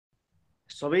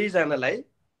सबैजनालाई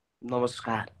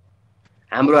नमस्कार।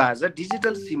 हाम्रो आज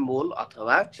डिजिटल सिम्बोल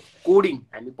अथवा कोडिङ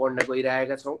हामी पढ्न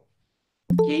गइरहेका छौँ।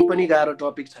 केही पनि गाह्रो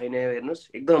टपिक छैन, हेर्नुहोस्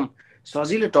एकदम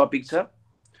सजिलो टपिक छ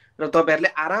र तपाईहरुले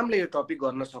आरामले यो टपिक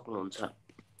गर्न सक्नुहुन्छ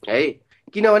है।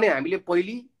 किनभने हामीले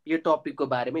पहिले यो टपिकको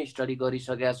बारेमा स्टडी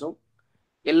गरिसकेका छौँ।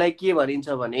 यसलाई के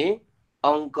भनिन्छ भने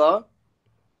अङ्क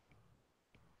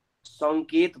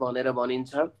संकेत भनेर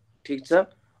भनिन्छ। ठीक छ,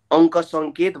 अङ्क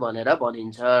संकेत भनेर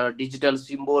भनिन्छ। डिजिटल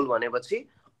सिम्बोल भनेपछि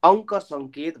अङ्क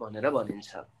संकेत भनेर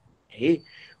भनिन्छ है।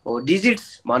 हो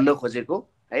डिजिट्स भन्न खोजेको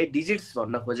है, डिजिट्स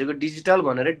भन्न खोजेको, डिजिटल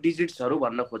भनेर डिजिट्सहरु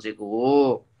भन्न खोजेको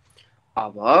हो।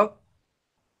 अब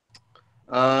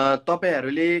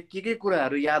तपाईहरुले के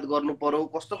कुराहरु याद गर्नु पर्यो,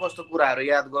 कस्तो कस्तो कुराहरु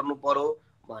याद गर्नु पर्यो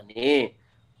भने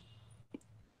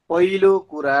पहिलो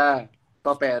कुरा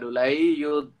तपाईहरुलाई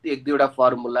यो एक दुईवटा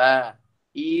फर्मुला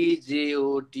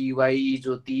EJOTY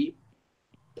ज्योति,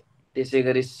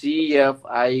 त्यसैगरी CFILORUX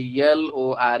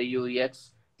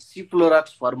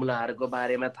सिफ्लोरक्स फर्मुलाहरुको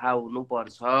बारेमा थाहा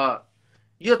हुनुपर्छ।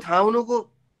 यो थाहा हुनुको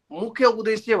मुख्य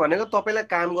उद्देश्य भनेको तपाईलाई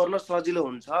काम गर्न सजिलो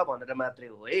हुन्छ भनेर मात्रै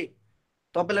हो है।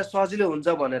 तपाईलाई सजिलो हुन्छ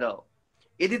भनेर हो।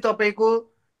 यदि तपाईको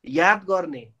याद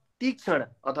गर्ने तीक्ष्ण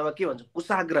अथवा के भन्छ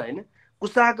कुशाग्र हैन,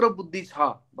 कुशाग्र बुद्धि छ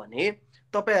भने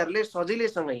तपाईहरुले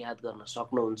सजिलैसँग याद गर्न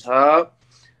सक्नुहुन्छ।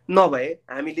 नभए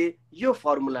हामीले यो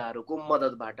फर्मुलाहरुको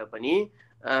मद्दतबाट पनि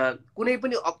कुनै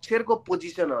पनि अक्षरको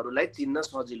पोजिसनहरुलाई चिन्न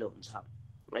सजिलो हुन्छ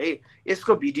है।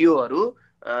 यसको भिडियोहरु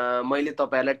मैले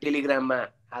तपाईहरुलाई टेलिग्राममा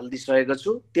हाल्दिसकेको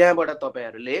छु, त्यहाँबाट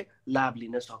तपाईहरुले लाभ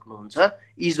लिन सक्नुहुन्छ।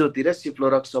 इजोतिर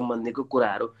सिफ्लोरक्स सम्बन्धीको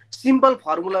कुराहरु सिम्पल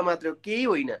फर्मुला मात्र हो, केही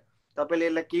होइन। तपाईले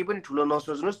यसलाई केही पनि ठुलो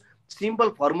नसोच्नुस्, सिम्पल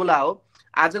फर्मुला हो।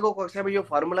 आजको कक्षामा यो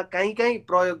फर्मुला कहीँ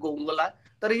प्रयोग होला,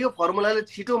 तर यो फर्मुलाले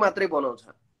छिटो मात्रै बनाउँछ।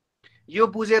 यो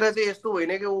बुझेर चाहिँ यस्तो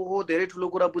होइन कि ओहो धेरै ठुलो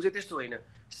कुरा बुझे, त्यस्तो होइन।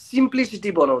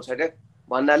 सिम्प्लिसिटी बनाउँछ क्या,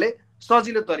 भन्नाले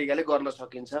सजिलो तरिकाले गर्न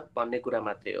सकिन्छ भन्ने कुरा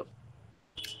मात्रै हो।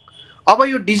 अब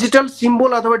यो डिजिटल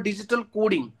सिम्बोल अथवा डिजिटल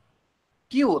कोडिङ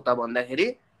के हो त भन्दाखेरि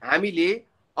हामीले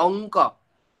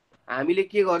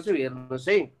के गर्छौं हेर्नुस्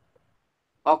है।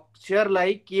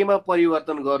 अक्षरलाई केमा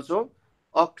परिवर्तन गर्छौं?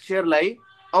 अक्षरलाई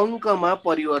अङ्कमा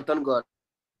परिवर्तन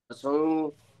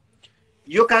गर्छौं।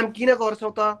 यो काम किन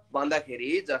गर्छौं त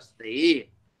भन्दाखेरि जस्तै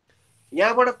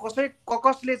यहाँबाट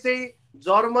कसले चाहिँ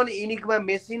जर्मन इनिग्मा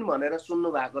मेसिन भनेर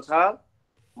सुन्नु भएको छ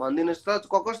भनिदिनुस् त।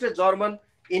 कसले जर्मन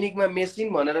इनिग्मा मेसिन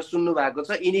भनेर सुन्नु भएको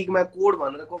छ? इनिग्मा कोड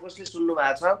भनेर कसले सुन्नु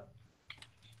भएको छ?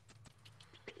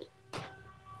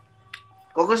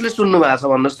 कसले सुन्नु भएको छ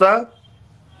भन्नुस् त?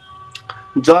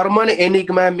 जर्मन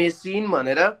एनिग्मा मेसिन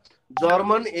भनेर,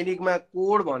 जर्मन एनिग्मा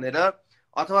कोड भनेर,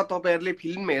 अथवा तपाईहरुले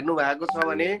फिल्म हेर्नु भएको छ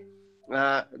भने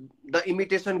द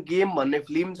इमिटेसन गेम भन्ने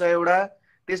फिल्म छ एउटा।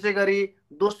 त्यसैगरी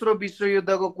दोस्रो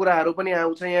विश्वयुद्धको कुराहरु पनि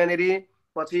आउँछ यहाँनेरि।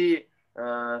 पछि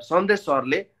सन्देश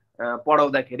सरले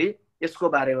पढाउँदाखेरि यसको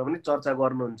बारेमा पनि चर्चा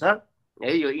गर्नुहुन्छ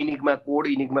है। यो इनिग्मा कोड,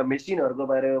 इनिग्मा मेसिनहरुको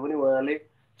बारेमा पनि उहाँले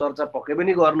चर्चा पक्कै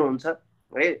पनि गर्नुहुन्छ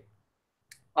है।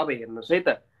 अब हेर्नुस् है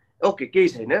त, ओके केही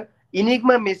छैन।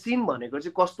 इनिग्मा मेसिन भनेको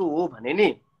चाहिँ कस्तो हो भने नि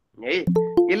है,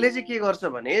 यसले चाहिँ के गर्छ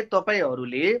भने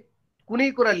तपाईहरुले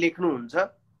कुनै कुरा लेख्नुहुन्छ,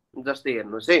 जस्तै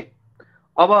हेर्नुस् है।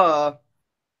 अब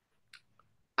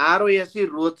आरओएसी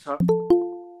रोज छ,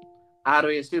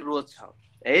 आरओएसी रोज छ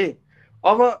है।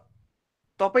 अब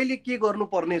तपाईले के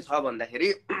गर्नुपर्ने छ भन्दाखेरि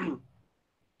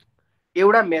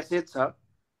एउटा मेसेज छ,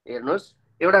 हेर्नुस्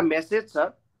एउटा मेसेज छ।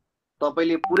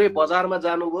 तपाईले पुरै बजारमा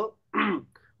जानुभयो,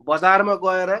 बजारमा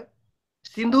गएर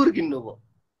सिन्दुर किन्नुभयो,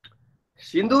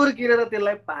 सिन्दुर किनेर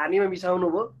त्यसलाई पानीमा मिसाउनु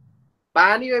भयो,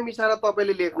 पानीमा मिसाएर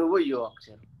तपाईले लेख्नुभयो यो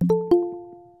अक्षर,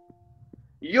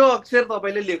 यो अक्षर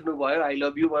तपाईले लेख्नु भयो, आई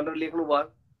लभ यु भनेर लेख्नु भयो।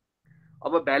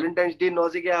 अब भ्यालेन्टाइन्स डे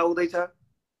नजिकै आउँदैछ।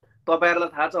 तपाईहरुलाई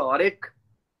थाहा छ हरेक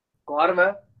घरमा,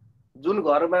 जुन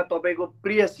घरमा तपाईको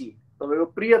प्रियसी, तपाईको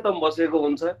प्रियतम बसेको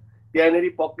हुन्छ, त्यहाँनेरि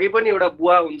पक्कै पनि एउटा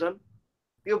बुवा हुन्छन्।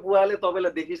 त्यो बुवाले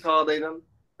तपाईलाई देखिसक्दैनन्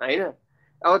हैन।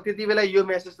 अब त्यति बेला यो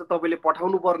मेसेज त तपाईले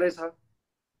पठाउनु पर्ने छ,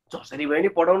 जसरी भए नि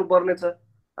पठाउनु पर्ने छ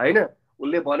हैन।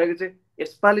 उनले भनेको चाहिँ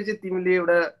यसपालि चाहिँ तिमीले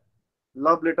एउटा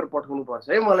लभ लेटर पठाउनु पर्छ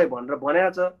है मलाई भनेर भनेको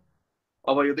छ।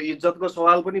 अब यो त इज्जतको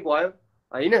सवाल पनि भयो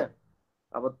हैन।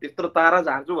 अब त्यत्रो तारा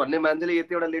झार्छु भन्ने मान्छेले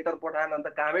यति एउटा लेटर पठाएन भने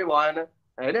त कामै भएन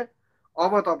हैन।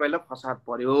 अब तपाईलाई फसाद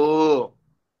पर्यो।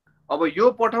 अब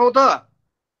यो पठाउ त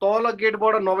तल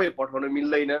गेटबाट नभए पठाउन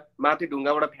मिल्दैन, माथि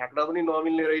ढुङ्गाबाट फ्याक्न पनि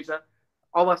नमिल्ने रहेछ।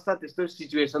 अवस्था त्यस्तो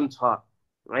सिचुएसन छ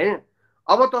हैन।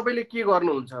 अब तपाईले के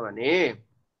गर्नुहुन्छ भने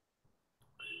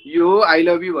यो आई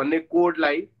लभ यु भन्ने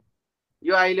कोडलाई,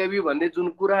 यो आई लभ यु भन्ने जुन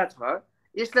कुरा छ,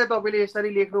 यसलाई तपाईले यसरी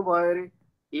लेख्नु भयो अरे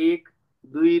 1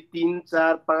 2 3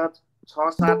 4 5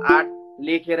 6 7 8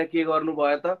 लेखेर के गर्नु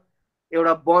भयो त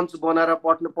एउटा बन्च बनाएर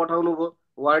पठाउनु भयो।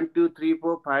 1 2 3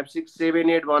 4 5 6 7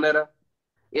 8 भनेर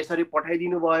यसरी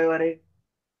पठाइदिनु भयो अरे।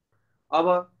 अब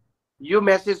यो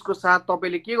मेसेजको साथ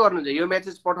तपाईँले के गर्नुहुन्छ, यो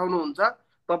मेसेज पठाउनुहुन्छ,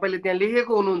 तपाईँले त्यहाँ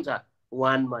लेखेको हुनुहुन्छ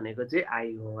 1 भनेको चाहिँ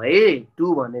आई हो है,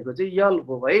 2 भनेको चाहिँ यल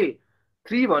हो है,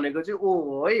 3 भनेको चाहिँ ओ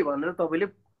हो है भनेर तपाईँले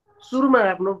सुरुमा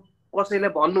आफ्नो कसैलाई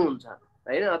भन्नुहुन्छ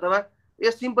होइन। अथवा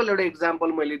यो सिम्पल एउटा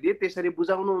इक्जाम्पल मैले दिएँ, त्यसरी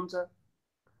बुझाउनुहुन्छ।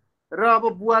 र अब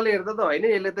बुवाले हेर्दा त होइन,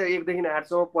 यसले त 1 देखि 8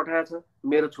 सम्म पठाएछ,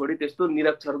 मेरो छोरी त्यस्तो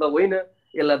निरक्षर त होइन,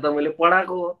 यसलाई त मैले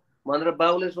पढाएको हो भनेर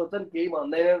बाउले सोच्छन्, केही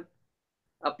भन्दैनन्।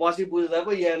 अब पछि बुझ्दा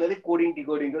पो यहाँनिर कोडिङ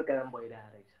डिकोडिङको काम भइरहेको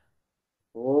रहेछ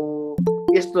हो।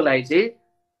 यस्तोलाई चाहिँ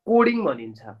कोडिङ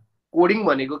भनिन्छ। कोडिङ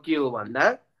भनेको के हो भन्दा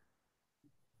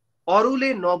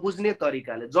अरूले नबुझ्ने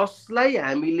तरिकाले, जसलाई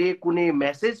हामीले कुनै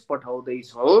मेसेज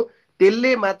पठाउँदैछौँ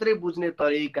त्यसले मात्रै बुझ्ने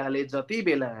तरिकाले जति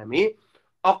बेला हामी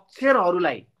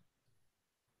अक्षरहरूलाई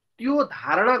त्यो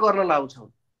धारणा गर्न लाउँछौँ,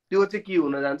 त्यो चाहिँ के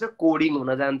हुन जान्छ, कोडिङ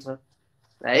हुन जान्छ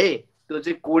है। त्यो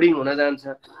चाहिँ कोडिङ हुन जान्छ।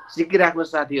 सिकिराख्नु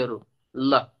साथीहरू।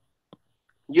 ल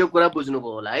यो कुरा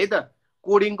बुझ्नुभयो होला है त,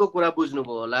 कोडिङको कुरा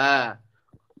बुझ्नुभयो होला।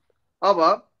 अब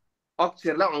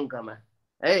अक्षरलाई अङ्कमा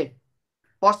है,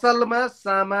 पसलमा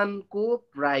सामानको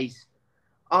प्राइस,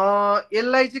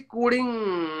 यसलाई चाहिँ कोडिङ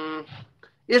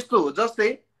यस्तो हो, जस्तै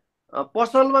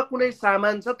पसलमा कुनै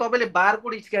सामान छ, तपाईँले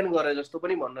बारकोड स्क्यान गरे जस्तो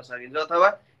पनि भन्न सकिन्छ, अथवा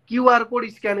क्युआर कोड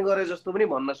स्क्यान गरे जस्तो पनि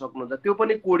भन्न सक्नुहुन्छ, त्यो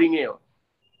पनि कोडिङै हो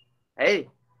है।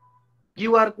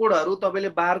 क्युआर कोडहरू तपाईँले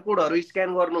बारकोडहरू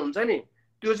स्क्यान गर्नुहुन्छ नि,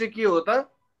 त्यो चाहिँ के हो त,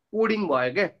 कोडिङ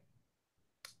भयो क्या।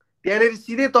 त्यहाँनिर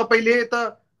सिधै तपाईँले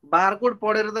त बारकोड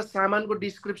पढेर त सामानको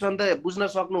डिस्क्रिप्सन त बुझ्न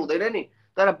सक्नु हुँदैन नि,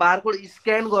 तर बारकोड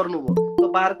स्क्यान गर्नुभयो, त्यो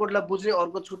बारकोडलाई बुझ्ने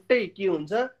अर्को छुट्टै के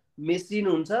हुन्छ, मेसिन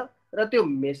हुन्छ, र त्यो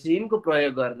मेसिनको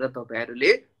प्रयोग गरेर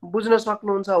तपाईँहरूले बुझ्न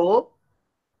सक्नुहुन्छ हो।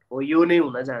 यो नै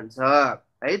हुन जान्छ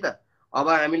है त। अब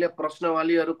हामीले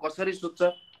प्रश्नवालीहरू कसरी सोध्छ,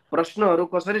 प्रश्नहरू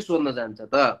कसरी सोध्न जान्छ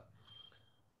त,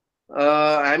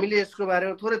 हामीले यसको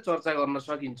बारेमा थोरै चर्चा गर्न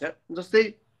सकिन्छ। जस्तै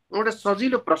एउटा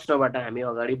सजिलो प्रश्नबाट हामी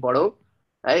अगाडि बढौँ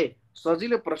है,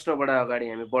 सजिलो प्रश्नबाट अगाडि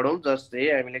हामी बढौँ।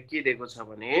 जस्तै हामीले के दिएको छ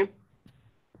भने,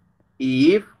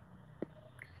 इफ,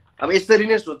 अब यसरी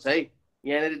नै सोध्छ है,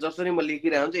 यहाँनिर जसरी म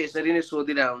लेखिरहेको हुन्छ यसरी नै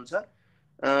सोधिरहेको हुन्छ।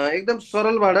 एकदम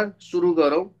सरलबाट सुरु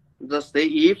गरौँ। जस्तै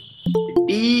इफ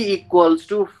डी इक्वल्स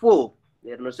टु 4,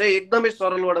 हेर्नुहोस् है, एकदमै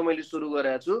सरलबाट मैले सुरु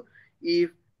गरेको छु। इफ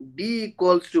डी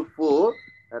इक्वल्स टु 4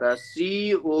 र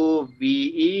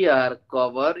COVER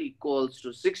cover equals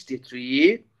to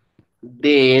 63,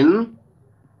 then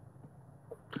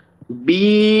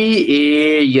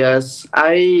BASIS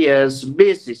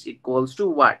basis equals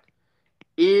to what?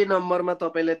 ए नम्बरमा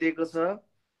तपाईँलाई दिएको छ,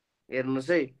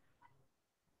 हेर्नुहोस् है,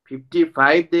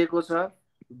 55 दिएको छ,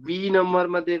 बी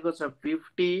नम्बरमा दिएको छ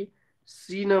 50,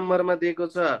 सी नम्बरमा दिएको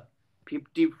छ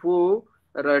 54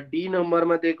 र डी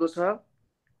नम्बरमा दिएको छ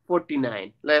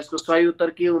 49। ल यसको सही उत्तर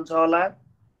के हुन्छ होला,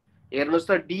 हेर्नुहोस्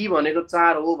त, डी भनेको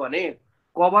 4 हो भने,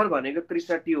 कभर भनेको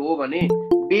 63 हो भने,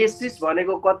 बेसिस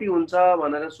भनेको कति हुन्छ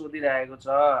भनेर सोधिरहेको छ।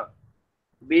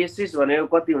 बेसिस भनेको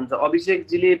कति हुन्छ,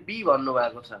 अभिषेकजीले बी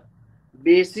भन्नुभएको छ,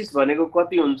 बेसिस भनेको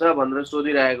कति हुन्छ भनेर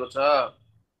सोधिरहेको छ।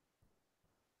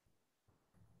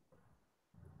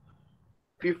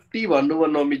 50 भन्नुभयो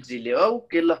नमितजीले।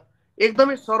 ओके, ल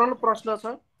एकदमै सरल प्रश्न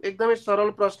छ, एकदमै सरल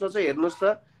प्रश्न छ। हेर्नुहोस्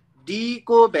त, डी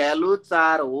को भ्यालु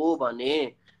 4 हो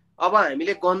भने अब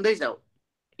हामीले गन्दै जाउँ,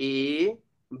 ए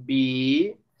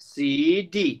बी सी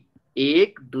डी,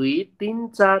 1 2 3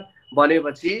 4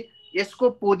 भनेपछि यसको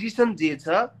पोजिसन जे छ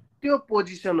त्यो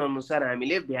पोजिसन अनुसार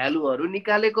हामीले भ्यालुहरू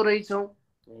निकालेको रहेछौँ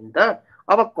हैन त।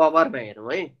 अब कभरमा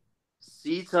हेरौँ है,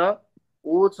 सी छ,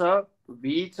 ओ छ,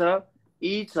 बी छ,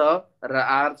 ई छ र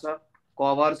आर छ,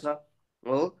 कभर छ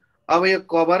हो। अब यो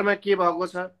कभरमा के भएको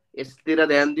छ यसतिर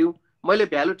ध्यान दिउँ। मैले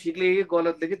भ्यालु ठिक लेखेँ कि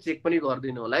गलत लेखेँ चेक पनि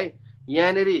गरिदिनु होला है।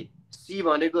 यहाँनिर सी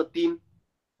भनेको 3,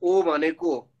 ओ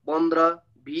भनेको 15,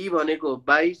 भी भनेको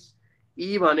 22,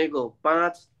 ई भनेको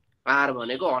 5, आर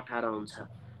भनेको 18 हुन्छ।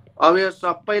 अब यो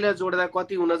सबैलाई जोड्दा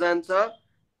कति हुन जान्छ,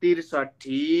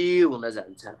 63 हुन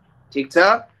जान्छ। ठिक छ,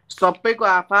 सबैको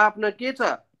आफआफ्नो के छ,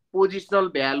 पोजिसनल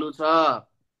भ्यालु छ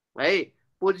है,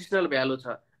 पोजिसनल भ्यालु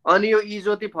छ। अनि यो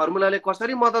इज्योति फर्मुलाले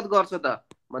कसरी मद्दत गर्छ त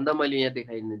भन्दा मैले यहाँ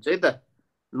देखाइदिन्छु है त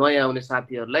नयाँ आउने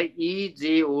साथीहरूलाई।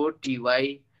 इजेओटीवाई,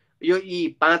 यो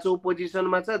ई 5औं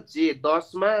पोजिसनमा छ, जे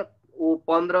 10 मा, ओ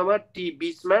 15 मा, टी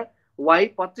 20 मा,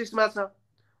 वाई 25 मा छ।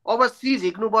 अब सी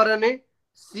झिक्नु पर्यो भने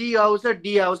सी आउँछ,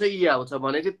 डी आउँछ, ई आउँछ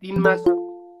भने चाहिँ 3 मा छ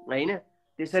हैन,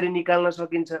 त्यसरी निकाल्न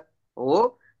सकिन्छ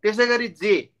हो। त्यसै गरी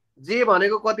जे, जे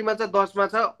भनेको कतिमा छ, 10 मा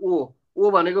छ, ओ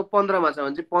भनेको 15 मा छ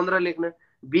भने चाहिँ 15 लेख्न।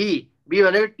 बी, बी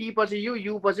भनेको टी पछि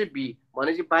यु पछि बी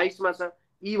भनेपछि 22 मा छ।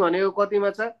 ई भनेको कतिमा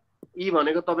छ, ई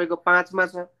भनेको तपाईको 5 मा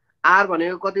छ। आर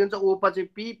भनेको कति हुन्छ, ओ पछि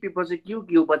पी, पी पछि क्यू,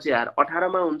 क्यू पछि आर, 18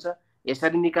 मा हुन्छ।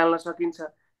 यसरी निकाल्न सकिन्छ।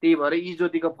 त्यही भएर यी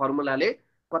ज्योतिको फर्मुलाले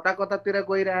कता कतातिर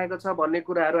गइरहेको छ भन्ने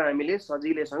कुराहरू हामीले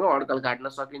सजिलैसँग अड्कल काट्न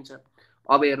सकिन्छ।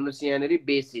 अब हेर्नुहोस् यहाँनिर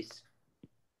बेसिस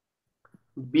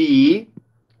BASIS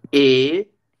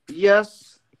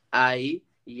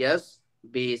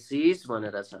बेसिस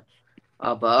भनेर छ।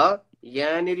 अब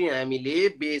यहाँनिर हामीले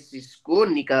बेसिसको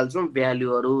निकाल्छौँ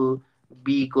भ्यालुहरू।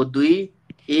 बी को 2,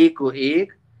 ए को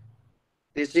 1,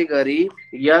 त्यसै गरी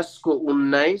यसको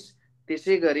 19,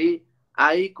 त्यसै गरी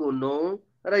आई को 9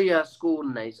 र यसको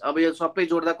 19। अब यो सबै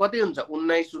जोड्दा कति हुन्छ,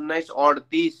 19 19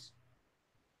 38,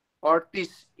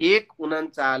 38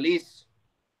 1 39,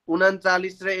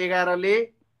 39 र 11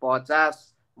 ले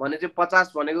 50 भने चाहिँ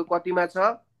 50 भनेको कतिमा छ,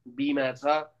 बीमा छ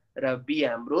र बी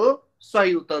हाम्रो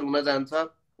सही उत्तर हुन जान्छ।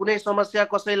 कुनै समस्या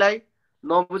कसैलाई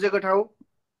नबुझेको ठाउँ,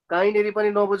 कहीँनिर पनि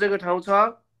नबुझेको ठाउँ छ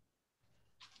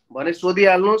भने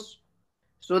सोधिहाल्नुहोस्,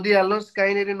 सोधिहाल्नुहोस्।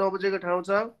 कहीँनिर नबुझेको ठाउँ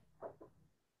छ,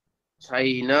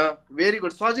 छैन। भेरी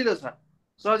गुड, सजिलो छ,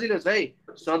 सजिलो छ है।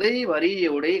 सधैँभरि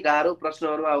एउटै गाह्रो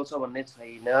प्रश्नहरू आउँछ भन्ने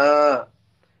छैन।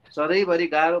 सधैँभरि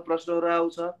गाह्रो प्रश्नहरू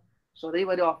आउँछ,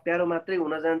 सधैँभरि अप्ठ्यारो मात्रै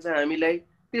हुन जान्छ हामीलाई,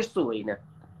 त्यस्तो होइन।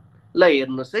 ल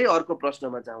हेर्नुहोस् है, अर्को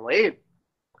प्रश्नमा जाउँ है।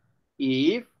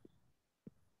 इफ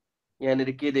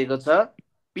यहाँनिर के दिएको छ,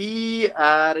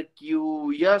 PRQST,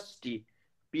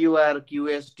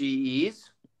 PRQST is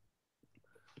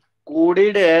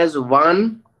coded as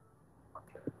 1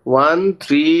 1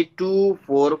 3 2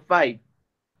 4 5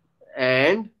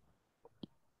 and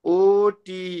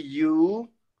OTUWB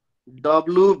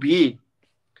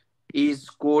is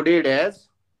coded as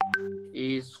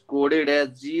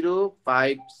 0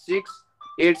 5 6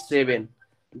 8 7,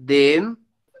 then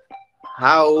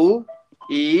how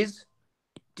is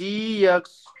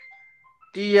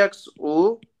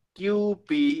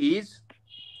TXOQP is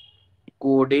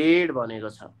coded भनेको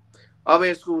छ। अब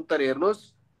यसको उत्तर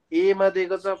हेर्नुहोस्। ए मा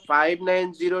दिएको छ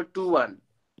 59021,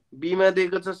 बी मा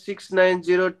दिएको छ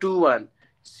 69021,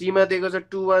 सी मा दिएको छ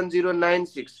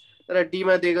 21096 र डी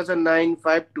मा दिएको छ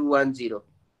 95210।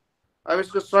 अब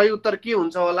यसको सही उत्तर के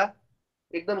हुन्छ होला?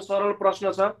 एकदम सरल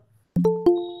प्रश्न छ,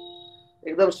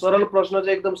 एकदम सरल प्रश्न छ,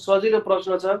 एकदम सजिलो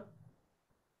प्रश्न छ।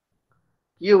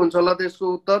 के हुन्छ होला त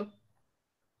यसको उत्तर?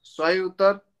 सही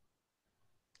उत्तर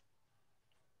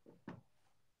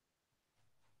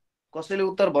कसैले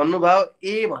उत्तर भन्नुभयो?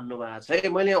 ए भन्नुभएको छ है।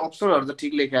 मैले अप्सनहरू त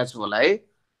ठिक लेखेको छु होला है।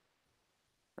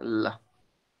 ल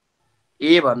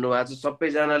ए भन्नुभएको छ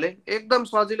सबैजनाले। एकदम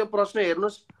सजिलो प्रश्न।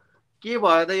 हेर्नुहोस् के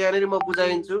भयो त, यहाँनिर म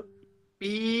बुझाइदिन्छु।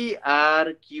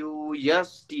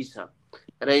 PRQST छ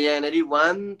र यहाँनिर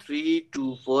 1 3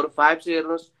 2 4 5 छ।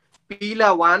 हेर्नुहोस्, पी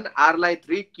लाई 1, आर लाई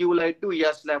 3, क्यू लाई 2,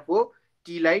 एस लाई 4,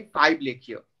 टी लाई 5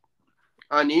 लेखियो।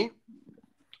 अनि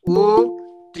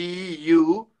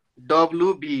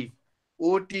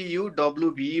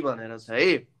OTUWB भनेर छ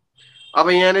है। अब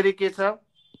यहाँनिर के छ,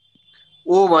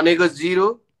 ओ भनेको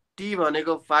 0, टी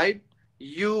भनेको 5,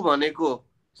 यु भनेको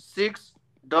 6,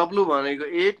 डब्लु भनेको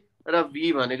 8 र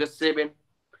भी भनेको 7।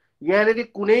 यहाँनिर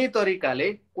कुनै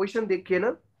तरिकाले क्वेसन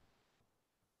देखिएन?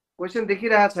 क्वेसन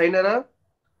देखिरहेको छैन र?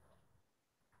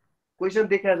 क्वेसन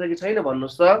देखिरहेको छ कि छैन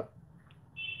भन्नुहोस् त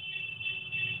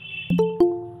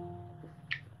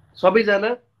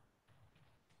सबैजना?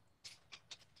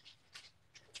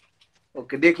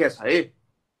 ओके, देखिएको छ है।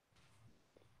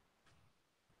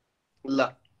 ल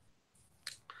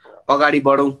अगाडि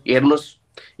बढौँ। हेर्नुहोस्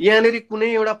यहाँनिर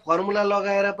कुनै एउटा फर्मुला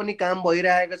लगाएर पनि काम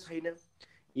भइरहेको छैन।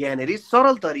 यहाँनिर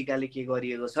सरल तरिकाले के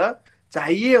गरिएको छ,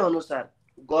 चाहिए अनुसार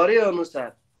गरे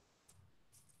अनुसार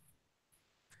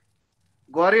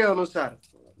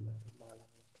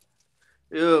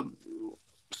यो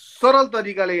सरल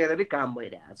तरिकाले यहाँनिर काम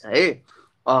भइरहेको छ है।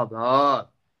 अब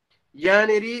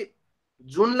यहाँनिर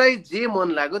जुनलाई जे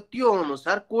मन लाग्यो त्यो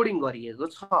अनुसार कोडिङ गरिएको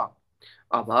छ।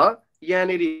 अब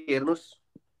यहाँनिर हेर्नुहोस्,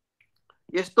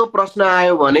 यस्तो प्रश्न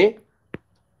आयो भने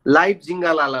लाइभ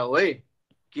जिङ्गालाला हो है,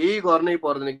 केही गर्नै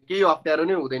पर्दैन, केही अप्ठ्यारो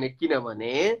नै हुँदैन।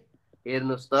 किनभने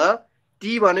हेर्नुहोस् त,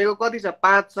 टी भनेको कति छ,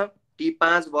 5 छ, टी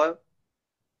 5 भयो।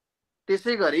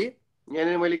 त्यसै गरी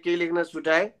यहाँनिर मैले केही लेख्न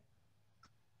छुटाएँ।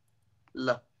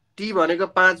 ल टी भनेको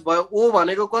 5 भयो। ओ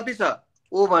भनेको कति छ,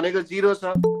 ओ भनेको 0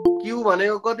 छ। क्यू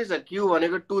भनेको कति छ, क्यू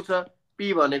भनेको 2 छ।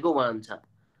 पी भनेको 1 छ।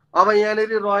 अब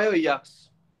यहाँनिर रह्यो यक्स।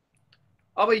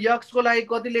 अब यक्सको लागि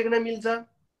कति लेख्न मिल्छ?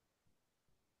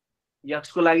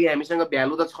 यक्सको लागि हामीसँग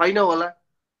भ्यालु त छैन होला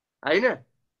हैन?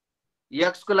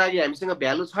 यक्सको लागि हामीसँग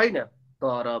भ्यालु छैन,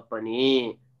 तर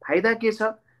पनि फाइदा के छ,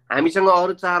 हामीसँग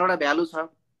अरु 4 वटा भ्यालु छ।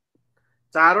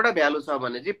 4 वटा भ्यालु छ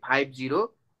भने चाहिँ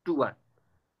 5021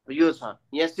 यो छ।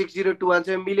 यहाँ 6021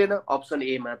 चाहिँ मिलेन, अप्सन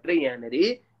ए मात्रै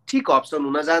यहाँनिर ठिक अप्सन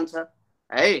हुन जान्छ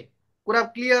है। कुरा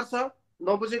क्लियर छ?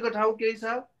 नबुझेको ठाउँ केही छ?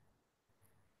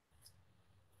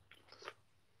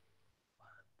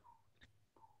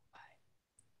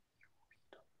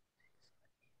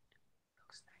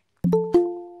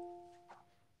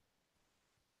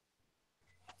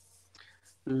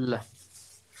 ल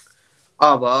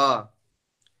अब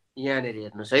यहाँनिर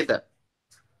हेर्नुहोस् है त।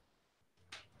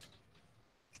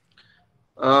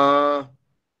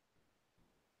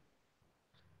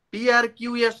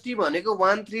 पिआरक्युएसटी भनेको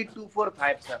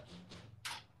 13245 छ।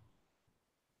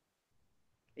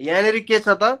 यहाँनिर के छ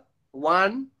त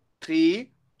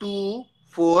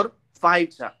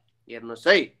 13245 छ। हेर्नुहोस्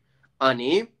है।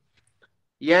 अनि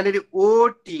यहाँनिर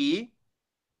ओटी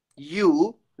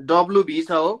युडब्लुभी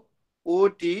छ हो।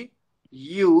 ओटी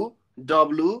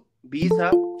युडब्लुभी छ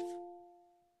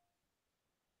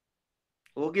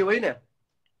हो कि होइन?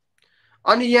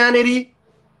 अनि यहाँनिर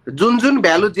जुन जुन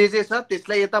भ्यालु जे छ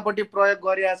त्यसलाई यतापट्टि प्रयोग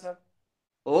गरिया छ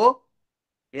हो।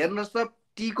 हेर्नुहोस् त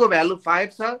टी को भ्यालु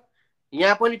 5 छ,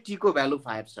 यहाँ पनि टी को भ्यालु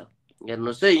 5 छ।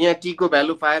 हेर्नुहोस् है, यहाँ टी को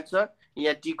भ्यालु 5 छ,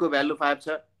 यहाँ टी को भ्यालु 5 छ,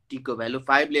 टी को भ्यालु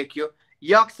 5 लेख्यो।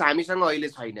 यक्स हामीसँग अहिले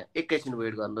छैन, एकैछिन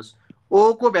वेट गर्नुहोस्।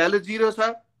 ओ को भ्यालु 0 छ,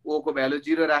 ओ को भ्यालु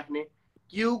 0 राख्ने।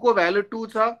 क्यू को भ्यालु 2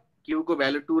 छ, क्यू को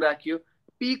भ्यालु 2 राख्यो।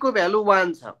 पी को भ्यालु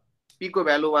 1 छ, पी को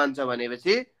भ्यालु 1 छ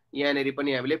भनेपछि यहाँनिर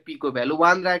पनि हामीले पी को भ्यालु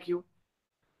 1 राख्यो।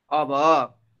 अब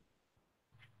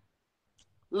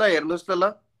ल हेर्नुहोस् त,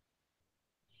 ल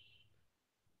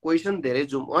क्वेसन धेरै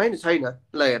जुम होइन छैन।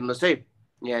 ल हेर्नुहोस् है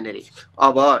यहाँनिर।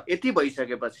 अब यति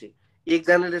भइसकेपछि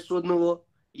एकजनाले सोध्नु हो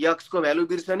यक्स को भ्यालु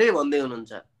बिर्सने भन्दै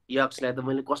हुनुहुन्छ। यक्सलाई त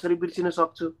मैले कसरी बिर्सिन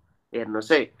सक्छु?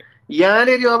 हेर्नुहोस् है,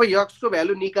 यहाँनिर अब यक्स को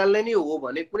भ्यालु निकाल्ने नै हो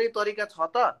भने कुनै तरिका छ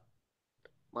त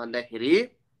भन्दाखेरि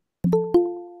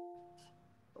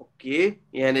ओके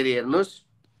यहाँनिर हेर्नुहोस्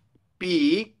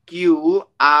P Q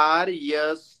R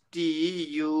S T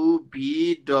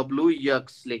UV W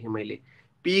x लेखेँ मैले।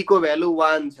 पी को भ्यालु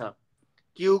 1 छ,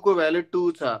 क्यू को भ्यालु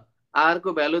 2 छ, आर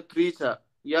को भ्यालु 3 छ,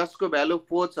 एस को भ्यालु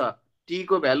 4 छ, टी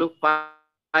को भ्यालु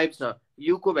 5 छ,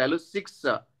 यू को भ्यालु 6 छ,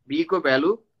 भी को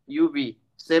भ्यालु युभी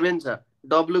 7 छ,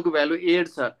 डब्लु को भ्यालु 8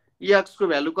 छ, एक्स को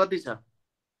भ्यालु कति छ?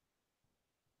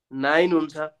 9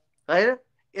 हुन्छ हैन?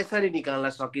 यसरी निकाल्न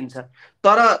सकिन्छ।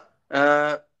 तर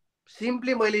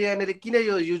सिम्पली मैले यहाँनिर किन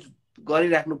यो युज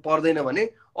गरिराख्नु पर्दैन भने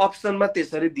अप्सनमा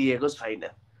त्यसरी दिएको छैन।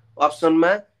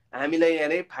 अप्सनमा हामीलाई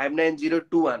यहाँनिर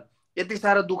 59021 यति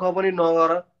साह्रो दुःख पनि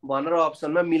नगर भनेर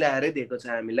अप्सनमा मिलाएरै दिएको छ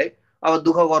हामीलाई। अब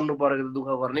दुःख गर्नु परेको त दुःख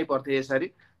गर्नै पर्थ्यो यसरी,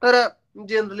 तर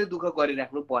जेनरली दुःख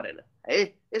गरिराख्नु परेन है।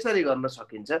 यसरी गर्न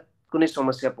सकिन्छ, कुनै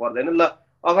समस्या पर्दैन। ल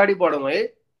अगाडि बढौँ है,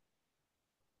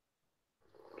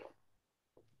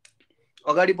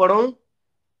 अगाडि बढौँ।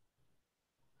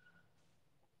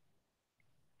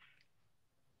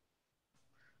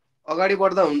 अगाडि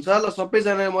बढ्दा हुन्छ? ल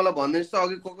सबैजनाले मलाई भनिदिनुहोस् त,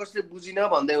 अघि कसले बुझिन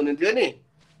भन्दै हुनुहुन्थ्यो नि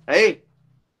है।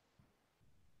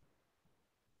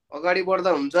 अगाडि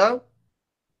बढ्दा हुन्छ?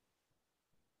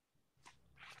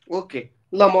 ओके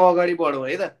ल म अगाडि बढौँ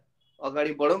है त।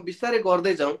 अगाडि बढौँ, बिस्तारै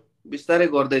गर्दै जाउँ, बिस्तारै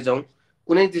गर्दै जाउँ।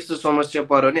 कुनै त्यस्तो समस्या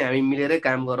पर्यो भने हामी मिलेरै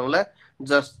काम गरौँला।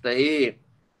 जस्तै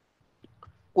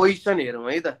क्वेसन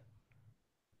हेरौँ है त।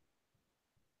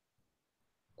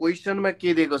 क्वेसनमा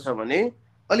के दिएको छ भने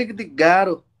अलिकति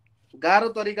गाह्रो गाह्रो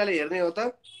तरिकाले हेर्ने हो त,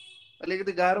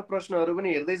 अलिकति गाह्रो प्रश्नहरू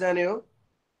पनि हेर्दै जाने हो।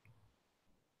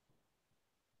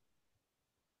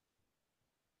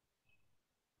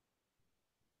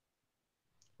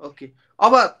 ओके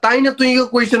अब ताइन तुइको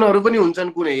क्वेसनहरू पनि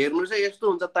हुन्छन् कुनै। हेर्नुहोस् है, यस्तो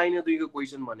हुन्छ ताइन तुइको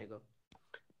क्वेसन भनेको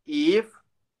if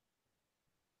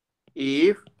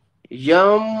if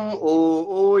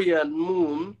MOON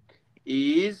moon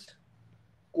is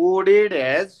coded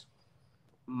as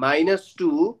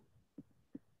 -2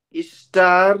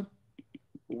 star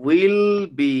will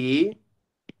be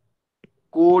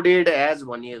coded as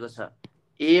भनिएको छ।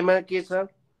 ए मा के छ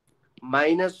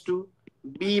 -2,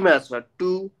 बी मा छ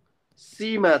 2,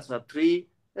 सी मा छ 3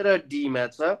 र डी मा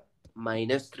छ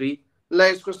 -3। ल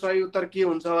यसको सही उत्तर के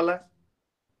हुन्छ होला?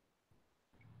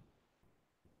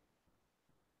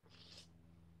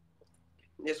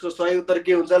 यसको सही उत्तर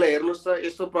के हुन्छ? ल हेर्नुहोस् त,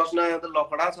 यस्तो प्रश्न आयो त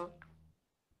लफडा छ।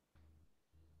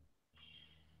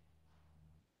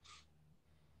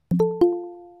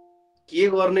 के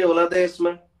गर्ने होला त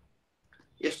यसमा?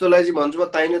 यस्तोलाई चाहिँ भन्छु म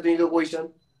ताइन तुइको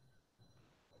क्वेसन।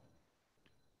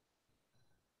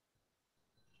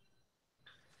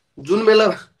 जुन बेला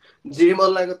जे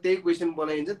मन लाग्यो त्यही क्वेसन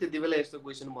बनाइन्छ, त्यति बेला यस्तो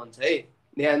क्वेसन बन्छ है,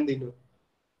 ध्यान दिनु।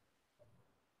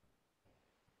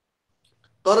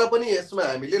 तर पनि यसमा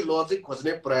हामीले लजिक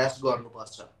खोज्ने प्रयास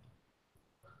गर्नुपर्छ।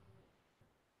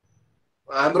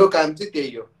 हाम्रो काम चाहिँ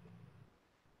त्यही हो,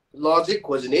 लजिक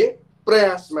खोज्ने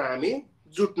प्रयासमा हामी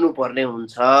जुट्नु पर्ने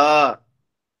हुन्छ।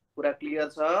 कुरा क्लियर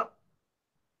छ?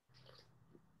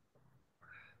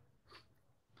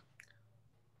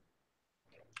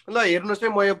 ल हेर्नुहोस् है,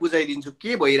 म यो बुझाइदिन्छु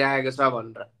के भइरहेको छ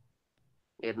भनेर।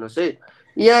 हेर्नुहोस् है,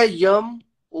 यहाँ यम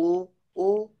ओ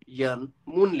ओ एन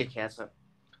मुन लेख्या छ,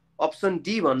 अप्सन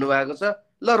डी भन्नुभएको छ।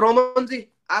 ल रमनजी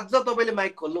आज तपाईँले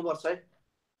माइक खोल्नुपर्छ है।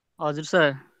 हजुर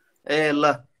सर। ए ल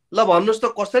ल भन्नुहोस्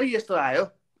त कसरी यस्तो आयो?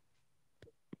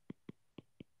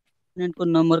 कन्सोनेन्टको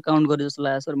नम्बर काउन्ट गरे जस्तो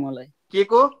लाग्यो सर मलाई। के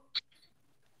को?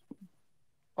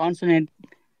 Consonant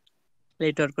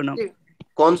लेटरको number.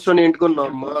 कन्सोनेन्टको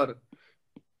नम्बर।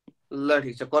 ल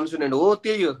ठिक छ, कन्सोनेन्ट हो,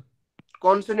 त्यही हो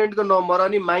कन्सोनेन्टको नम्बर,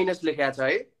 अनि माइनस लेख्या छ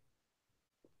है।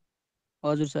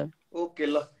 हजुर सर। ओके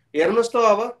ल हेर्नुहोस् त,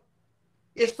 अब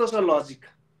यस्तो छ लजिक।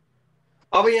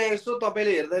 अब यहाँ यसो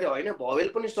तपाईँले हेर्दाखेरि होइन भवेल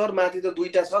पनि सर माथि त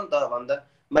दुईटा छ नि त भन्दा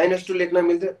 -2 लेख्न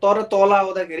मिल्थ्यो, तर तल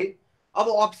आउँदाखेरि अब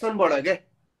अप्सनबाट क्या,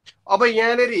 अब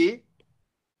यहाँनिर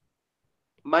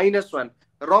 -1।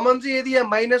 रमनजी यदि यहाँ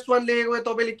 -1 लेखेको भए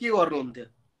तपाईँले के गर्नुहुन्थ्यो?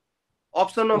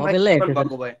 अप्सनमा भवेललाई हेर्थेँ -1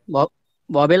 भएको भए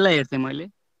भवेललाई हेर्थेँ मैले।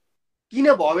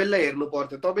 किन भवेललाई हेर्नु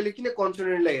पर्थ्यो? तपाईँले किन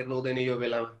कन्सोनेन्टलाई हेर्नु हुँदैन यो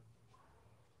बेलामा?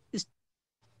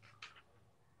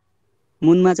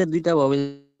 मुनमा चाहिँ दुईटा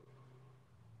भवेल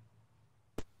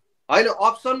होइन,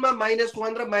 अप्सनमा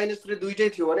 -1 र -3 दुइटै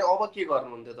थियो भने अब के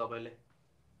गर्नुहुन्थ्यो तपाईँले?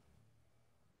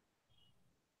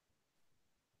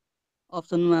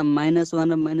 अप्सनमा -1 र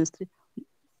 -3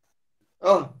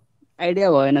 अँ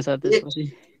आइडिया भएन सर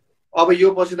त्यसपछि। अब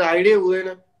यो पछि त आइडिया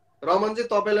हुँदैन। रमन चाहिँ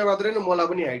तपाईँलाई मात्रै न, मलाई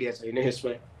पनि आइडिया छैन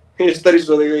यसमा। यसरी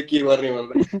सोधेको के गर्ने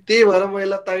भन्दा, त्यही भएर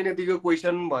मैले ताइने दिएको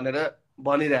क्वेसन भनेर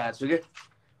भनिरहेको छु कि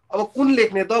अब कुन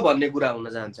लेख्ने त भन्ने कुरा हुन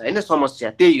जान्छ होइन,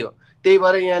 समस्या त्यही हो। त्यही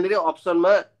भएर यहाँनिर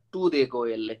अप्सनमा 2 दिएको हो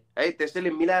यसले है, त्यसैले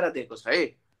मिलाएर दिएको छ है।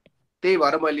 त्यही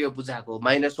भएर मैले यो बुझाएको।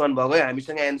 -1 भएको भए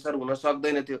हामीसँग एन्सर हुन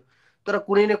सक्दैन थियो, तर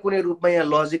कुनै न कुनै रूपमा यहाँ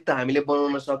लजिक त हामीले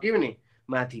बनाउन सक्यौँ नि।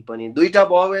 माथि पनि दुईटा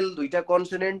भवेल दुईटा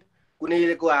कन्सोनेन्ट,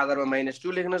 कुनैको आधारमा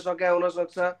 -2 लेख्न सके हुन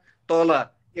सक्छ, तल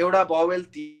एउटा भवेल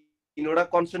तीनवटा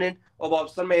कन्सोनेन्ट। अब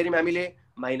अप्सनमा हेर्यौँ हामीले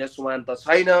 -1 त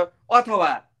छैन,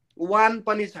 अथवा 1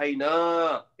 पनि छैन।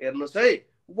 हेर्नुहोस् है,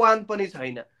 1 पनि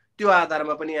छैन, त्यो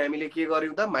आधारमा पनि हामीले के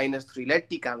गर्यौँ त -3 लाई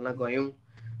टिक हाल्न गयौँ।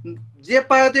 जे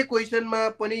पायो त्यो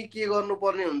क्वेसनमा पनि के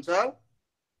गर्नुपर्ने हुन्छ,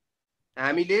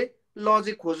 हामीले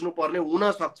लजिक खोज्नु पर्ने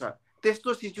हुन सक्छ।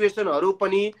 त्यस्तो सिचुएसनहरू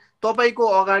पनि तपाईँको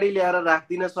अगाडि ल्याएर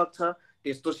राखिदिन सक्छ।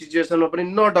 त्यस्तो सिचुएसनमा पनि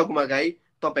नडगमगाई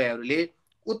तपाईँहरूले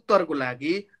उत्तरको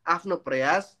लागि आफ्नो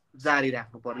प्रयास जारी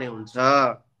राख्नुपर्ने हुन्छ।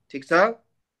 ठिक छ?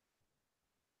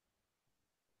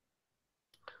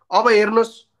 अब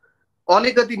हेर्नुहोस्,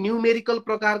 अलिकति न्युमेरिकल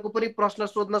प्रकारको पनि प्रश्न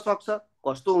सोध्न सक्छ।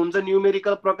 कस्तो हुन्छ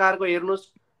न्युमेरिकल प्रकारको?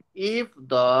 हेर्नुहोस्, इफ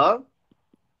द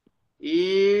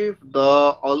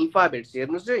अल्फाबेट्स,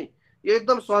 हेर्नुहोस् है, यो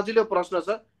एकदम सजिलो प्रश्न छ।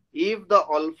 If the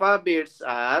alphabets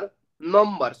are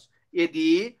numbers,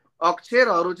 यदि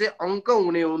अक्षरहरू चाहिँ अङ्क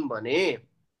हुने हुन् भने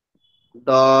the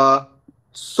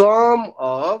some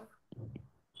of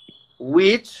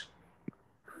which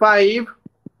 5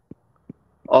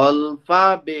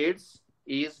 alphabets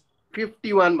is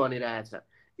 51 भनिरहेछ।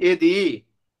 यदि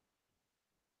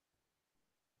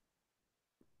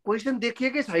क्वेसन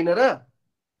देखिएकै छैन र?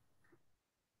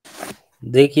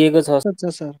 देखिएको छ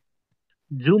सर,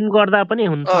 जुम गर्दा पनि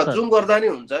हुन्छ सर। जुम गर्दा नि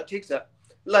हुन्छ। ठिक छ,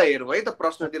 ल हेरौँ है त,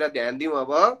 प्रश्नतिर ध्यान दिउँ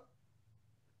अब।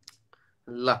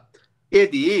 ल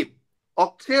यदि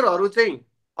अक्षरहरू चाहिँ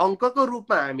अङ्कको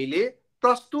रूपमा हामीले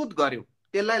प्रस्तुत गर्यौँ,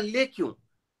 त्यसलाई लेख्यौँ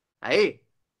है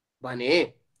भने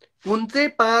कुन चाहिँ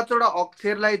 5वटा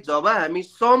अक्षरलाई जब हामी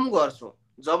सम गर्छौँ,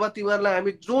 जब तिमीहरूलाई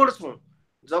हामी जोड्छौँ,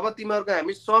 जब तिमीहरूको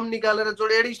हामी सम निकालेर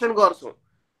जोड एडिसन गर्छौँ,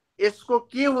 यसको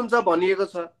के हुन्छ भनिएको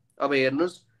छ। अब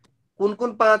हेर्नुहोस् कुन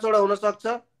कुन 5वटा हुन सक्छ।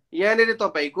 यहाँनिर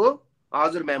तपाईँको,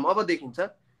 हजुर म्याम अब देखिन्छ,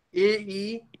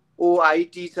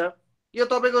 AEOIT छ, यो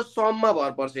तपाईँको सममा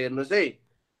भर पर्छ। हेर्नुहोस् है,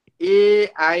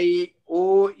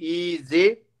 AIOEJ,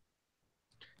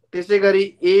 त्यसै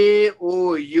गरी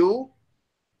AOUEH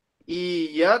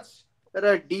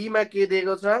र डीमा के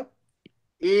दिएको छ,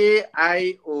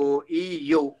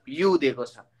 AIOEU दिएको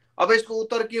छ। अब यसको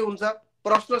उत्तर के हुन्छ?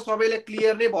 प्रश्न सबैले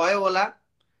क्लियर नै भयो होला?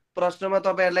 प्रश्नमा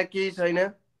तपाईँहरूलाई केही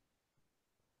छैन?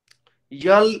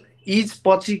 यल इज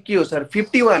पछि के हो सर?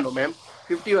 51 हो म्याम,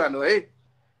 51 हो है।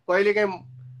 कहिलेकाहीँ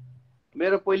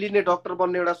मेरो पहिले नै डक्टर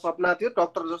बन्ने एउटा सपना थियो,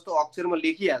 डक्टर जस्तो अक्षर म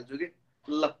लेखिहाल्छु कि।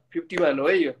 ल 51 हो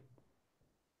है यो।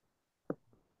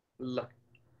 ल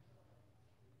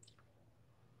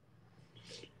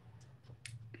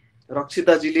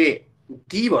रक्षिताजीले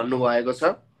डी भन्नुभएको छ,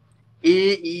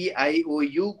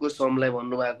 AEIOU को समलाई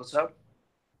भन्नुभएको छ।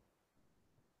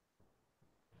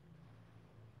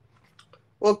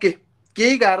 ओके,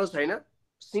 केही गाह्रो छैन,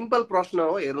 सिम्पल प्रश्न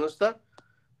हो। हेर्नुहोस् त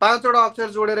 5 वटा अक्षर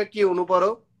जोडेर के हुनु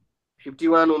पर्यो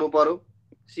 51 हुनु पर्यो।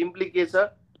 सिम्पली के छ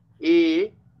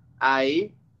ए आई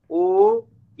ओ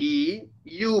ई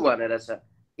यु भनेर छ।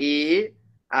 ए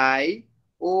आई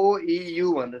ओ ई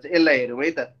यु भनेर छ। यसलाई हेरौँ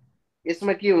है त।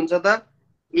 यसमा के हुन्छ त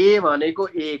ए भनेको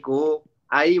 1 हो,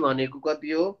 आई भनेको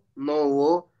कति हो 9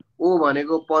 हो, ओ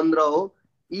भनेको 15 हो,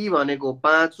 ई भनेको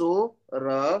 5 हो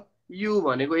र यु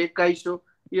भनेको 21 हो।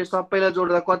 यो सबैलाई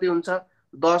जोड्दा कति हुन्छ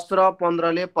 10 र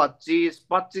 15 ले 25,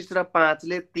 25 र 5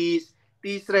 ले 30,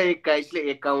 30 र 21 ले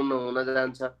 51 हुन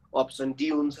जान्छ। अप्सन डी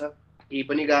हुन्छ। केही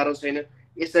पनि गाह्रो छैन।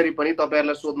 यसरी पनि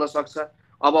तपाईहरुलाई सोध्न सक्छ।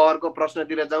 अब अर्को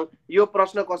प्रश्नतिर जाउँ। यो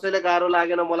प्रश्न कसैले गाह्रो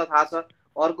लागेन मलाई थाहा छ।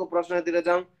 अर्को प्रश्नतिर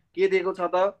जाउँ। के दिएको छ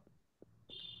त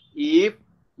if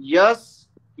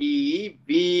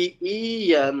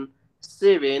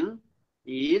seven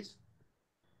is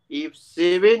if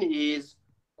 7 is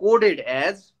coded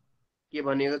as के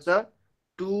भनेको छ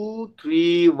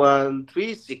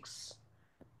 23136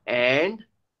 and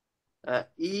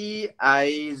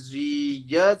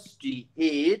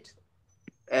EIGHT8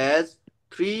 as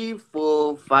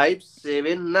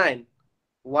 34579.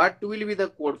 What will be the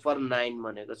code for 9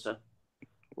 भनेको छ।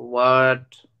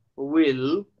 What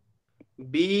will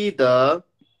be the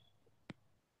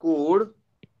code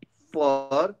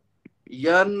for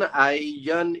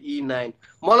NINE9?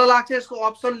 मलाई लाग्छ यसको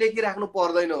अप्सन लेखिराख्नु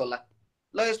पर्दैन होला।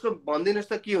 ल यसको भनिदिनुस्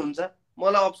त के हुन्छ।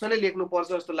 मलाई अप्सनै लेख्नु पर्छ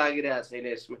जस्तो लागिरहेको छैन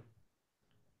यसमा।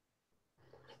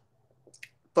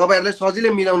 तपाईहरुले सजिलै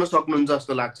मिलाउन सक्नुहुन्छ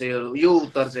जस्तो लाग्छ यो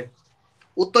उत्तर चाहिँ।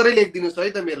 उत्तरै लेखिदिनुस्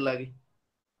है त मेरो लागि।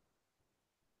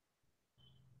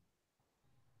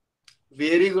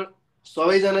 Very good.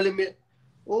 सबैजनाले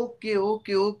ओके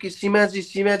ओके ओके सीमाजी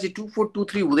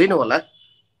 2423 हुँदैन होला।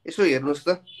 यसो हेर्नुस्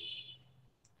त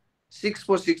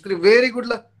 6463 भेरी गुड।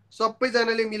 ल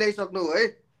सबैजनाले मिलाइसक्नु हो है।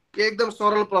 एकदम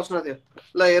सरल प्रश्न थियो।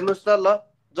 ल हेर्नुस् त ल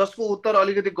जसको उत्तर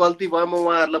अलिकति गल्ती भयो म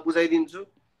उहाँहरुलाई बुझाइदिन्छु।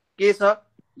 के छ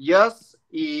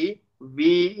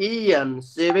SEVEN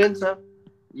 7 छ,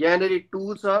 यहाँनेरि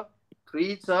 2 छ,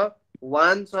 3 छ,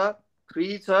 1 छ,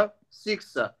 3 छ, 6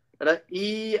 छ र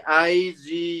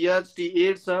EIGHT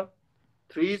 8 छ,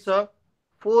 3 छ,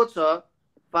 4 छ,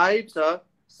 5 छ,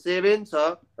 7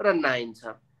 छ र 9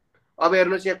 छ। अब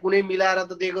हेर्नुहोस् यहाँ कुनै मिलाएर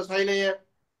त दिएको छैन यहाँ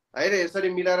हैन। यसरी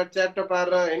मिलाएर च्याट्ट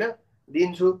पारेर हैन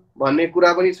दिन्छु भन्ने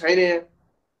कुरा पनि छैन यहाँ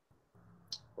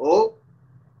हो।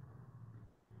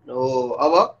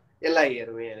 अब यसलाई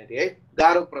हेरौँ यहाँनेरि है।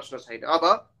 गाह्रो प्रश्न छैन। अब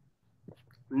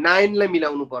 9 लाई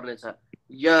मिलाउनु पर्ने छ।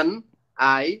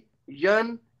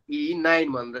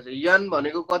 NINE भन्दैछ। n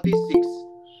भनेको कति 6,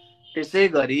 त्यसै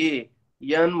गरी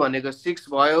n भनेको 6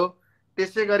 भयो,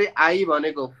 त्यसै गरी i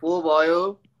भनेको 4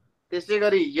 भयो, त्यसै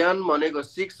गरी n भनेको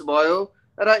 6 भयो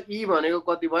र e भनेको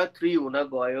कति भयो 3 हुन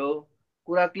गयो।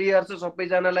 कुरा क्लियर छ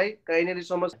सबैजनालाई? कहीँनेरि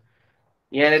समस्या?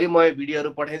 यहाँनेरि म भिडियोहरु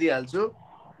पठाइदिइहाल्छु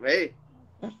है।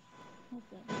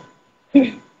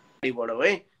 बढौँ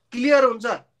है। क्लियर हुन्छ।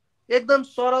 एकदम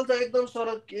सरल छ, एकदम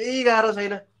सरल। केही गाह्रो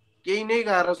छैन, केही नै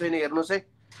गाह्रो छैन। हेर्नुहोस् है।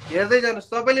 हेर्दै जानुहोस्।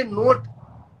 तपाईले नोट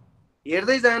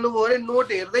हेर्दै जानुभयो भने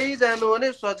नोट हेर्दै जानु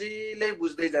भने सजिलै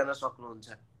बुझ्दै जान सक्नुहुन्छ।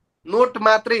 नोट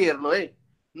मात्रै हेर्नु है।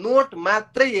 नोट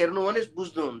मात्रै हेर्नु भने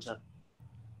बुझ्नुहुन्छ।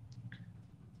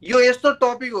 यो यस्तो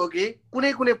टपिक हो कि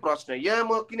कुनै कुनै प्रश्न यहाँ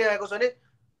म किन आएको छ भने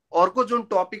अर्को जुन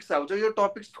टपिक्स आउँछ यो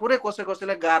टपिक्स थोरै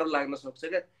कसैलाई गाह्रो लाग्न सक्छ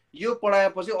क्या। यो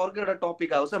पढाएपछि अर्को एउटा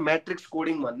टपिक आउँछ म्याट्रिक्स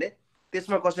कोडिङ भन्ने।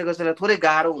 त्यसमा कसैलाई थोरै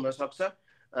गाह्रो हुन सक्छ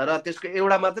र त्यसको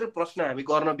एउटा मात्रै प्रश्न हामी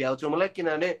गर्न भ्याउँछौँ मलाई,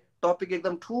 किनभने टपिक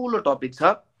एकदम ठुलो टपिक छ।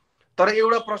 तर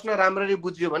एउटा प्रश्न राम्ररी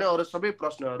बुझियो भने अरु सबै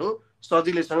प्रश्नहरू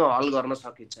सजिलैसँग हल गर्न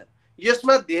सकिन्छ।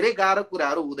 यसमा धेरै गाह्रो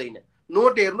कुराहरू हुँदैन।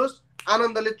 नोट हेर्नुस्,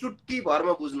 आनन्दले चुट्की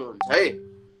भरमा बुझ्नुहुन्छ है।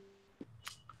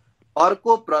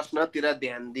 अर्को प्रश्नतिर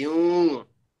ध्यान दिउँ।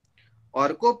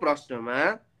 अर्को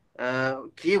प्रश्नमा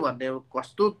के भन्ने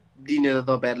कस्तो दिने त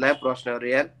तपाईहरुलाई प्रश्नहरू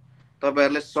यार।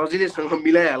 तपाईहरुले सजिलैसँग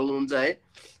मिलाइहाल्नुहुन्छ है।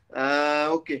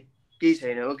 ओके केही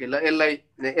छैन। ओके ल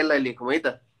यसलाई लेखौँ है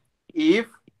त।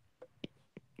 If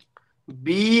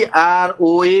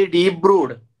BROAD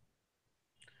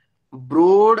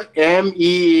broad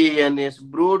MEANS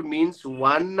broad means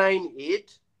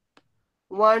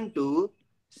 19812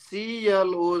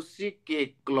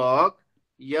 CLOCK clock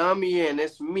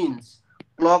MEANS means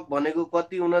clock भनेको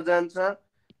कति हुन जान्छ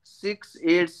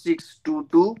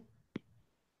 68622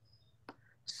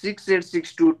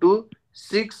 68622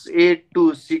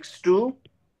 68262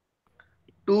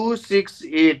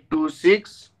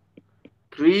 26826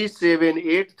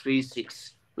 37836।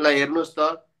 ल हेर्नुहोस् त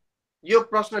यो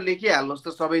प्रश्न लेखिहाल्नुहोस् त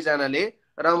सबैजनाले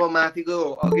र म माथिको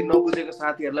अघि नबुझेको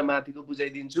साथीहरूलाई माथिको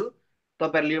बुझाइदिन्छु।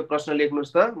 तपाईहरुले यो प्रश्न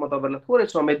लेख्नुस् त, म तपाईहरुलाई थोरै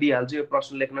समय दिइहाल्छु यो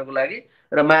प्रश्न लेख्नको लागि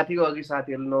र माथिको अघि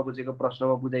साथीहरुले नबुझेको प्रश्न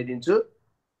म बुझाइदिन्छु।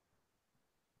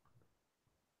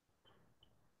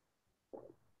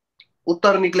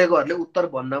 उत्तर निक्लेकोहरुले उत्तर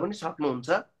भन्न पनि सक्नुहुन्छ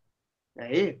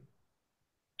है।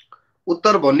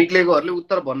 उत्तर निक्लेकोहरुले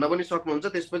उत्तर भन्न पनि सक्नुहुन्छ,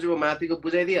 त्यसपछि म माथिको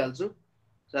बुझाइदिइहाल्छु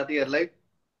साथीहरुलाई।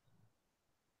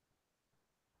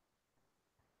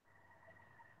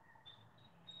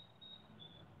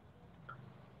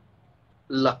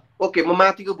 ल ओके, म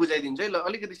माथिको बुझाइदिन्छु है। ल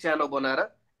अलिकति सानो बनाएर,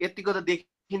 यतिको त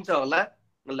देखिन्छ होला।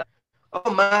 ल अब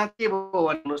माथि भयो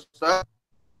भन्नुस् त,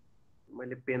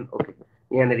 मैले पेन ओके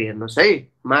यहाँनिर हेर्नुहोस् है।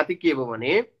 माथि के भयो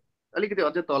भने अलिकति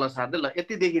अझै तल सार्दै, ल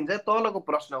यति देखिन्छ। तलको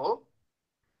प्रश्न हो,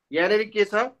 यहाँनिर के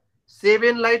छ,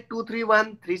 7 लाई 2 3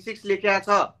 1 3 6 लेखेको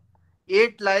छ,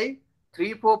 8 लाई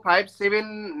 3 4 5 7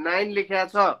 9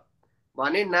 लेखेको छ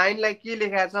भने 9 लाई के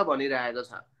लेखेको छ भनिरहेको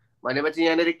छ। भनेपछि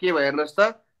यहाँनिर के भयो हेर्नुहोस्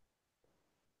त,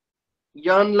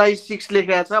 यन लाई 6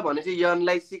 लेखेको छ भनेपछि यन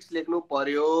लाई 6 लेख्नु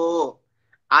पर्यो।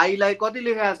 आई लाई कति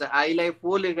लेखेको छ, आई लाई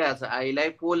 4 लेखेको छ, आई लाई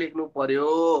 4 लेख्नु पर्यो।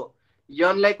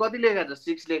 यन लाई कति लेखेको छ,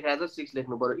 6 लेखेको छ, 6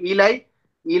 लेख्नु पर्यो।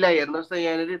 ई लाई हेर्नुहोस् त,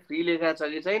 यहाँनिर 3 लेखेको छ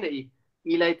कि छैन,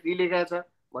 ई लाई 3 लेखेको छ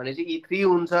भनेपछि ई 3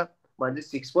 हुन्छ,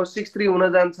 भनेपछि 6 4 6 3 हुन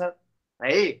जान्छ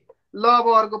है। ल अब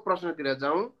अर्को प्रश्नतिर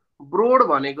जाउँ। ब्रोड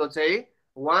भनेको चाहिँ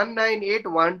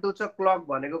 19812 छ, क्लक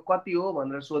भनेको कति हो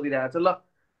भनेर सोधिरहेको छ। ल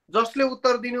जसले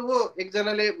उत्तर दिनुभयो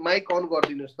एकजनाले माइक अन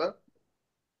गरिदिनुहोस् त।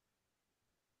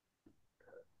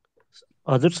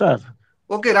 हजुर sir.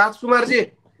 Okay Rajkumar ji,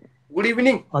 good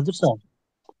evening. हजुर सर,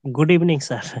 गुड इभिनिङ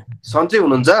सर। सन्चै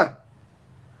हुनुहुन्छ?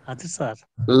 हजुर सर।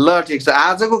 ल ठिक छ।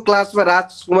 आजको क्लासमा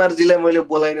राजकुमारजीलाई मैले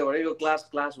बोलाइनँ भने यो क्लास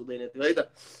हुँदैन थियो है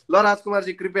त। ल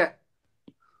राजकुमारजी कृपया।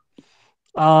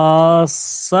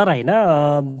 सर होइन,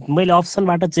 मैले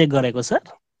अप्सनबाट चेक गरेको सर।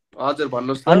 हजुर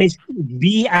भन्नुहोस् अनि त।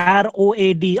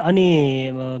 बिआरओएडी अनि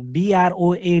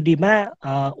बिआरओएडीमा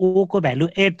ओको भ्यालु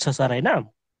 8 छ सर होइन।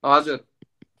 हजुर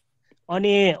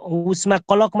अनि उसमा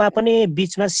क्लकमा पनि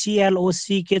बिचमा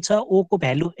सिएलओसी के छ, ओको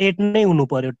भ्यालु 8 नै हुनु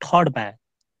पर्यो थर्डमा।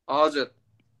 हजुर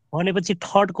भनेपछि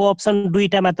थर्डको अप्सन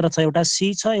दुईटा मात्र छ, एउटा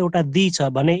सी छ एउटा डी छ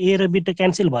भने ए र बी त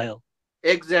क्यान्सल भयो।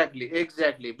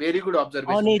 Exactly very good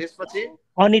observation. अनि त्यसपछि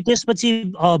त्यसपछि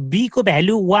बी को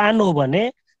भ्यालु 1 हो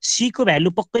भने सी को भ्यालु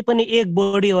पक्कै पनि 1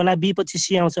 बढी होला, बी पछि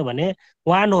सी आउँछ भने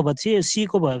 1 हो पछि सी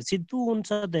को भएपछि 2 हुन्छ,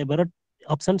 त्यही भएर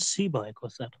अप्सन सी भएको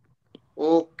सर।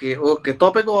 ओके ओके,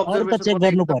 तपाईको अरु त अब्जर्भेसन चेक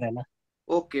मलाई गर्नु एकदम परेन।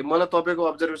 ओके, मलाई तपाईको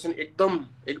अब्जर्भेसन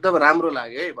एकदम राम्रो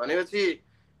लाग्यो है। भनेपछि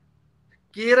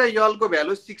के र यलको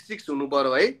भ्यालु 6 6 हुनु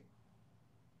पर्यो है,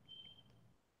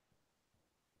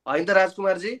 होइन त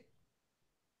राजकुमारजी?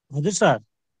 हजुर सर।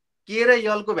 के र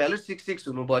यलको भ्यालु 6 6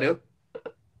 हुनु पर्यो।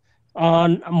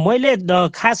 मैले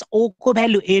खास ओको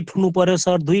भ्यालु 8 हुनु पर्यो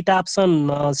सर। दुईटा अप्सन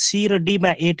सी र डी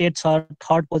मा 8 8 छ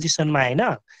थर्ड पोजिसनमा होइन।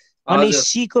 अनि हजुर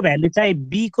सी को भ्यालु चाहिँ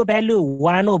बी को भ्यालु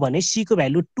 1 हो भने सी को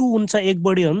भ्यालु 2 हुन्छ, 1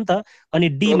 बढी हो नि त। अनि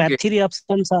डी मा ओके, 3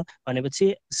 अप्सन छ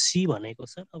भनेपछि सी भनेको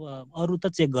सर। अब अरु त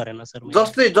चेक गरेन सर मैले।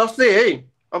 जस्तै है।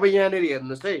 अब यहाँनिर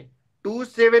हेर्नुहोस् है, हजुर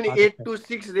सर।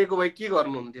 27826 दिएको भए के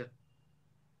गर्नुहुन्थ्यो?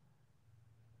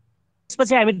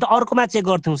 त्यसपछि हामी त अर्कोमा चेक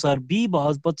गर्थ्यौँ सर। बी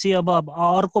भएपछि अब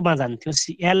अर्कोमा जान्थ्यौँ,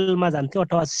 एलमा जान्थ्यौँ,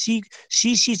 अथवा सी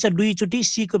चाहिँ दुईचोटि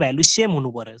सी को भ्यालु सेम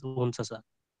हुनु पर्यो हुन्छ सर।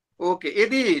 ओके,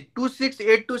 यदि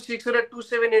 26826 र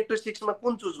 27826 मा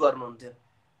कुन चुज गर्नुहुन्थ्यो?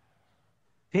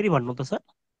 फेरि भन्नु त सर।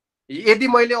 यदि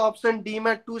मैले अप्सन डी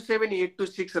मा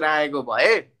 27826 राखेको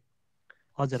भए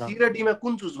हजुर। सी र डी मा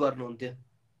कुन चुज गर्नुहुन्थ्यो?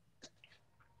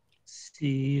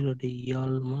 सी र डी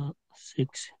एलमा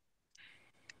 6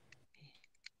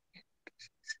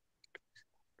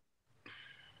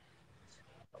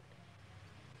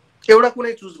 एउटा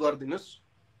कुनै चुज गरिदिनुस्।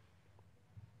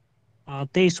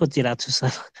 त्यही सोचिरहेको छु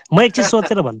सर। म एकछिन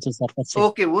सोचेर भन्छु सर पछि।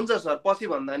 ओके हुन्छ सर, पछि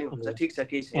भन्दा नि हुन्छ, ठिक छ,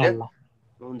 केही छैन, ल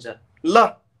हुन्छ। ल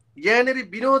यहाँनिर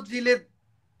विनोदजीले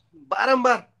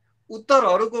बारम्बार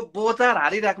उत्तरहरूको बोचार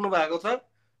हालिराख्नु भएको छ।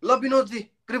 ल विनोदजी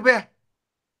कृपया।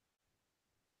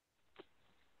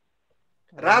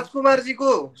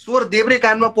 राजकुमारजीको स्वर देब्रे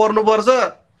कानमा पर्नुपर्छ,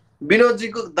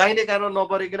 विनोदजीको दाहिने कानमा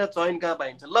नपरिकन चयन कहाँ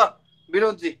पाइन्छ। ल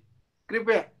विनोदजी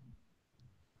कृपया।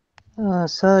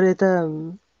 सर यता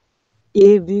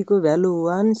एबी को भ्यालु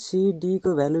 1, सी डी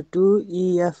को भ्यालु 2,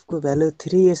 इएफ को भ्यालु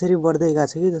 3 यसरी बढ्दै गएको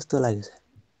छ कि जस्तो लाग्यो सर।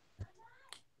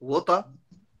 हो त,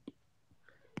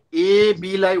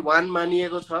 एबी लाई 1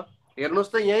 मानिएको छ।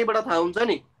 हेर्नुहोस् त, यहीँबाट थाहा हुन्छ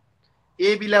नि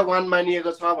एबी लाई 1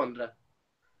 मानिएको छ भनेर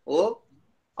हो।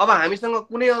 अब हामीसँग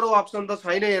कुनै अरू अप्सन त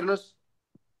छैन हेर्नुहोस्।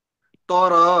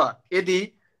 तर यदि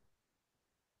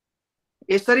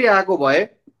यसरी आएको भए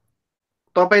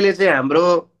तपाईले चाहिँ हाम्रो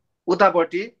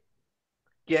उतापट्टि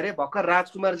के अरे भर्खर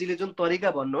राजकुमारजीले जुन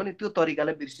तरिका भन्नु हो नि त्यो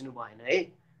तरिकालाई बिर्सिनु भएन है।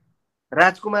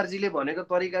 राजकुमारजीले भनेको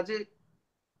तरिका चाहिँ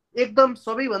एकदम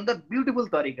सबैभन्दा ब्युटिफुल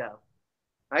तरिका हो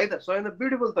है त, सबैभन्दा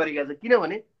ब्युटिफुल तरिका छ,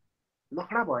 किनभने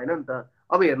लखडा भएन नि त।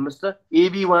 अब हेर्नुहोस् त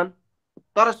AB1,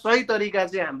 तर सही तरिका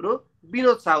चाहिँ हाम्रो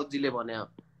विनोद साउदजीले भने हो।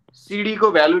 CD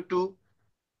को भ्यालु 2,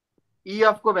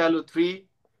 EF को भ्यालु 3,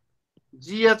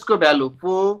 GH को भ्यालु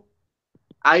 4,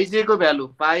 IJ को भ्यालु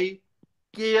 5,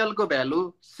 KL को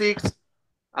भ्यालु 6।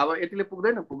 अब यतिले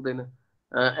पुग्दैन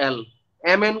L,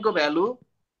 MN को भ्यालु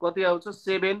कति आउँछ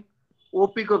 7,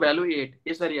 OP को भ्यालु 8,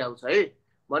 यसरी आउँछ है।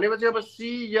 भनेपछि अब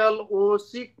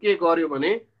CLOC के गर्यो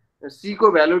भने C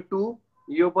को भ्यालु 2,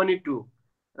 यो पनि 2,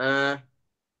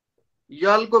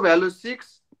 L को भ्यालु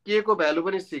 6, K को भ्यालु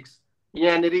पनि 6,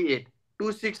 यहाँनिर 8,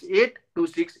 2 6 8 2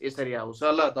 6 यसरी आउँछ।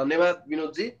 ल धन्यवाद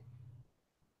विनोदजी।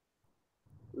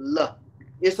 ल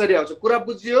यसरी आउँछ, कुरा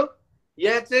बुझ्यो।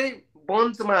 यहाँ चाहिँ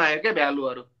बन्चमा आयो क्या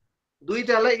भ्यालुहरू,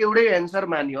 दुईटालाई एउटै एन्सर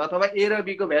मानियो अथवा A र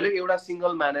B को भ्यालु एउटा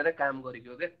सिंगल मानेर काम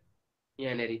गरेको क्या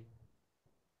यहाँनिर।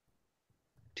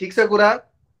 ठिक छ कुरा।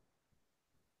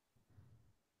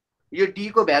 यो D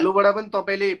को भ्यालुबाट पनि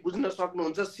तपाईले बुझ्न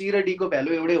सक्नुहुन्छ C र D को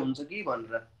भ्यालु एउटै हुन्छ कि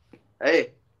भनेर है।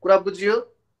 कुरा बुझ्यो?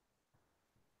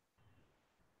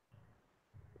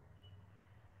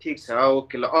 ठिक छ,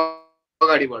 ओके। ल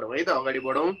अगाडि बढौँ है त,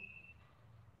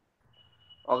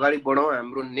 अगाडि बढौँ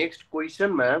हाम्रो नेक्स्ट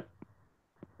क्वेसनमा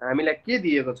हामीलाई के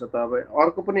दिएको छ त। अब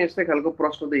अर्को पनि यस्तै खालको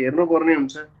प्रश्न त हेर्नु पर्ने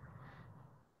हुन्छ।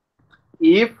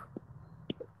 इफ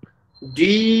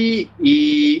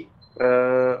DE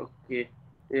ओके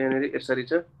यहाँनिर यसरी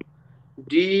छ,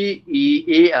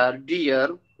 DEAR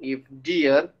dear, if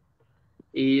dear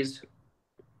is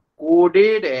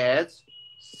coded as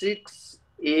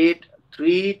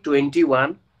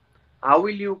 68321, how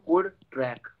will you code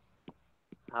track?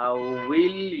 How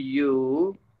will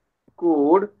you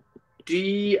code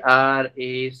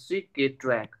TRACK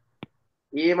track?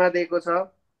 A मा दिएको छ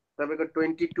तपाईको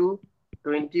 22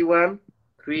 21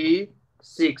 3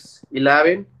 6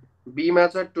 11, B मा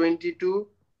छ 22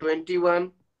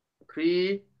 21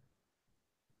 3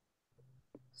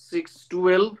 6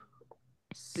 12,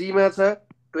 C मा छ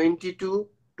 22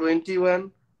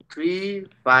 21 3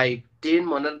 5 10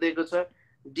 भनेर दिएको छ,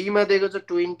 D मा दिएको छ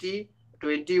 20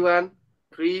 21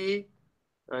 3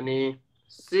 अनि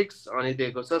 6 अनि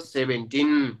दिएको छ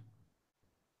 17।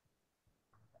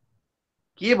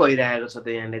 के भइरहेको छ त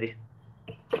यहाँनिर?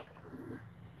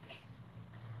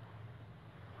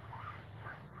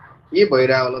 के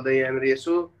भइरहेको होला त यहाँनिर?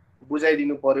 यसो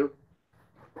बुझाइदिनु पर्यो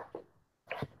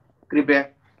कृपया।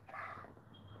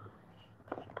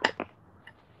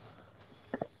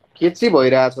 के चाहिँ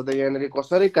भइरहेछ त यहाँनिर?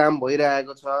 कसरी काम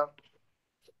भइरहेको छ?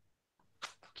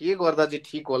 के गर्दा चाहिँ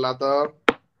ठिक होला त?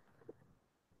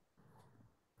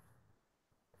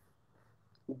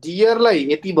 डियरलाई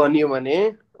यति भनियो भने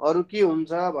अरु के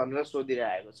हुन्छ भनेर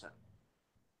सोधिरहेको छ।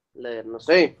 ल हेर्नुस्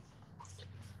है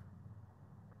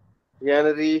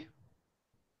यहाँनिर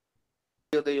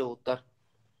यो त यो उत्तर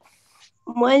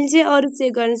मैले चाहिँ अरु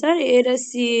चेक गर्ने सर, ए र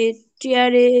सी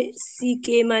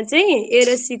TRACK मा चाहिँ ए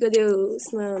र सी को त्यो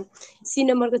उसमा सी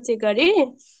नम्बरको चेक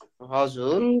गरे।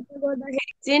 हजुर त्यो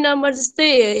गर्दाखेरि चाहिँ नम्बर जस्तै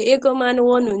ए को मान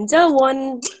 1 हुन्छ,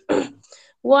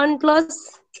 1 प्लस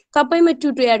सबैमा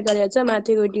 2 2 एड गरेर चाहिँ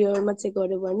माथिको डियरमा चेक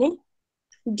गर्यो भने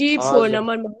डी 4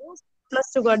 नम्बरमा हो,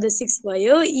 प्लस 2 गर्दा 6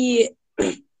 भयो।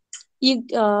 डी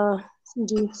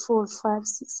 4 5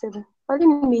 6 7 अलि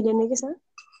मिलेन के सर?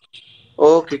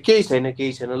 ओके केही छैन।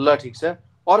 ल ठिक छ।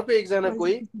 अर्को एकजना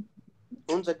कोही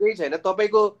हुन्छ? केही छैन।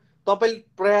 तपाईले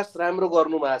प्रयास राम्रो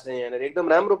गर्नु भएको छ, यहाँनिर एकदम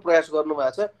राम्रो प्रयास गर्नु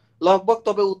भएको छ। लगभग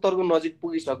तपाई उत्तरको नजिक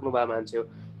पुगिसक्नु भएको मान्छे हो।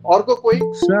 अर्को कोही?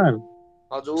 सर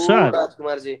हजुर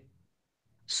राजकुमार जी।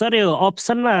 सर यो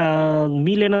अप्सनमा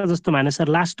मिलेन जस्तो माने सर,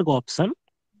 लास्टको अप्सन।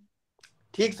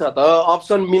 ठीक छ त,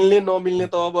 अप्सन मिल्ने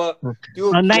नमिल्ने त अब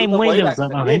त्यो नाइ मैले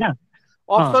सर हैन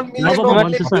अप्सन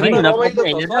मिल्ने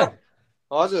नमिल्ने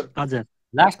हजुर हजुर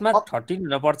लास्टमा 13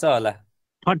 हुन पर्छ होला।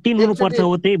 13 हुनु पर्छ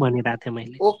हो, त्यही भनिरा थिए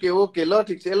मैले। ओके ल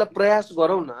ठिक छ। यसलाई प्रयास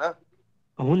गरौँ न।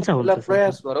 हुन्छ यसलाई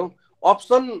प्रयास गरौँ।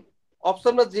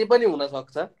 अप्सनमा जे पनि हुन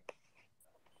सक्छ।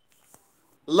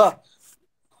 ल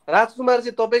राजकुमार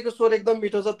जी तपाईको स्वर एकदम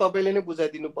मिठो छ, तपाईले नै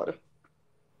बुझाइदिनु पर्यो।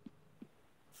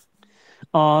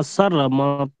 सर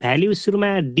म भ्याल्यु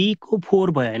सुरुमा डी को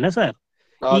 4 भयो हैन सर,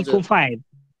 ई को 5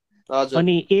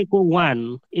 अनि ए को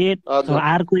 1, 8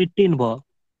 आर को 18 भयो।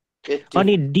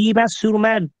 अनि डी मा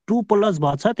सुरुमा 2 प्लस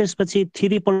भछ, त्यसपछि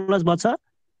 3 प्लस भछ।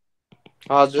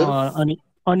 हजुर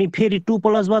अनि फेरि 2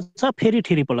 प्लस भछ, फेरि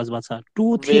 3 प्लस भछ,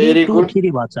 2 3 2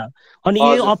 3 भछ। अनि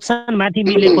यो अप्सन माथि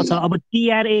मिलेको छ। अब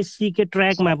TRAC के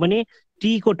ट्र्याकमा पनि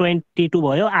टी को 22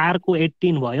 भयो, आर को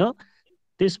 18 भयो,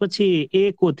 त्यसपछि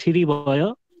ए को 3 भयो,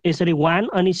 यसरी 1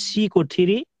 अनि सी को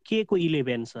 3, के को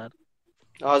 11 सर।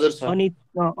 हजुर सर।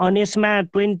 अनि यसमा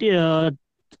 20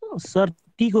 सर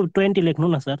टी को 20 लेख्नु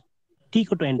न सर, टी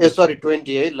को 20 ए सरी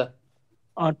 20 है ल।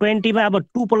 20 मा अब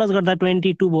 2 प्लस गर्दा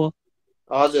 22 भयो।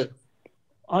 हजुर।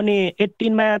 अनि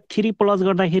 18 मा 3 प्लस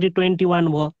गर्दाखेरि 21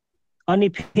 भयो। अनि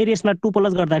फेरि यसमा 2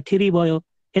 प्लस गर्दा 3 भयो,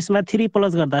 यसमा 3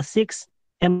 प्लस गर्दा 6,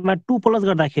 यसमा 2 प्लस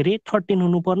गर्दाखेरि 13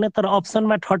 हुनुपर्ने, तर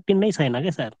अप्सनमा 13 नै छैन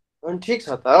के सर। अनि ठिक छ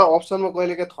त, अप्सनमा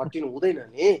कहिलेकाहीँ 13 हुँदैन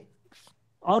नि।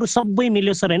 अरु सबै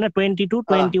मिल्यो सर हैन, 22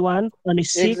 21 अनि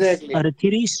 6 अरे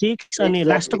 3 6 अनि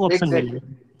लास्टको अप्सन मिल्यो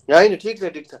हैन। ठिक छ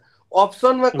ठिक छ,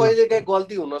 अप्सनमा कहिलेकाहीँ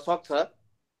गल्ती हुन सक्छ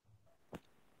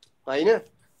हैन,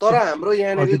 तर हाम्रो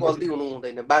यहाँनेरि गल्ती हुनु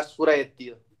हुँदैन। बास पुरा यति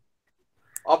हो,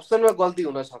 अप्सनमा गल्ती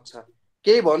हुन सक्छ।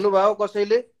 केही भन्नुभयो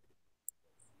कसैले?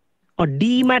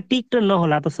 डी मा टिक त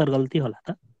नहोला त सर, गल्ती होला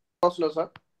त। प्रश्न छ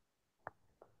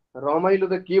रमाइलो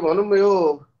त के भनौँ, यो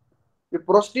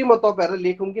प्रश्न म तपाईहरुले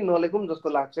लेखौँ कि नलेखौँ जस्तो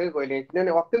लाग्छ है कहिले,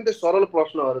 किनभने अत्यन्तै सरल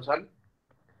प्रश्नहरू छन्।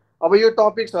 अब यो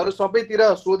टपिक्सहरू सबैतिर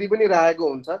सोधि पनि राखेको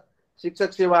हुन्छ,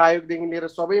 शिक्षक सेवा आयोगदेखि लिएर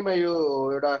सबैमा यो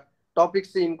एउटा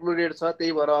टपिक्स चाहिँ इन्क्लुडेड छ।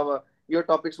 त्यही भएर अब यो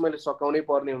टपिक्स मैले सकाउनै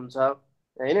पर्ने हुन्छ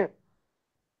हैन।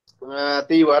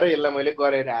 त्यही भएर यसलाई मैले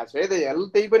गरिरहेको छु है त।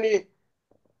 त्यही पनि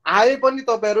आए पनि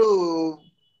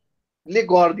तपाईहरुले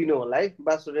गरिदिनु होला है।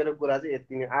 बास मेरो कुरा चाहिँ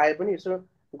यति नै, आए पनि यसो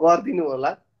गरिदिनु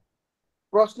होला।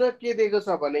 प्रश्न के दिएको छ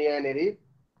भने यहाँनेरि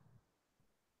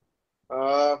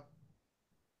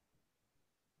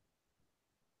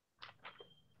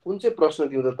कुन चाहिँ प्रश्न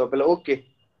दिउँ त तपाईलाई? Okay,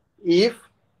 if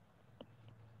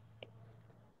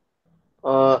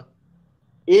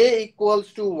a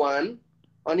equals to 1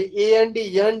 अनि a and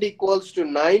n equals to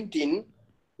 19,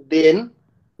 then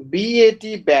bat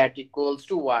bat equals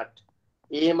to what?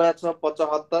 a मा छ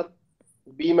 75,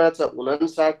 b मा छ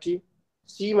 59,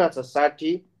 c मा छ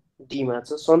 60, d मा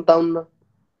छ 57।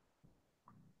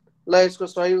 ल यसको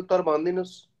सही उत्तर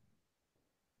भनिदिनुस्,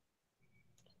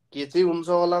 के चाहिँ हुन्छ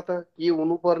होला त? के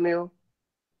हुनु पर्ने हो?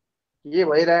 के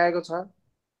भइरहेको छ?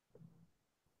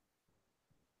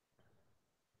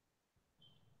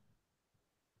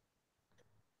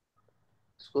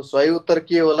 यसको सही उत्तर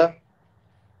के होला?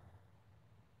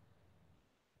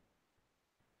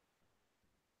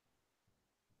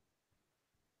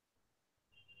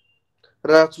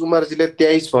 राजकुमारजीले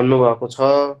 23 भन्नुभएको छ,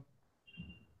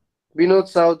 विनोद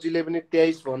साउजीले पनि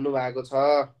 23 भन्नुभएको छ।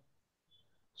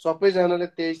 सबैजनाले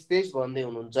 23 23 भन्दै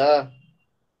हुनुहुन्छ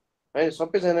है।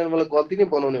 सबैजनाले मलाई गल्ती नै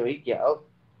बनाउने हो कि क्या हो?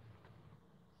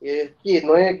 ए के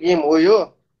नयाँ गेम हो यो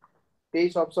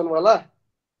 23 अप्सन वाला?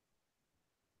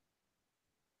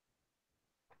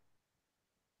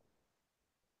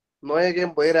 नयाँ गेम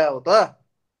भइरहेको हो त?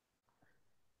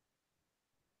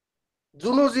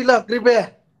 जुनुजी ल कृपया।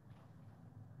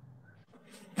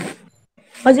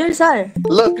 हजुर सर।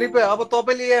 ल कृपया, अब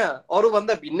तपाईले यहाँ अरु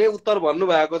भन्दा भिन्नै उत्तर भन्नु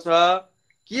भएको छ,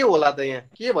 के होला त? यहाँ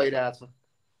के भइरहेछ?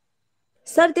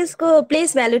 सर त्यसको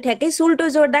प्लेस भ्यालु ठ्याक्कै सुल्टो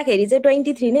जोड्दाखेरि चाहिँ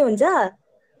 23 नै हुन्छ।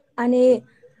 अनि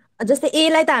जस्तै ए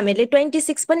लाई त हामीले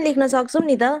 26 पनि लेख्न सक्छौं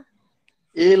नि त।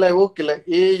 ए लाई ओके ला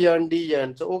ए एन डी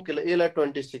एन छ, ओके ला ए लाई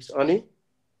 26 अनि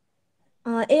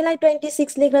ए लाई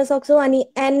 26 लेख्न सक्छौं, अनि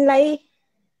एन लाई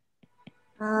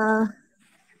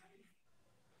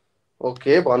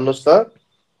ओके भन्नुस् त।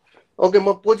 ओके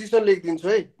म पोजिसन लेखिदिन्छु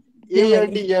है। ए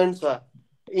एन डी एन छ,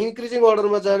 इन्क्रिजिङ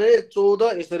अर्डरमा जाने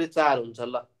 14 यसरी 4 हुन्छ।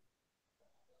 ल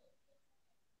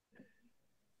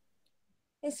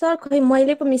सर खै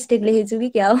मैले पो मिस्टेक लेखेछु कि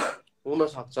क्या हो? हुन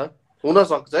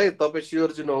सक्छ है, तपाई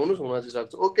स्योर चाहिँ नहुनुस्, हुन चाहिँ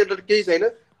सक्छ। ओके ल केही छैन,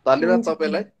 धन्यवाद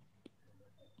तपाईलाई।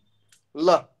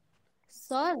 ल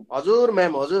सर हजुर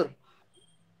म्याम, हजुर।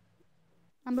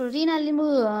 हाम्रो रिना लिम्बू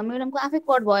म्याडमको आफै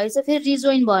कट भएछ, फेरि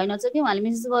रिजोइन भएन चाहिँ के उहाँले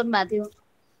मेसेज गर्नु भएको थियो।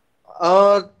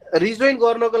 रिजोइन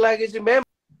गर्नको लागि चाहिँ म्याम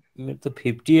मेरो त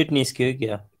 58 निस्क्यो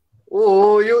क्या।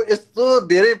 ओ यो यस्तो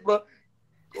धेरै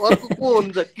अर्को को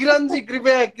हुन्छ? किरणजी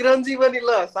कृपया, किरणजी पनि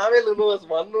ल सामेल हुनुहोस्,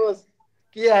 भन्नुहोस्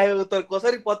के आयो उत्तर,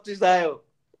 कसरी 25 आयो?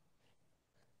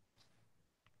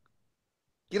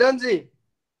 किरणजी।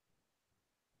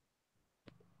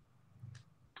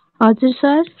 हजुर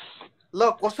सर। ल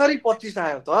कसरी 25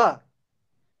 आयो त?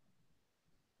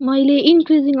 मैले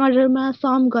इन्क्रिजिङ अर्डरमा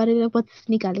सम गरेर 25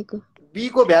 निकालेको। बी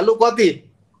को भ्यालु कति?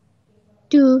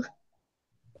 2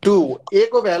 2, ए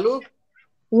को भ्यालु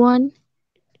 1,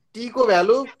 टी को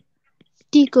भ्यालु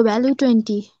टी को भ्यालु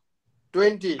 20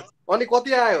 अनि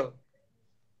कति आयो?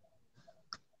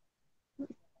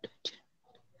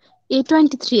 ए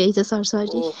 23 आइछ सर,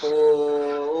 सरी।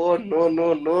 ओहो नो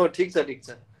नो नो, ठिक छ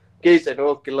केही छैन।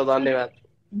 ओके ल धन्यवाद।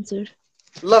 हजुर।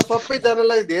 ल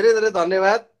सबैजनालाई धेरै धेरै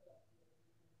धन्यवाद।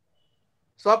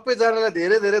 सबैजनालाई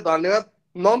धेरै धेरै धन्यवाद।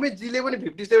 नमितजीले पनि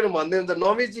 57 भन्दै हुन्छ।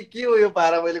 नमितजी के हो यो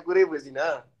पारा, मैले कुरै बुझिनँ।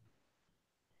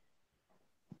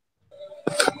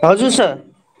 हजुर सर,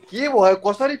 के भयो,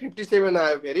 कसरी 57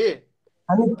 आयो फेरि?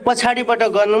 हामी पछाडिबाट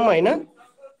गरौँ होइन?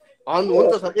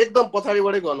 हुन्छ सर, एकदम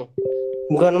पछाडिबाटै गर्नु।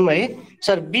 गरौँ है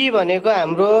सर। बी भनेको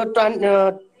हाम्रो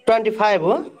 25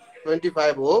 हो।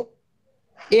 25 हो।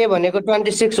 ए भनेको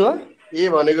 26 हो। ए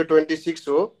भनेको 26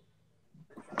 हो।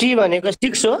 टी भनेको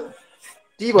 6 हो।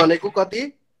 टी भनेको कति?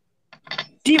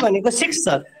 टी भनेको 6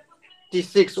 सर। T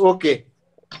 6, okay.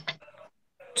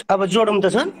 अब जोडौँ त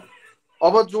सर।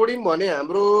 अब जोडिम भने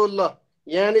हाम्रो ल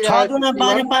यहाँनिर 6 आयो दुना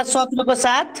 12 5 17 को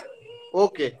 7।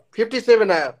 ओके,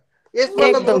 57 आयो। यसमा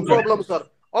त नो एकदम सर। Problem sir.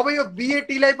 अब यो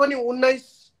बिएटीलाई पनि 19,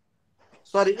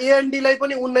 सरी एएनडीलाई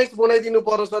पनि 19 बनाइदिनु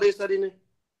पर्यो सर यसरी नै।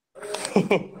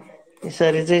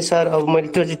 यसरी चाहिँ सर अब मैले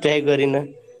त्यो चाहिँ ट्राई गरिनँ।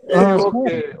 ए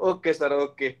ओके ओके सर,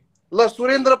 ओके। ल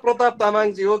सुरेन्द्र प्रताप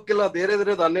तामाङजी, ओके, ल धेरै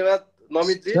धेरै धन्यवाद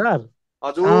नमितजी। सर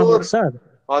हजुर सर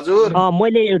हजुर।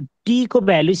 मैले टी को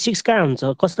भ्यालु 6 कहाँ हुन्छ,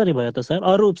 कसरी भयो त सर?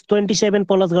 अरू 27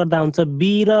 प्लस गर्दा हुन्छ,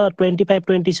 बी र 25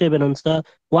 27 हुन्छ,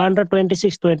 1 र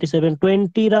 26 27,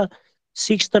 20 र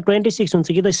 6 त 26 हुन्छ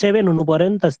कि त 7 हुनु पर्यो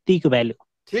नि त टी को भ्यालु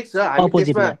ठिक छ,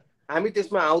 हामी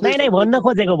त्यसमा आउँदैछौँ। नै भन्न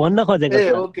खोजेको ए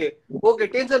सर। ओके ओके,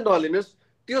 टेन्सन नलिनुहोस्,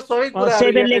 त्यो सबै कुराहरू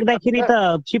 7 यहाँनिर लेख्दाखेरि त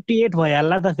 58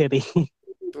 भइहाल्ला त फेरि।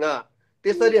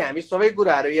 त्यसरी हामी सबै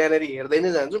कुराहरू यहाँनिर हेर्दै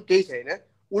नै जान्छौँ, केही छैन।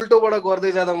 उल्टोबाट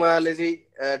गर्दै जाँदा उहाँले चाहिँ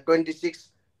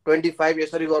 26 25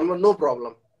 यसरी गर्नु, नो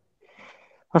प्रब्लम।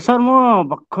 सर म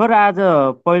भर्खर आज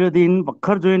पहिलो दिन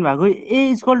भर्खर जोइन भएको। ए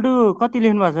इक्वल टु कति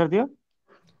लेख्नु भएको सर त्यो?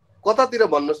 कतातिर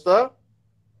भन्नुहोस् त?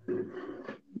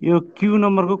 यो क्यू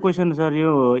नम्बरको क्वेसन सर।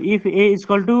 यो इफ ए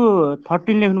इक्वल टु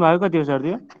 13 लेख्नु भएको कति हो सर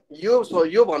त्यो?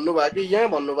 यो भन्नुभयो कि यहाँ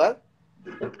भन्नुभयो?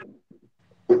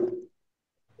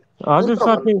 हजुर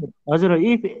सर, हजुर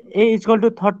इफ ए इक्वल टु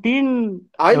 13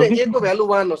 होइन, हो कि? ए को भ्यालु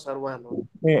 1 हो सर, 1 हो।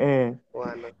 ए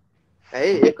 1 हो है,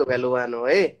 ए को भ्यालु 1 हो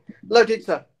है। ल ठिक छ।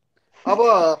 अब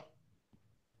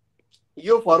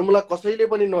यो फर्मुला कसैले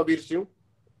पनि नबिर्स्यौँ।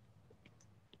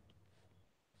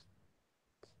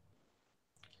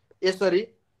 यसरी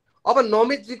अब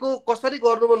नमितजीको कसरी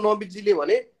गर्नुभयो, नमितजीले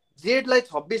भने जेडलाई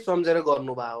 26 सम्झेर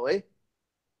गर्नुभयो है।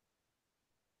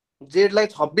 जेडलाई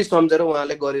 26 सम्झेर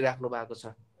उहाँले गरिराख्नु भएको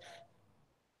छ।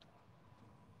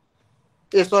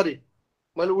 ए सरी,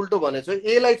 मैले उल्टो भनेछु,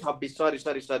 एलाई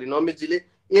 26, सरी नमितजीले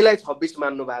एलाई 26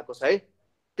 मान्नु भएको छ है।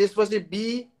 त्यसपछि बी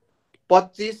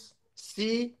 25, सी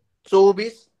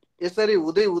 24, यसरी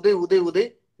हुँदै हुँदै हुँदै हुँदै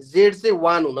जेड चाहिँ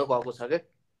 1 हुन गएको छ क्या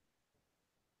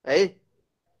है।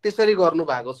 त्यसरी गर्नु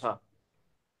भएको छ।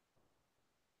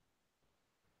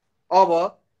 अब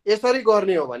यसरी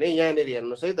गर्ने हो भने यहाँनिर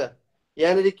हेर्नुहोस् है त,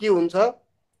 यहाँनिर के हुन्छ,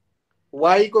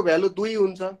 वाई को भ्यालु 2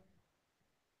 हुन्छ,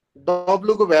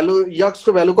 डब्लु को भ्यालु, यक्स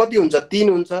को भ्यालु कति हुन्छ, 3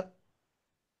 हुन्छ,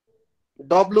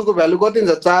 डब्लु को भ्यालु कति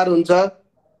हुन्छ, 4 हुन्छ,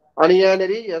 अनि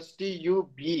यहाँनिर एसटियु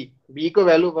भी को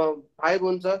भ्यालु 5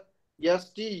 हुन्छ,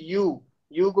 एसटियु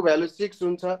यु को भ्यालु 6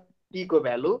 हुन्छ, टी को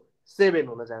भ्यालु 7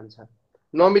 हुन जान्छ।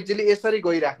 नमितजीले यसरी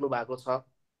गइराख्नु भएको छ।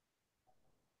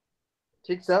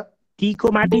 ठिक छ। टी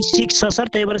को माथि 6 छ सर,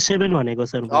 त्यही भएर 7 भनेको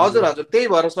सर। हजुर हजुर, त्यही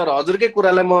भएर सर हजुरकै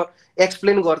कुरालाई म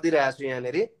एक्सप्लेन गरिदिइरहेको छु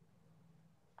यहाँनिर।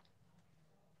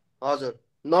 हजुर,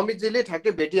 नमितजीले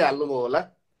ठ्याक्कै भेटिहाल्नुभयो होला।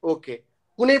 ओके,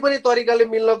 कुनै पनि तरिकाले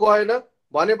मिल्न गएन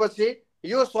भनेपछि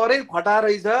यो सरै फटा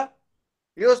रहेछ,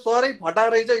 यो सरै फटा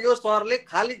रहेछ, यो सरले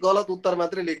खालि गलत उत्तर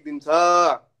मात्रै लेखिदिन्छ।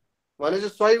 भनेपछि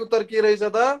सही उत्तर के रहेछ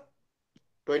त?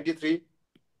 23,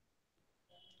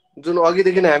 जुन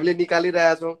अघिदेखि हामीले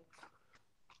निकालिरहेछौँ।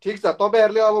 ठिक छ,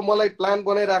 तपाईँहरूले अब मलाई प्लान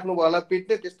बनाइराख्नु भयो होला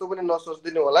पिट्ने, त्यस्तो पनि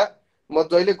नसोचिदिनु होला। म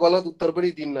जहिले गलत उत्तर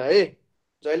पनि दिन्न है,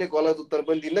 जहिले गलत उत्तर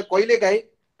पनि दिन्न। कहिलेकाहीँ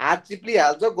हात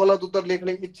चिप्लिहाल्छ, गलत उत्तर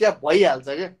लेख्ने इच्छा भइहाल्छ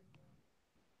क्या।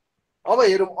 अब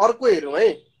हेरौँ, अर्को हेरौँ है,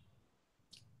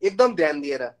 एकदम ध्यान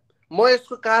दिएर। म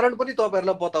यसको कारण पनि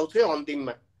तपाईँहरूलाई बताउँछु है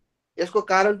अन्तिममा। यसको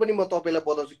कारण पनि म तपाईँलाई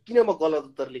बताउँछु किन म गलत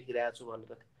उत्तर लेखिरहेको छु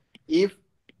भनेर। If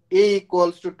A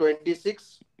equals to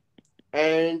 26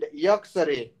 and x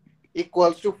रे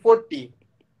equals to 40,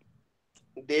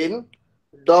 then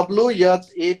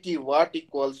WHAT what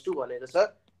equals to भनेको छ,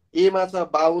 एमा छ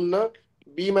 52,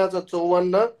 बीमा छ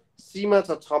 54, सीमा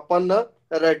छ 56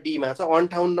 र डीमा छ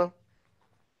 58।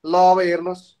 ल अब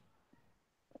हेर्नुहोस्,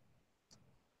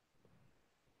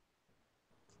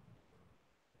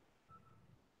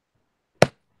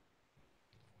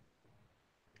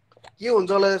 के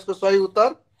हुन्छ होला यसको सही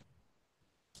उत्तर?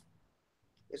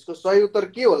 यसको सही उत्तर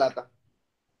के होला त?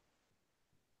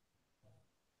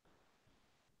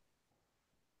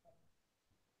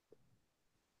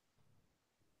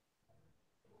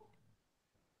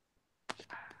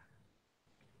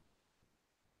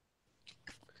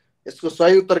 यसको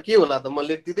सही उत्तर के होला त? म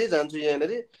लेखिदिँदै जान्छु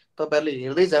यहाँनिर, तपाईँहरूले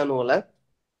हेर्दै जानु होला।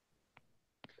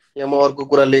 यहाँ म अर्को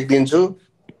कुरा लेखिदिन्छु।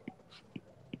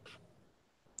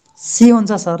 सी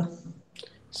हुन्छ सर।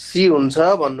 सी हुन्छ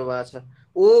भन्नुभएको छ।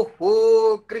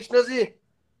 ओहो कृष्णजी,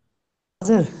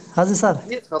 हजुर हजुर सर।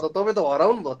 के छ त, तपाईँ त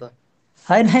हराउनु भयो त।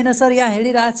 होइन होइन सर, यहाँ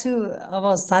हेरिरहेको छु,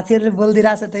 अब साथीहरूले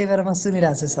बोलिदिरहेको छ, त्यही भएर म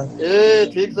सुनिरहेको छु सर। ए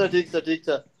ठिक छ ठिक छ ठिक छ।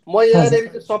 म यहाँनिर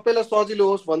चाहिँ सबैलाई सजिलो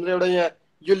होस् भनेर एउटा यहाँ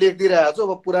यो लेखिदिइरहेको छु।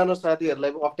 अब पुरानो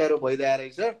साथीहरूलाई अप्ठ्यारो भइदिएर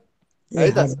रहेछ ए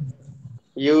है त। हजुर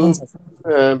यु हुन्छ सर।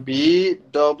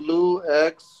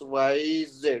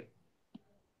 VWXYZ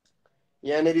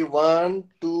यहाँनिर 1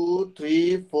 2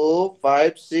 3 4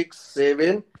 5 6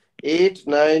 7 8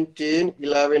 9 10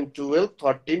 11 12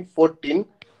 13 14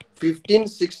 15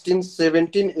 16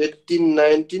 17 18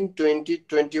 19 20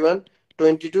 21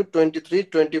 22 23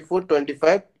 24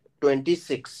 25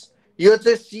 26 यो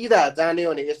चाहिँ सिधा जाने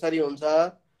हो भने यसरी हुन्छ।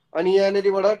 अनि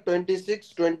यहाँनिरबाट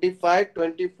 26 25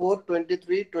 24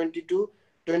 23 22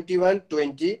 21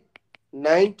 20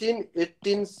 19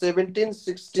 18 17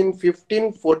 16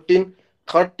 15 14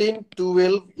 13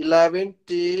 12 11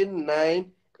 10 9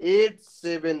 8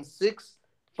 7 6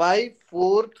 5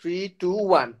 4 3 2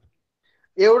 1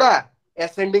 एउटा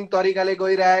एसेन्डिङ तरिकाले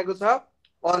गइरहेको छ,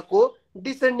 अर्को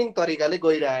डिसेन्डिङ तरिकाले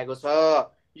गइरहेको छ।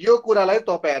 यो कुरालाई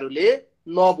तपाईहरूले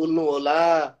नभुल्नु होला,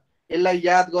 यसलाई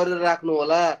याद गरेर राख्नु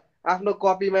होला, आफ्नो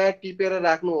कपीमा टिपेर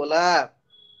राख्नु होला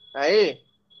है।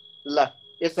 ल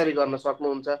यसरी गर्न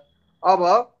सक्नुहुन्छ। अब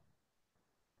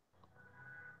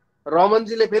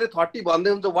रमनजीले फेरि 30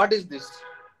 भन्दै हुन्छ। What is this?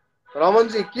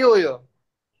 रमनजी के हो यो?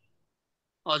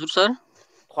 हजुर सर,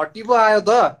 30 पो आयो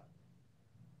त।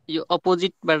 यो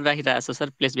अपोजिटबाट राखिरहेको छ सर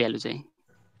प्लेस भ्यालु चाहिँ।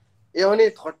 ए भने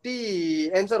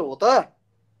 30 एन्सर हो त?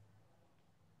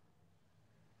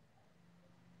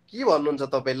 के भन्नुहुन्छ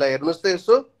तपाईँलाई? हेर्नुहोस् त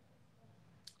यसो,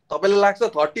 तपाईँलाई लाग्छ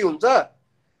 30 हुन्छ?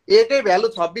 एकै भ्यालु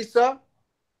 26 छ,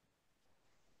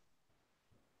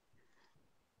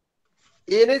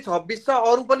 ए नै 26 छ,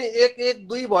 अरू पनि 1 1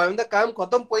 2 भयो भने त काम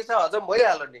खतम, पैसा हजम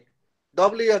भइहाल्यो नि।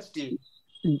 WHT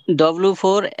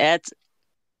W4H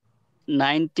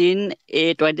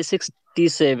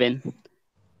 19A26T7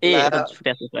 ए सर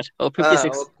 56 ओके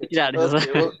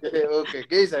ओके ओके,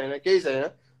 केही छैन केही छैन,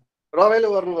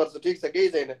 रमाइलो गर्नुपर्छ, ठिक छ, केही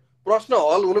छैन। प्रश्न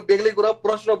हल हुनु बेग्लै कुरा,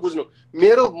 प्रश्न बुझ्नु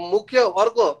मेरो मुख्य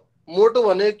अर्को मोटो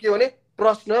भनेको के हो भने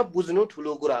प्रश्न बुझ्नु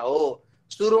ठुलो कुरा हो।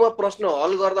 सुरुमा प्रश्न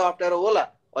हल गर्दा अप्ठ्यारो होला,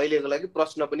 अहिलेको लागि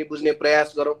प्रश्न पनि बुझ्ने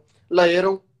प्रयास गरौँ। ल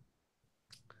हेरौँ,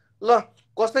 ल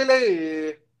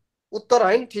कसैलाई उत्तर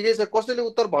होइन, ठिकै छ, कसैले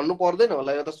उत्तर भन्नु पर्दैन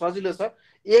होला, यो त सजिलो छ।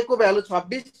 ए को भ्यालु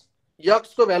 26,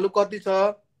 यक्स को भ्यालु कति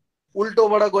छ?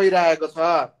 उल्टोबाट गइरहेको छ,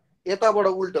 यताबाट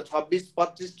उल्टो 26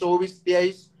 25 24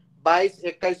 23 22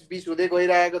 21 20 हुँदै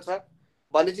गइरहेको छ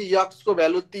भनेपछि यक्स को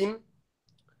भ्यालु 3,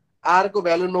 आर को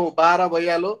भ्यालु 9, 12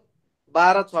 भइहाल्यो।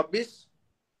 12 26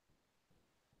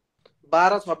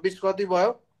 12 26 कति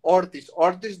भयो? 38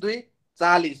 38 2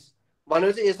 40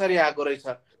 भनेपछि यसरी आएको रहेछ।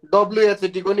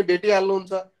 WHT को नि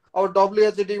भेटिहाल्नुहुन्छ। अब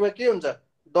WHT मा के हुन्छ?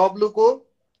 W को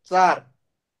 4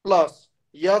 प्लस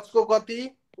H को कति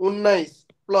 19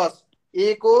 प्लस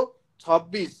A को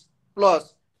 26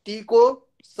 प्लस T को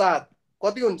 7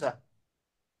 कति हुन्छ?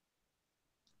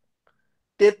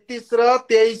 33 र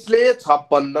 23 ले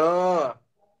 56।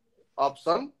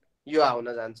 अप्सन यो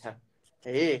आउन जान्छ।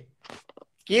 हे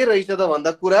के रहेछ त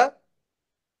भन्दा कुरा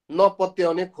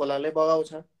नपत्याउने खोलाले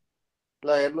बगाउँछ। ल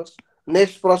हेर्नुहोस्,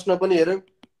 नेक्स्ट प्रश्न पनि हेरौँ।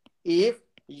 If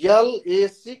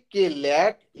LACK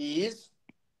lack is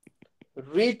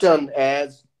written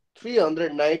as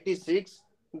 396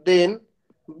 then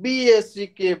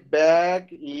BACK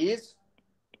bag is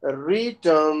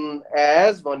written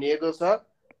as भनिएको छ।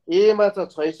 ए मा छ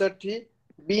 66,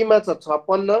 बी मा छ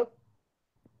 56,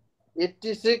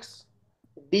 86,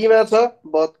 डी मा छ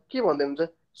के भन्दै हुन्छ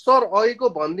सर? अहिको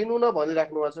भनिदिनु न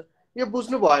भनिराख्नु भएको छ, यो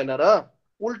बुझ्नु भएन र।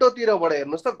 उल्टोतिरबाट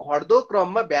हेर्नुहोस् त, घट्दो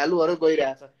क्रममा भ्यालुहरू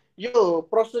गइरहेछ। यो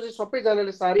प्रश्न चाहिँ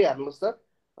सबैजनाले सारिहाल्नुहोस् त।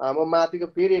 म माथिको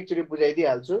फेरि एकचोटि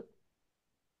बुझाइदिइहाल्छु,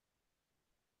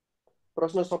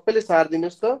 प्रश्न सबैले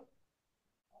सारिदिनुहोस् त।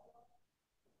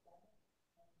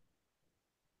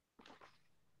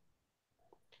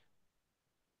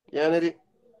 यहाँनिर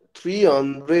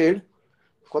 300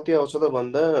 कति आउँछ त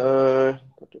भन्दा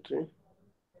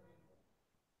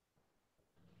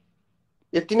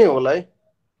यति नै होला है।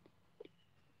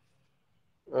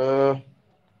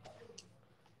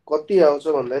 कति आउँछ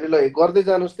भन्दाखेरि ल गर्दै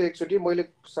जानुहोस् त एकचोटि। मैले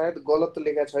सायद गलत त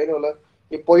लेखेको छैन होला,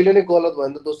 यो पहिले नै गलत भयो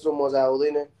भने त दोस्रो मजा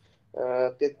आउँदैन।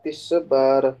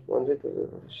 3312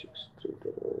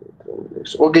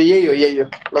 ओके, यही हो यही हो।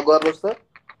 ल गर्नुहोस् त।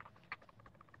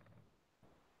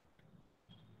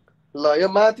 ल यो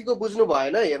माथिको बुझ्नु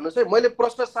भएन हेर्नुहोस् है, मैले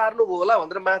प्रश्न सार्नुभयो होला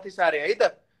भनेर माथि सारेँ है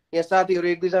त। यहाँ साथीहरू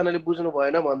एक दुईजनाले बुझ्नु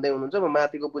भएन भन्दै हुनुहुन्छ, म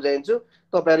माथिको बुझाइदिन्छु।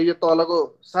 तपाईँहरू यो तलको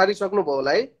सारिसक्नुभयो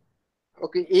होला है।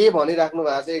 ओके, ए भनिराख्नु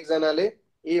भएको छ एकजनाले,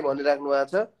 ए भनिराख्नु भएको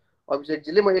छ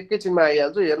अभिषेकजीले। म एकैछिनमा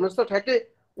आइहाल्छु। हेर्नुहोस् त, ठ्याक्कै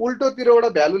उल्टोतिरबाट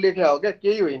भ्यालु लेखे हो क्या,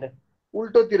 केही होइन।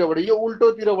 उल्टोतिरबाट, यो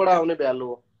उल्टोतिरबाट आउने भ्यालु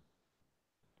हो।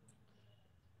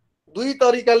 दुई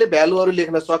तरिकाले भ्यालुहरू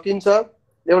लेख्न सकिन्छ,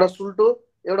 एउटा सुल्टो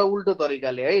एउटा उल्टो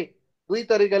तरिकाले है। दुई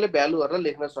तरिकाले भ्यालुहरूलाई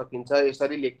लेख्न सकिन्छ।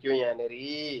 यसरी लेखियो यहाँनिर,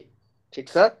 ठिक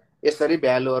छ, यसरी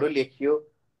भ्यालुहरू लेखियो।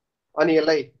 अनि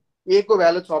यसलाई ए को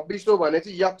भ्यालु 26 हो भने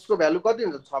चाहिँ यक्स को भ्यालु कति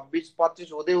हुन्छ? 26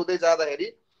 25 हुँदै हुँदै जाँदाखेरि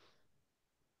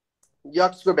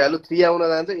यक्स को भ्यालु 3 आउन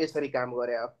जान्छ। यसरी काम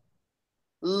गरे हो।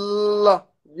 ल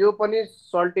यो पनि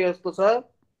सल्टे जस्तो छ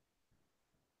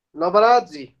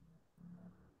नवराजजी।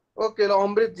 ओके, ल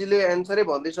अमृतजीले एन्सरै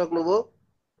भनिदिइसक्नुभयो।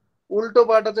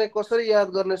 उल्टोबाट चाहिँ कसरी याद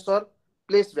गर्ने सर?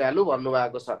 प्लेस भ्यालु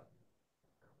भन्नुभएको छ।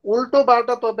 उल्टोबाट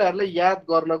तपाईहरुले याद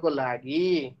गर्नको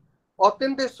लागि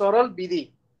अत्यन्तै सरल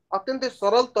विधि, अत्यन्तै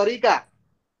सरल तरिका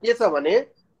के छ भने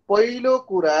पहिलो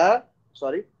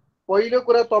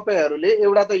कुरा तपाईहरुले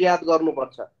एउटा त याद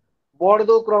गर्नुपर्छ,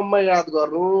 बढ्दो क्रममा याद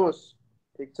गर्नुस्।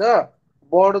 ठीक छ,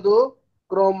 बढ्दो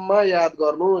क्रममा याद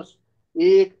गर्नुस्।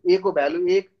 ए को भ्यालु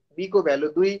 1, बी को भ्यालु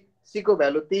 2, सी को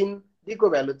भ्यालु 3, डी को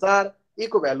भ्यालु 4, ई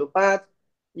को भ्यालु 5,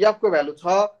 एफ को भ्यालु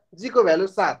 6, जी को भ्यालु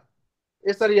 7,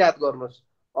 यसरी याद गर्नुस्।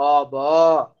 अब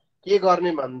के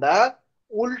गर्ने भन्दा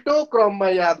उल्टो क्रममा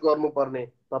याद गर्नुपर्ने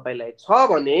तपाईलाई छ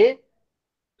भने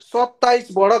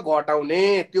 27 बाट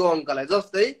घटाउने त्यो अंकलाई।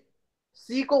 जस्तै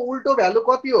सी को उल्टो भ्यालु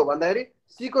कति हो भन्दाखेरि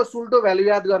सी को उल्टो भ्यालु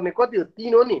याद गर्ने कति हो?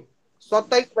 3 हो नि।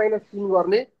 27 माइनस 3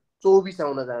 गर्ने 24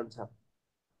 आउन जान्छ।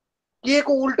 के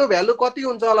को उल्टो भ्यालु कति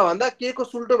हुन्छ होला भन्दा के को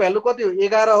उल्टो भ्यालु कति हो?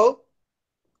 11 हो।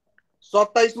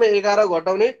 27 मा 11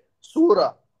 घटाउने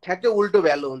 16, ठ्याक्कै उल्टो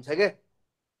भ्यालु हुन्छ के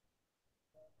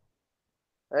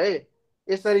है।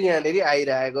 यसरी यहाँनिर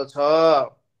आइरहेको छ।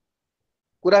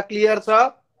 कुरा क्लियर छ?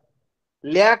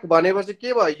 ल्याक भनेपछि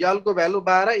के भयो? यल को भ्यालु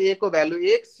 12, ए को भ्यालु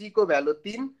 1, सी को भ्यालु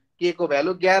 3, के को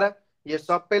भ्यालु 11। यो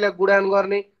सबैलाई गुणान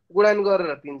गर्ने, गुणान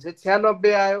गरेर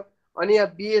 396 आयो। अनि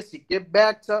यहाँ बीएससी के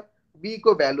ब्याक छ। बी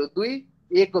को भ्यालु 2,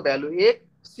 ए को भ्यालु 1,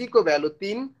 सी को भ्यालु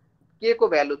 3, के को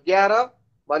भ्यालु 11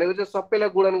 भनेको चाहिँ सबैलाई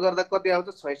गुणन गर्दा कति आउँछ?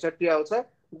 66 आउँछ,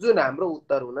 जुन हाम्रो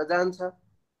उत्तर हुन जान्छ।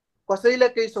 कसैलाई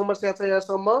केही समस्या छ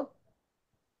यहाँसम्म?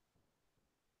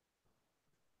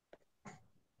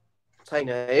 छैन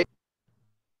है,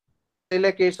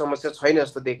 कसैलाई केही समस्या छैन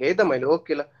जस्तो देखेँ है त मैले।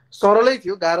 ओके, ल सरलै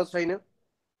थियो, गाह्रो छैन है।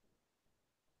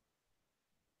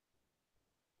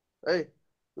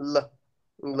 ल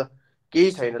ल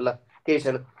केही छैन, ल केही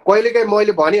छैन। कहिलेकाहीँ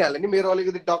मैले भनिहालेँ नि, मेरो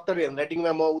अलिकति डक्टर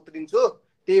ह्यान्डराइटिङमा म उत्रिन्छु,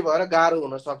 त्यही भएर गाह्रो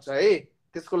हुन सक्छ है।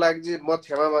 त्यसको लागि चाहिँ म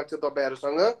क्षमा माग्छु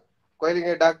तपाईहरुसँग।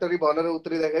 कहिलेकाहीँ डाक्टरी भनेर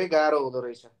उत्रिँदाखेरि गाह्रो हुँदो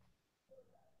रहेछ।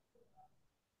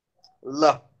 ल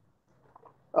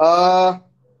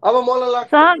अब मलाई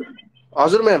लाग्छ।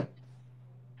 हजुर म्याम।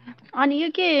 अनि यो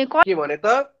के भने त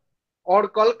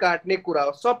अड्कल काट्ने कुरा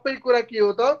हो। सबै कुरा के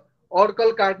हो त?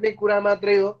 अड्कल काट्ने कुरा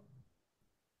मात्रै हो।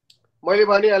 मैले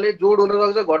भनिहालेँ, जोड हुन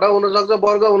सक्छ, घटाउ हुन सक्छ,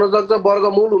 वर्ग हुन सक्छ,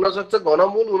 वर्गमूल हुन सक्छ,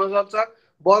 घनमूल हुन सक्छ,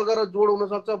 वर्ग र जोड हुन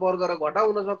सक्छ, वर्ग र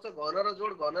घटाउ हुन सक्छ, घन र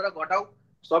जोड, घन र घटाउ,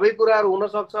 सबै कुराहरू हुन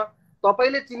सक्छ।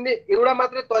 तपाईले चिन्ने एउटा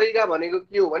मात्रै तरिका भनेको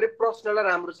के हो भने प्रश्नलाई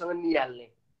राम्रोसँग निहाल्ने।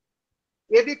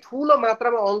 यदि ठूलो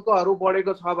मात्रामा अङ्कहरू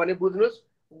बढेको छ भने बुझ्नुस्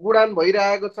गुणान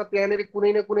भइरहेको छ, त्यहाँनिर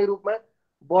कुनै न कुनै रूपमा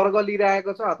वर्ग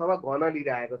लिइरहेको छ अथवा घन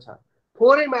लिइरहेको छ।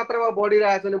 थोरै मात्रामा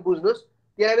बढिरहेको छ भने बुझ्नुस्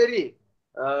त्यहाँनिर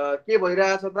के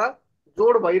भइरहेछ त?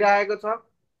 जोड भइरहेको छ,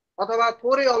 अथवा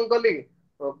थोरै अङ्कले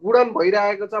गुणन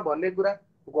भइरहेको छ भन्ने कुरा।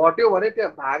 घट्यो भने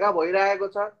त्यहाँ भागा भइरहेको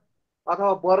छ,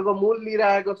 अथवा वर्गमूल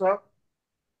लिइरहेको छ,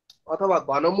 अथवा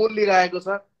घनमूल लिइरहेको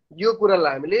छ। यो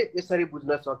कुरालाई हामीले यसरी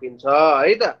बुझ्न सकिन्छ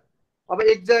है त। अब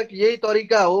एक्ज्याक्ट यही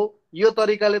तरिका हो। यो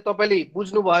तरिकाले तपाईले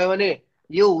बुझ्नु भयो भने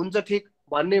यो हुन्छ ठिक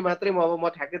भन्ने मात्रै म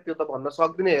ठ्याक्कै त्यो त भन्न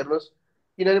सक्दिनँ। हेर्नुस्,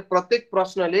 किनभने प्रत्येक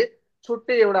प्रश्नले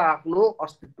छुट्टै एउटा आफ्नो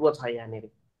अस्तित्व छ। यहाँनिर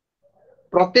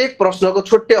प्रत्येक प्रश्नको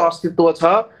छुट्टै अस्तित्व छ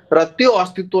र त्यो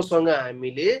अस्तित्वसँग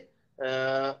हामीले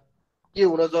के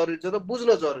हुन जरुरी छ त?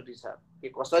 बुझ्न जरुरी छ। के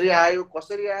कसरी आयो,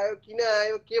 कसरी आयो, किन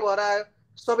आयो, के भएर आयो,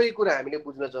 सबै कुरा हामीले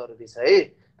बुझ्न जरुरी छ है।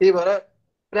 त्यही भएर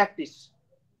practice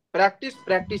practice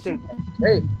practice and practice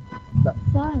है।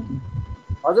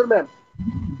 हजुर म्याम।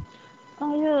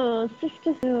 यो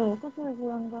 66 कसरी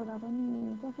गुणन गर्दा पनि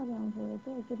कसरी आउँछ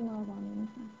त्यो एकचोटि मलाई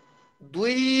भनिदिनुहोस् न।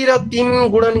 2 र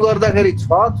 3 गुणन गर्दाखेरि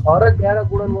 6 र 11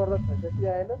 गुणन गर्दा 66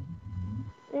 आएन?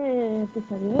 ए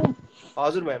त्यसरी हो?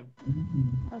 हजुर म्याम।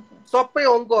 सबै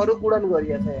अङ्कहरू गुणन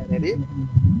गरिया छ यहाँनिर।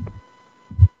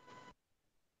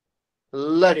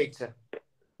 ल ठिक छ।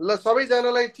 ल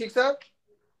सबैजनालाई ठिक छ?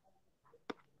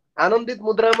 आनन्दित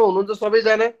मुद्रामा हुनुहुन्छ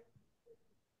सबैजना?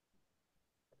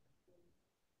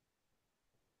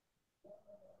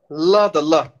 ल त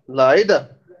ल ल है त।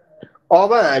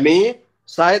 अब हामी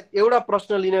सायद एउटा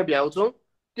प्रश्न लिन भ्याउँछौँ।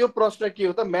 त्यो प्रश्न के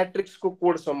हो त? म्याट्रिक्सको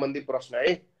कोड सम्बन्धी प्रश्न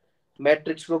है।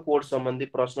 म्याट्रिक्सको कोड सम्बन्धी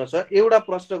प्रश्न छ। एउटा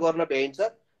प्रश्न गर्न भ्याइन्छ,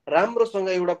 राम्रोसँग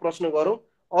एउटा प्रश्न गरौँ,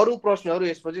 अरू प्रश्नहरू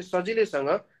यसपछि सजिलैसँग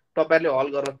तपाईँहरूले हल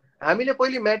गर्नु। हामीले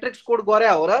पहिले म्याट्रिक्स कोड गरे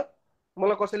हो र?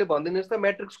 मलाई कसैले भनिदिनुहोस् त,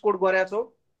 म्याट्रिक्स कोड गरेका छौँ?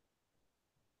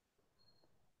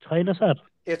 छैन सर।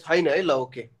 ए छैन है, ल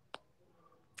ओके।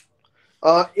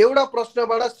 एउटा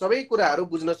प्रश्नबाट सबै कुराहरू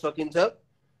बुझ्न सकिन्छ।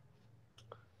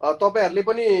 तपाईँहरूले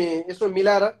पनि यसो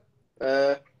मिलाएर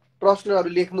प्रश्नहरू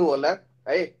लेख्नु होला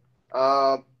है।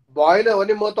 भएन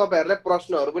भने म तपाईँहरूलाई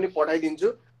प्रश्नहरू पनि पठाइदिन्छु।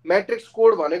 म्याट्रिक्स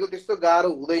कोड भनेको त्यस्तो गाह्रो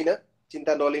हुँदैन,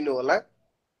 चिन्ता नलिनु होला।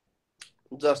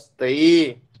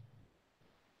 जस्तै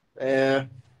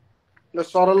ल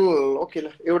सरल ओके, ल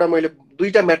एउटा मैले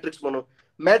दुईटा म्याट्रिक्स बनाऊ।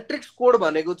 म्याट्रिक्स कोड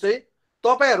भनेको चाहिँ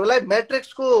तपाईँहरूलाई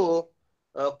म्याट्रिक्सको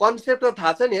कन्सेप्ट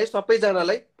थाहा छ नि है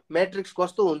सबैजनालाई? म्याट्रिक्स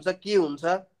कस्तो हुन्छ, के हुन्छ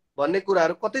भन्ने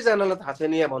कुराहरू कतिजनालाई थाहा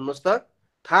छैन यहाँ भन्नुहोस् त?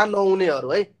 थाहा नहुनेहरू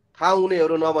है, थाहा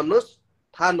हुनेहरू नभन्नुहोस्,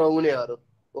 थाहा नहुनेहरू।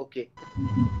 ओके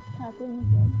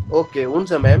ओके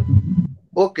हुन्छ म्याम,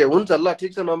 ओके हुन्छ ल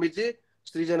ठिक छ नमितजी,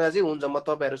 सृजनाजी हुन्छ। म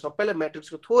तपाईँहरू सबैलाई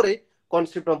म्याट्रिक्सको थोरै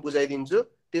कन्सेप्टमा बुझाइदिन्छु,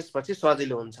 त्यसपछि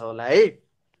सजिलो हुन्छ होला है।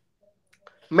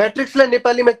 म्याट्रिक्सलाई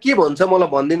नेपालीमा के भन्छ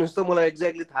मलाई भनिदिनुहोस् त, मलाई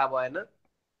एक्ज्याक्टली थाहा भएन।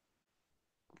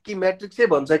 कि म्याट्रिक्सै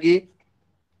भन्छ कि?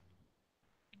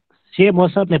 सेम हो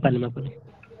सर नेपालीमा पनि।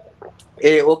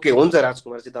 ए ओके हुन्छ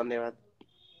राजकुमारजी, धन्यवाद।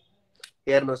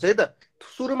 हेर्नुहोस् है त,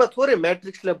 सुरुमा थोरै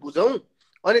म्याट्रिक्सलाई बुझौँ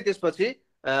अनि त्यसपछि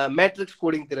म्याट्रिक्स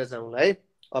कोडिङतिर जाउँ है।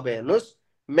 अब हेर्नुहोस्,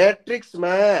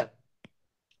 म्याट्रिक्समा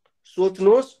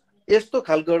सोच्नुहोस् यस्तो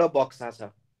खालको एउटा बक्सा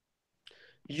छ।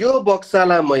 यो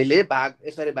बक्सालाई मैले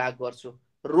यसरी भाग गर्छु,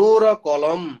 रो र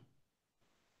कलम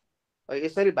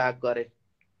यसरी भाग गरे।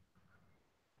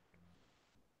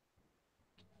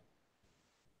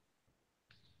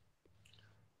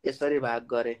 यसरी भाग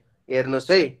गरे,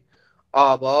 हेर्नुहोस् है।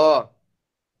 अब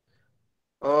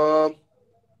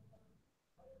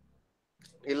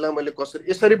यसलाई मैले कसरी,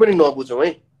 यसरी पनि नबुझौँ है,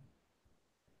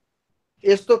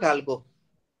 यस्तो खालको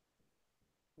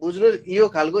बुझ्नु। यो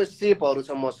खालको सेपहरू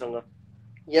छ मसँग,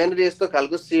 यहाँनिर यस्तो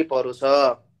खालको सेपहरू छ,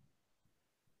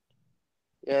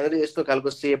 यहाँनिर यस्तो खालको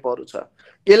सेपहरू छ।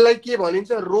 यसलाई के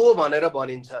भनिन्छ? रो भनेर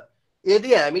भनिन्छ।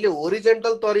 यदि हामीले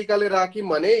होरिजेन्टल तरिकाले राख्यौँ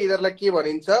भने यिनीहरूलाई के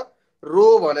भनिन्छ? रो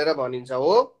भनेर भनिन्छ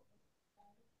हो।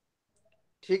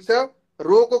 ठिक छ,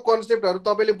 रोको कन्सेप्टहरू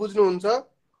तपाईँले बुझ्नुहुन्छ?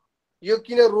 यो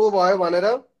किन रो भयो भनेर,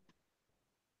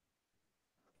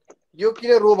 यो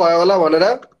किन रो भयो होला भनेर?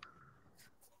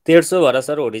 1300 भरा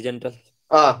सर होरिजेन्टल।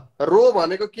 रो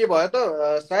भनेको के भयो त?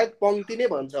 सायद पंक्ति नै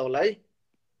भन्छ होला है।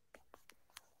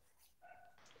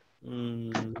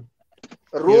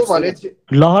 रो भने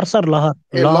लहर सर, लहर।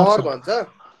 ए लहर भन्छ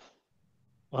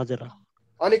हजुर।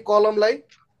 अनि कलमलाई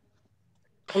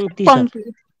पंक्ति सर।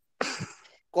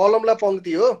 कलमलाई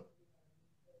पंक्ति हो,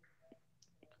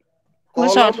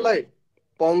 कलमलाई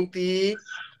पंक्ति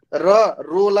र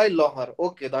रोलाई लहर।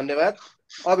 ओके धन्यवाद।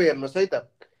 अब हेर्नुहोस् है त,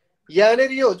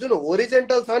 यहाँनिर यो जुन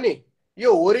होरिजेन्टल छ नि,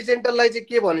 यो होरिजेन्टललाई चाहिँ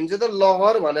के भनिन्छ त?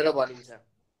 लहर भनेर भनिन्छ।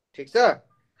 ठिक छ,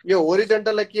 यो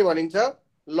होरिजेन्टललाई के भनिन्छ?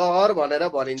 लहर भनेर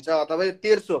भनिन्छ। अथवा यो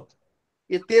 1300,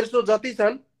 यो 1300 जति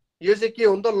छन् यो चाहिँ के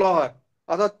हुन्छ? लहर।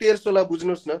 अथवा 1300 लाई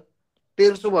बुझ्नुहोस् न,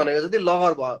 1300 भनेको जति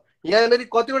लहर भयो। यहाँनिर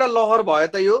कतिवटा लहर भयो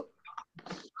त? यो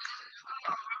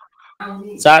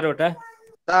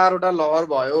 4वटा लहर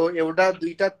भयो। एउटा,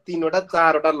 दुईटा, तीनवटा,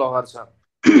 4वटा लहर छ।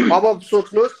 अब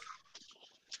सोच्नुहोस्,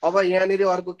 अब यहाँनिर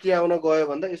अर्को के आउन गयो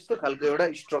भन्दा यस्तो खालको एउटा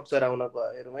स्ट्रक्चर आउन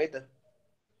गयो। हेरौँ है त,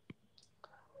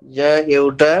 यहाँ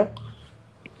एउटा,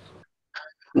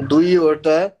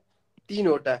 दुईवटा,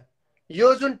 तीनवटा। यो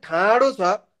जुन ठाडो छ,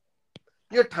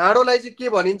 यो ठाडोलाई चाहिँ के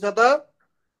भनिन्छ त?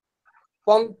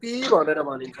 पंक्ति भनेर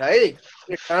भनिन्छ है।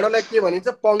 यो ठाडोलाई के भनिन्छ?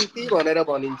 पंक्ति भनेर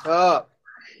भनिन्छ।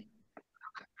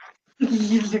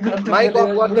 माइक अफ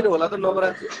गरिदिनु होला त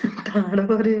नवराज।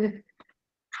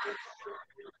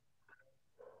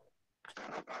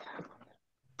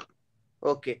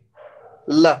 ओके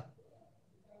ल,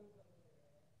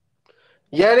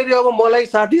 यहाँनिर अब मलाई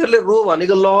साथीहरूले रो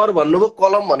भनेको लहर भन्नुभयो,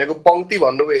 कलम भनेको पंक्ति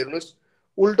भन्नुभयो। हेर्नुहोस्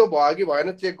उल्टो भयो कि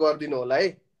भएन चेक गरिदिनु होला है।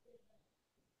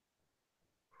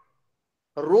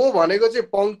 रो भनेको चाहिँ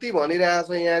पंक्ति भनिरहेछ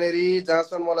यहाँनिर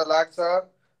जहाँसम्म मलाई लाग्छ,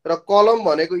 र कलम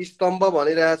भनेको स्तम्भ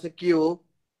भनिरहेछ। के हो?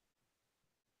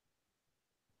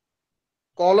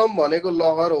 कलम भनेको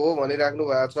लहर हो भनिराख्नु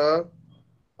भएको छ।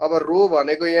 अब रो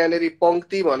भनेको यहाँनिर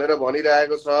पंक्ति भनेर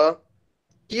भनिरहेको छ।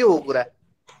 के हो कुरा?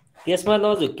 त्यसमा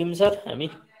नझुक्किम सर हामी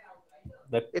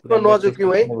यसमा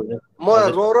नझुक्यौँ है। म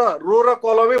रो र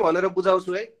कलमै भनेर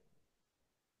बुझाउँछु है।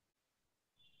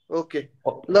 ओके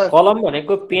ल कलम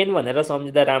भनेको पेन भनेर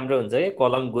सम्झिँदा राम्रो हुन्छ कि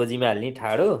कलम गोजीमा हाल्ने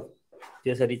ठाडो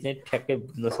त्यसरी चाहिँ ठ्याक्कै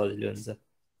बुझ्न सजिलो हुन्छ।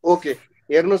 ओके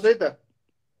हेर्नुहोस् है त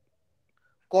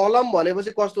कलम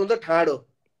भनेपछि कस्तो हुन्छ ठाडो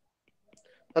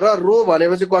र रो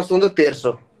भनेपछि कस्तो हुन्छ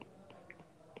तेर्सो।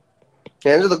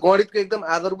 हेर्नु त गणितको एकदम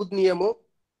आधारभूत नियम हो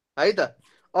है त।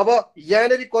 अब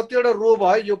यहाँनिर कतिवटा रो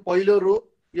भयो यो पहिलो रो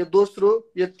यो दोस्रो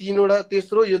यो तीनवटा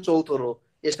तेस्रो यो चौथो रो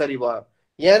यसरी भयो।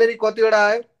 यहाँनिर कतिवटा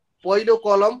आयो पहिलो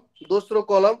कलम दोस्रो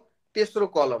कलम तेस्रो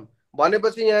कलम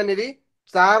भनेपछि यहाँनिर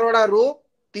चारवटा रो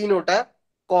तीनवटा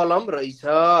कलम रहेछ।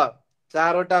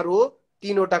 चारवटा रो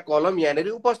तीनवटा कलम यहाँनिर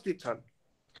उपस्थित छन्।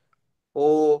 हो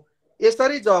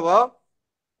यसरी जब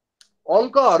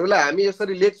अङ्कहरूलाई हामी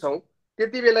यसरी लेख्छौँ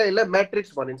त्यति बेला यसलाई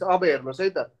म्याट्रिक्स भनिन्छ। अब हेर्नुहोस् है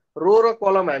त रो र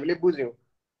कलम हामीले बुझ्यौँ।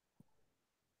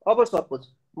 अब सपोज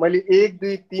मैले 1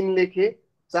 2 3 लेखेँ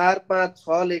 4 5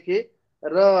 6 लेखेँ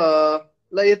र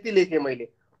ल यति लेखेँ मैले।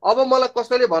 अब मलाई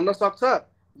कसैले भन्न सक्छ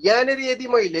यहाँनिर यदि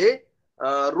मैले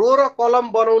रो र कलम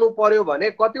बनाउनु पर्यो भने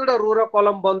कतिवटा रो र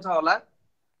कलम बन्छ होला?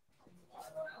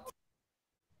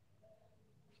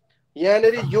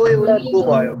 यहाँनिर यो एउटा रो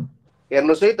भयो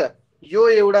हेर्नुहोस् है त यो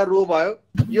एउटा रो भयो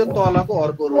यो तलको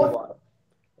अर्को रो भयो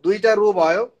दुईटा रो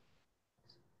भयो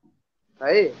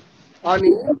है। अनि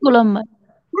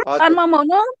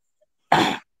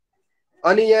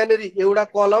अनि यहाँनिर एउटा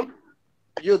कलम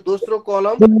यो दोस्रो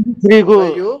कलम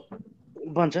यो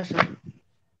बन्छ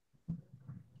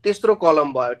तेस्रो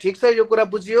कलम भयो। ठिक छ यो कुरा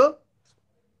बुझियो।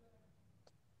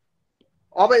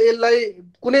 अब यसलाई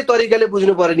कुनै तरिकाले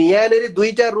बुझ्नु पर्यो नि यहाँनिर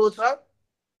दुईटा रो छ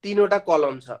तीनवटा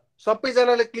कलम छ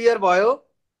सबैजनाले क्लियर भयो?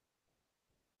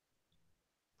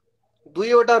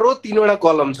 दुईवटा रो तीनवटा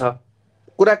कलम छ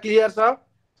कुरा क्लियर छ?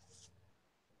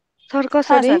 सर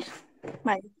कसरी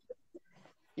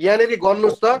यहाँनिर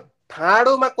गर्नुहोस् त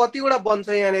ठाडोमा कतिवटा बन्छ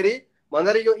यहाँनिर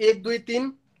भन्दाखेरि यो 1 2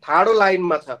 3 ठाडो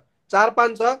लाइनमा छ 4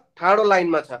 5 छ ठाडो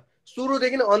लाइनमा छ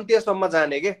सुरुदेखि अन्त्यसम्म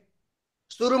जाने के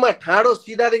सुरुमा ठाडो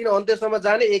सिधादेखि अन्त्यसम्म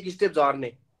जाने एक स्टेप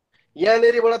झर्ने।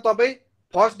 यहाँनिरबाट तपाईँ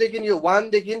फर्स्टदेखि यो 1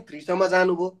 देखि 3 सम्म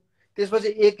जानुभयो त्यसपछि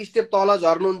एक स्टेप तल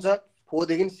झर्नुहुन्छ 4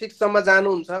 देखि 6 सम्म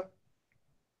जानुहुन्छ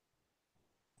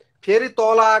फेरि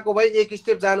तल आएको भए एक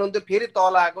स्टेप जानुहुन्थ्यो फेरि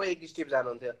तल आएको एक स्टेप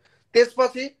जानुहुन्थ्यो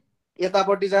त्यसपछि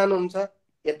यतापट्टि जानुहुन्छ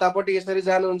यतापट्टि यसरी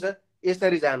जानुहुन्छ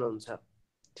यसरी जानुहुन्छ।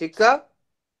 ठिक छ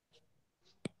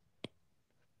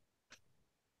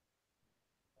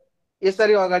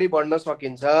यसरी अगाडि बढ्न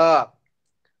सकिन्छ।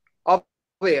 अब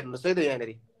हेर्नुहोस् है त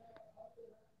यहाँनिर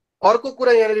अर्को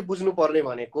कुरा यहाँनिर बुझ्नु पर्ने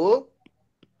भनेको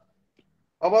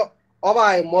अब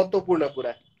आयो महत्त्वपूर्ण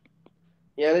कुरा।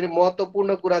 यहाँनिर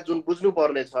महत्त्वपूर्ण कुरा जुन बुझ्नु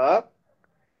पर्ने छ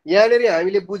यहाँनिर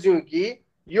हामीले बुझ्यौँ कि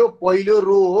यो पहिलो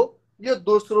रो हो यो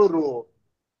दोस्रो रो हो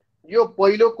यो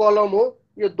पहिलो कलम हो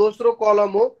यो दोस्रो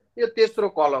कलम हो यो तेस्रो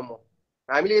कलम हो।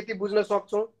 हामीले यति बुझ्न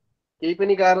सक्छौँ केही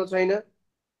पनि गाह्रो छैन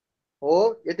हो।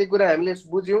 यति कुरा हामीले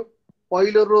बुझ्यौँ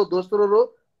पहिलो रो दोस्रो रो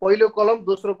पहिलो कलम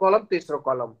दोस्रो कलम तेस्रो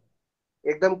कलम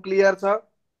एकदम क्लियर छ।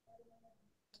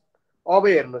 अब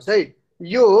हेर्नुहोस् है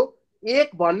यो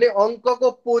एक भन्ने अङ्कको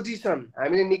पोजिसन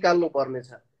हामीले निकाल्नु पर्ने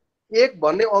छ। एक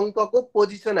भन्ने अङ्कको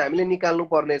पोजिसन हामीले निकाल्नु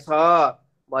पर्ने छ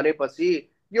भनेपछि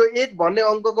यो एक भन्ने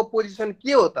अङ्कको पोजिसन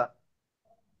के हो त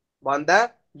भन्दा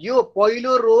यो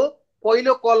पहिलो रो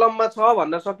पहिलो कलममा छ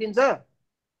भन्न सकिन्छ।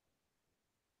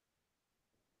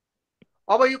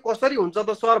 अब यो कसरी हुन्छ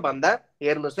त सर भन्दा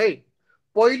हेर्नुहोस् है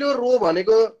पहिलो रो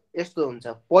भनेको यस्तो हुन्छ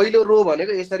पहिलो रो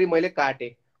भनेको यसरी मैले काटेँ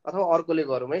अथवा अर्कोले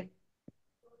गरौँ है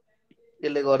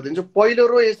यसले गरिदिन्छु। पहिलो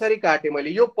रो यसरी काटेँ मैले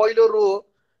यो पहिलो रो हो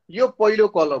यो पहिलो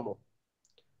कलम हो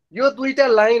यो दुईटा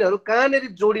लाइनहरू कहाँनिर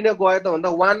जोडिन गयो त भन्दा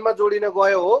 1 मा जोडिन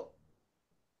गयो हो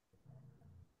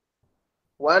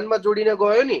 1 मा जोडिन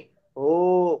गयो नि हो।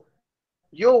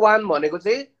 यो 1 भनेको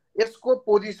चाहिँ यसको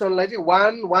पोजिसनलाई चाहिँ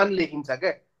 1 1 लेखिन्छ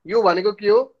क्या। यो भनेको के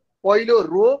हो पहिलो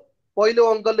रो पहिलो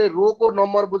अङ्कले रोको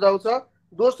नम्बर बुझाउँछ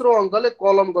दोस्रो अङ्कले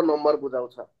कलमको नम्बर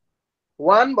बुझाउँछ।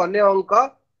 1 भन्ने अङ्क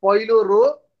पहिलो रो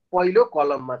पहिलो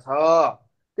कलममा छ।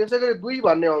 त्यसै गरी 2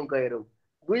 भन्ने अङ्क हेरौँ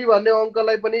 2 भन्ने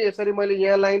अङ्कलाई पनि यसरी मैले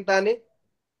यहाँ लाइन ताने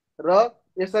र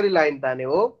यसरी लाइन ताने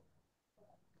हो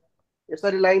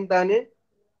यसरी लाइन ताने।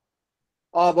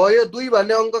 अब यो 2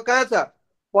 भन्ने अङ्क कहाँ छ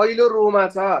पहिलो रोमा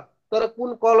छ तर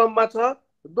कुन कलममा छ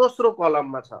दोस्रो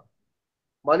कलममा छ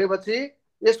भनेपछि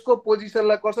यसको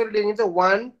पोजिसनलाई कसरी लेखिन्छ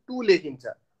 1 2 लेखिन्छ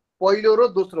पहिलो रो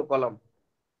दोस्रो कलम।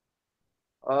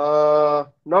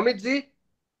 नमित जी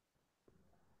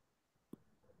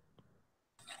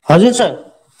हजुर सर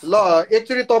ल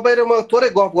एकचोटि तपाईँ र म थोरै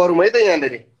गफ गरौँ है त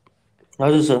यहाँनिर।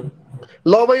 हजुर सर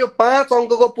ल अब यो 5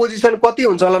 अङ्कको पोजिसन कति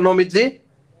हुन्छ होला नमितजी?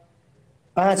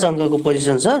 5 अङ्कको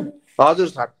पोजिसन सर? हजुर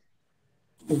सर।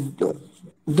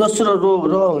 दोस्रो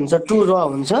रो हुन्छ, 2 रो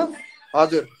हुन्छ।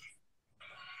 हजुर।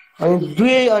 अनि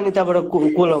 2 अनि त्यहाँबाट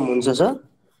कोलम हुन्छ सर?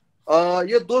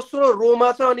 यो दोस्रो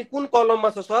रोमा छ अनि कुन कलममा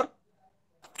छ सर?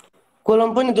 कोलम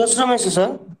पनि दोस्रोमै छ सर।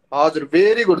 हजुर,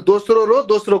 भेरी गुड। दोस्रो रो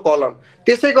दोस्रो कलम।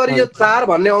 त्यसै गरी यो 4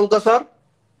 भन्ने अङ्क सर?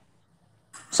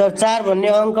 सर 4 भन्ने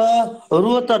अङ्क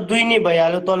रो त 2 नै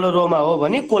भइहाल्यो, तल्लो रोमा हो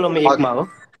भने कोलम 1 मा हो।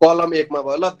 कलम 1 मा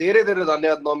भयो। ल धेरै धेरै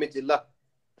धन्यवाद नमितजी। ल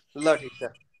ल ठिक छ।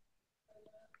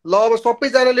 ल अब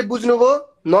सबैजनाले बुझ्नुभयो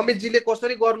नमितजीले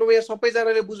कसरी गर्नुभयो? यहाँ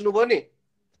सबैजनाले बुझ्नुभयो नि?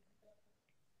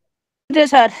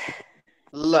 सर।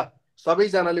 ल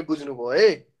सबैजनाले बुझ्नुभयो है।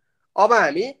 अब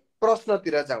हामी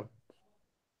प्रश्नतिर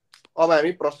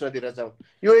जाउँ।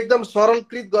 यो एकदम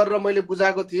सरलकृत गरेर मैले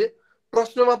बुझाएको थिएँ।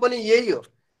 प्रश्नमा पनि यही हो।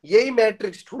 यही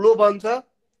म्याट्रिक्स ठुलो बन्छ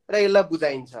र यसलाई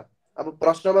बुझाइन्छ। अब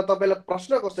प्रश्नमा तपाईँलाई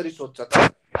प्रश्न कसरी सोध्छ त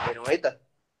हेरौँ है त।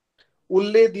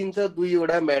 उसले दिन्छ 2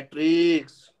 वटा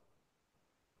म्याट्रिक्स।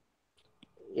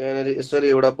 यहाँनिर यसरी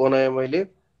एउटा बनाएँ मैले।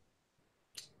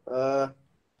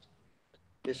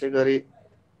 त्यसै गरी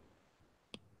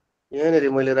यहाँनिर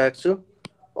मैले राख्छु,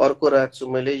 अर्को राख्छु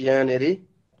मैले यहाँनिर।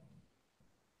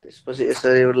 त्यसपछि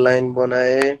यसरी एउटा लाइन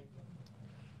बनाएँ।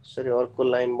 यसरी अर्को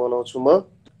लाइन बनाउँछु म।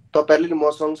 तपाईँहरूले म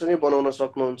सँगसँगै बनाउन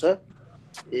सक्नुहुन्छ।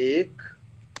 1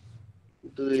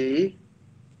 2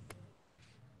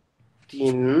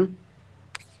 3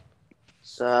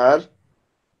 4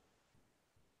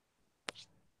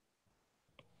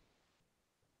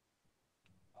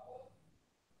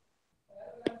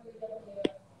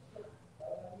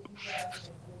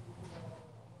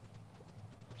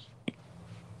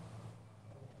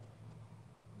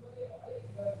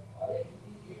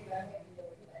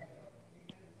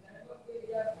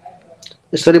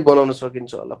 यसरी बनाउन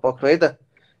सकिन्छ होला। पक्नु है त।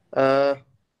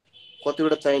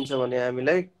 कतिवटा चाहिन्छ भने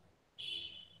हामीलाई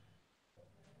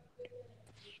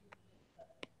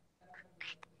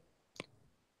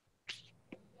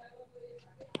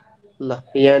ल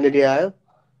यहाँनिर आयो।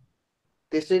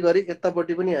 त्यसै गरी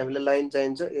यतापट्टि पनि हामीलाई लाइन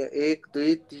चाहिन्छ। 1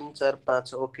 2 3 4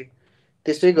 5 ओके।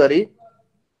 त्यसै गरी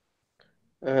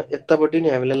यतापट्टि नि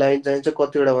हामीलाई लाइन चाहिन्छ।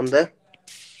 कतिवटा भन्दा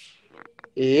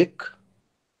 1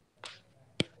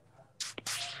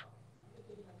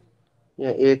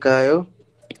 यहाँ 1 आयो।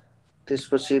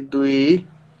 त्यसपछि 2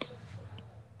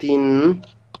 3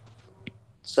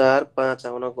 4 5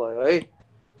 आउन गयो है।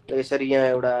 यसरी यहाँ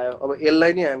एउटा आयो। अब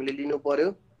यसलाई नि हामीले लिनु पर्यो।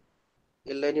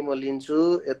 यसलाई नि म लिन्छु।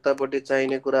 यतापट्टि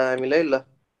चाहिने कुरा हामीलाई ल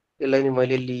यसलाई नि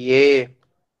मैले लिएँ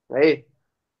है।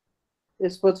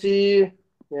 यसपछि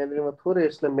यहाँनिर म थोरै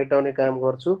यसलाई मेटाउने काम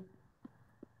गर्छु।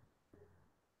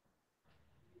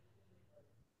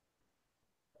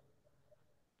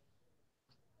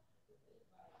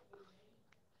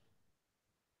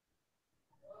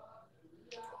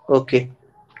 ओके,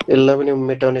 यसलाई पनि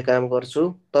मेटाउने काम गर्छु।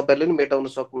 तपाईँहरूले पनि मेटाउन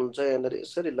सक्नुहुन्छ यहाँनिर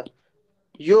यसरी। ल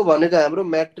यो भनेको हाम्रो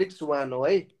म्याट्रिक्स 1 हो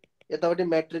है। यतापट्टि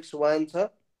म्याट्रिक्स 1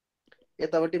 छ,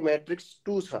 यतापट्टि म्याट्रिक्स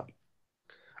 2 छ।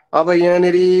 अब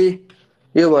यहाँनिर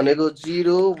यो भनेको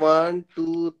 0 1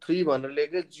 2 3 भनेर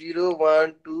लेख्यो। 0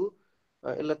 1 2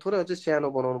 यसलाई थोरै अझै सानो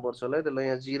बनाउनु पर्छ होला है। त्यसलाई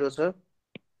यहाँ 0 छ।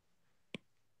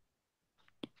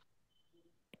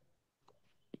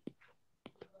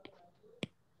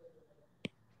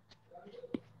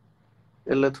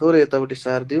 यसलाई थोरै यतापट्टि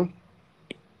सारिदिउँ।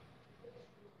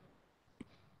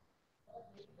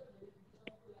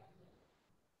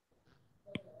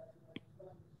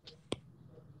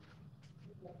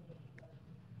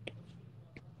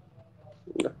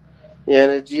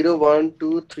 यहाँनिर 0 1 2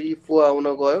 3 4 आउन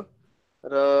गयो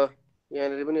र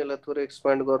यहाँनिर पनि यसलाई थोरै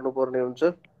एक्सपान्ड गर्नुपर्ने हुन्छ।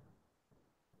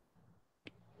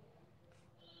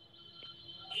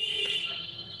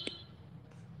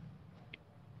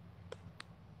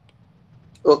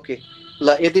 ओके,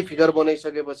 ल यति फिगर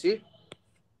बनाइसकेपछि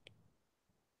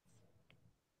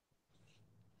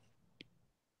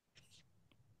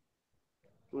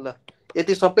ल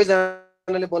यति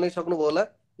सबैजनाले बनाइसक्नुभयो होला।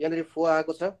 यहाँनिर 4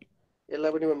 आएको छ।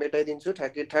 यसलाई पनि म मेटाइदिन्छु।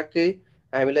 ठ्याक्कै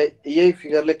हामीलाई यही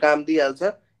फिगरले काम दिइहाल्छ।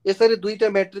 यसरी दुईटा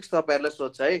म्याट्रिक्स तपाईँहरूलाई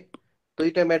सोध्छ है।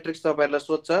 दुईटा म्याट्रिक्स तपाईँहरूलाई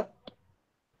सोध्छ।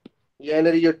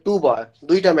 यहाँनिर यो 2 भयो।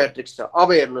 दुईटा म्याट्रिक्स छ।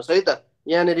 अब हेर्नुहोस् है त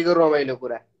यहाँनिरको रमाइलो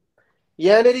कुरा।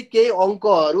 यहाँनिर केही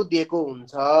अङ्कहरू दिएको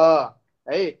हुन्छ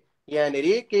है।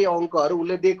 यहाँनिर केही अङ्कहरू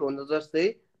उसले दिएको हुन्छ। जस्तै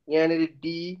यहाँनिर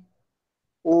D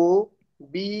O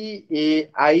B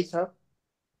A I छ,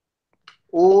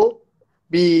 O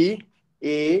B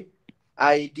A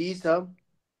I D छ,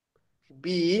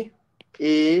 be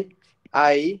A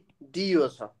I D O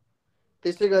छ।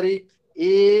 त्यसै गरी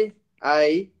ए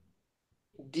आई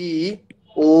डी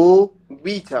ओ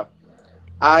बी छ,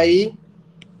 I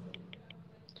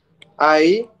I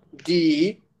D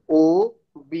O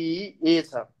B ए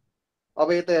छ।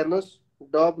 अब यता हेर्नुहोस्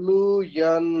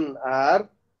WNR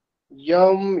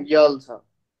ML छ,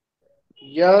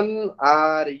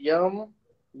 NRML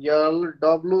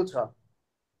छ,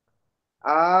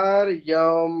 RMLWN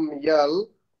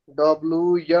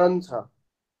छ,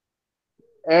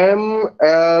 MLWNR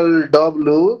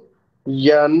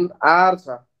छ,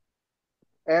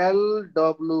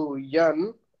 LWNRM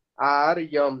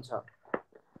छ।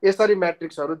 यसरी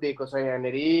म्याट्रिक्सहरू दिएको छ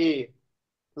यहाँनिर।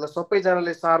 ल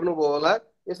सबैजनाले सार्नुभयो होला।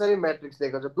 यसरी म्याट्रिक्स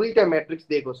दिएको छ, दुईटा म्याट्रिक्स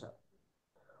दिएको छ।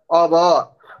 अब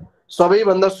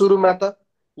सबैभन्दा सुरुमा त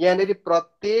यहाँनिर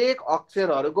प्रत्येक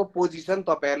अक्षरहरूको पोजिसन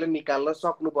तपाईहरुले निकाल्न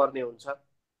सक्नुपर्ने हुन्छ।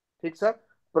 ठीक छ,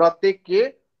 प्रत्येक के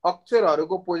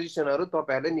अक्षरहरूको पोजिसनहरू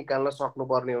तपाईहरुले निकाल्न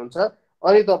सक्नुपर्ने हुन्छ,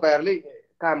 अनि तपाईहरुले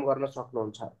काम गर्न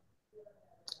सक्नुहुन्छ।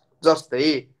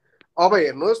 जस्तै अब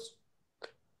हेर्नुहोस्,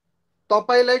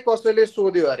 तपाईलाई कसैले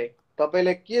सोध्यो अरे,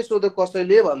 तपाईलाई के सोध्यो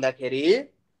कसैले भन्दाखेरि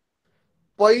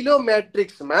पहिलो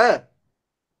म्याट्रिक्समा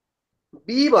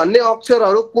बी भन्ने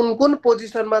अक्षरहरू कुन कुन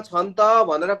पोजिसनमा छन् त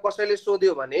भनेर कसैले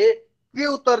सोध्यो भने के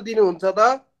उत्तर दिनुहुन्छ त?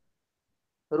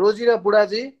 रोजिना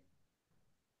बुढाजी,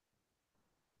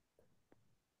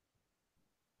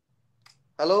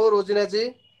 हेलो रोजिना जी।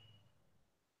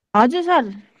 हजुर सर।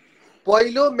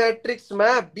 पहिलो म्याट्रिक्समा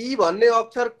बी भन्ने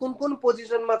अक्षर कुन कुन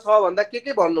पोजिसनमा छ भन्दा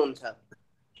के भन्नुहुन्छ?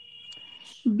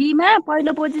 बी मा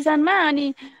पहिलो पोजिसनमा,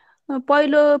 अनि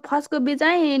पहिलो फर्स्टको बी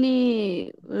चाहिँ अनि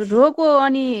रोको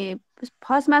अनि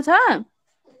फर्स्टमा छ।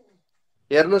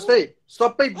 हेर्नुहोस् है,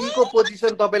 सबै बी को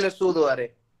पोजिसन तपाईलाई सोध्यो अरे,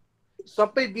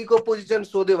 सबै बी को पोजिसन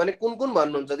सोध्यो भने कुन कुन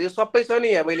भन्नुहुन्छ? त्यो सबै छ नि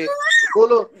यहाँ, मैले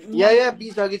गोलो यहाँ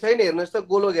बी छ कि छैन हेर्नुहोस् त,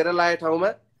 गोलो घेर लाए ठाउँमा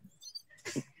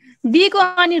बी को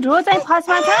अनि रो चाहिँ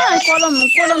फर्स्टमा छ, कोलम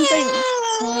चाहिँ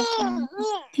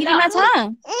 3 मा छ।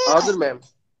 हजुर म्याम।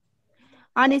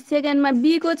 अनि सेकेन्डमा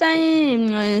बी को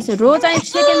चाहिँ रो चाहिँ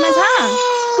सेकेन्डमा छ,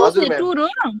 हजुर म्याम। 2 रो।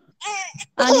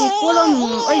 अनि कोलम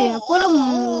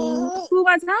 2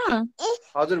 मा छ।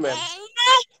 हजुर म्याम।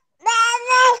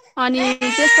 अनि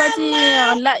त्यसपछि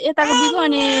यताको बी को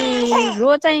अनि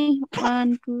रो चाहिँ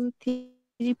 1 2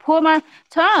 3 4 मा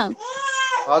छ।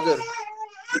 हजुर।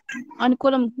 अनि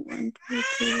कोलम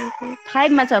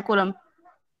 5 मा छ कोलम।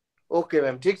 ओके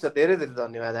म्याम, ठीक छ, धेरै धेरै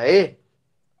धन्यवाद है।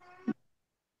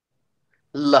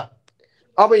 ल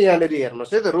अब यहाँनिर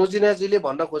हेर्नुहोस् है त, रोजिनाजीले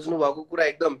भन्न खोज्नु भएको कुरा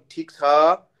एकदम ठिक छ।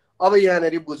 अब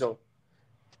यहाँनिर बुझौँ,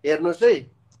 हेर्नुहोस्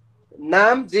है,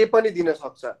 नाम जे पनि दिन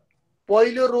सक्छ।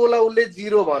 पहिलो रोलाई उसले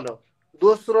 0 भन्यो,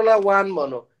 दोस्रोलाई 1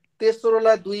 भन्यो,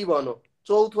 तेस्रोलाई 2 भन्यो,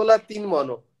 चौथोलाई 3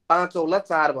 भन्यो, पाँचौँलाई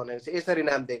 4 भनेको छ। यसरी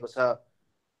नाम दिएको छ।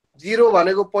 0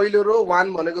 भनेको पहिलो रो,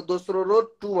 1 भनेको दोस्रो रो,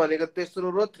 2 भनेको तेस्रो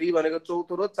रो, 3 भनेको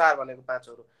चौथो रो, 4 भनेको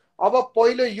पाँचौँ रो। अब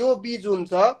पहिलो यो बी जुन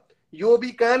छ, यो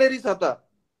बी कहाँनेरि छ त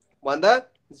भन्दा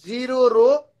 0 रो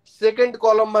सेकेन्ड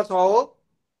कलममा छ हो।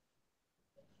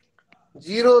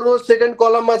 0 रो सेकेन्ड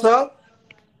कलममा छ।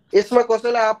 यसमा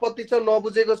कसैलाई आपत्ति छ,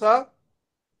 नबुझेको छ?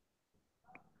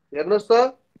 हेर्नुहोस्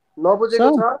त, नबुझेको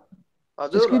छ?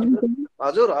 हजुर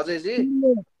हजुर अजयजी।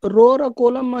 रो र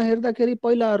कोलममा हेर्दाखेरि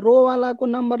पहिला रो वालाको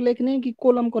नम्बर लेख्ने कि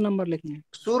कोलमको नम्बर लेख्ने?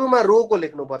 सुरुमा रो को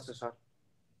लेख्नुपर्छ सर।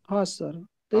 हस् सर,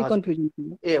 त्यही कन्फ्युजन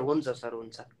थियो। ए हुन्छ सर,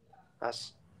 हुन्छ।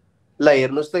 हस्, ल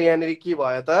हेर्नुहोस् त यहाँनिर के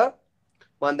भयो त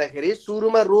भन्दाखेरि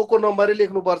सुरुमा रो को नम्बरै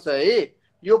लेख्नुपर्छ है।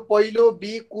 यो पहिलो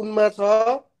बी कुनमा छ?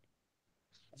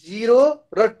 0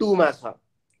 र 2 मा छ।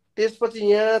 त्यसपछि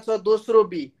यहाँ छ दोस्रो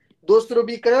बी। दोस्रो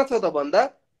बी कहाँ छ त भन्दा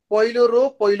पहिलो रो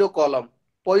पहिलो कलम,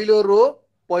 पहिलो रो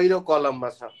पहिलो कलममा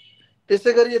छ।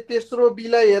 त्यसै गरी तेस्रो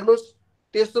बीलाई हेर्नुहोस्,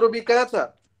 तेस्रो बी कहाँ छ?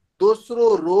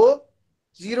 दोस्रो रो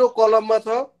 0 कलममा छ,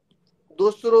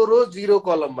 दोस्रो रो 0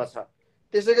 कलममा छ।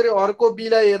 त्यसै गरी अर्को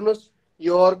बीलाई हेर्नुहोस्,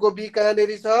 यो अर्को बी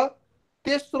कहाँनेरि छ?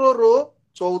 तेस्रो रो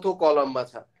चौथो कलममा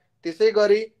छ। त्यसै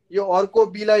गरी यो अर्को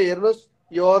बीलाई हेर्नुहोस्,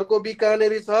 यो अर्को बी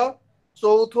कहाँनेरि छ?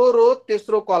 चौथो रो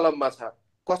तेस्रो कलममा छ।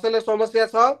 कसैलाई समस्या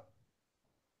छ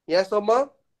यहाँसम्म?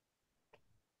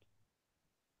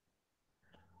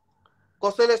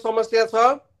 कसैलाई समस्या छ?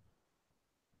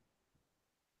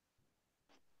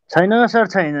 छैन सर,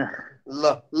 छैन।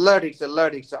 ल ल ठिक छ, ल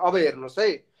ठिक छ। अब हेर्नुहोस् है,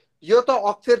 यो त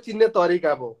अक्षर चिन्ने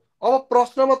तरिका भयो। अब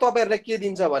प्रश्नमा तपाईहरुलाई के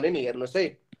दिन्छ भने नि, हेर्नुहोस् है,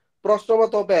 प्रश्नमा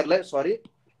तपाईहरुलाई सरी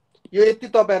यो यति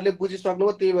तपाईहरुले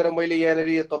बुझिसक्नुभयो, त्यही भएर मैले यहाँनिर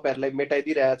यो तपाईहरुलाई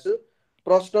मेटाइदिइरहेको छु।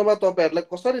 प्रश्नमा तपाईहरुलाई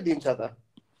कसरी दिन्छ त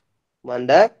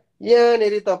भन्दा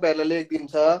यहाँनिर तपाईहरुलाई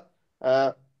लेखिदिन्छ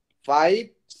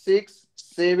 5 6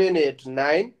 7 8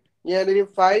 9, यहाँनिर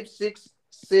 5 6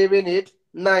 7 8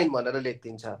 9 भनेर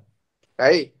लेखिदिन्छ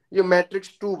है। यो म्याट्रिक्स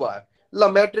 2 भयो।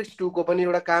 ल म्याट्रिक्स 2 को पनि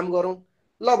एउटा काम गरौँ।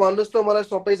 ल भन्नुहोस् त मलाई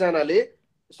सबैजनाले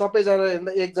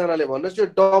सबैजना एकजनाले भन्नुहोस् यो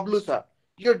डब्लु छ।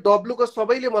 यो डब्लु को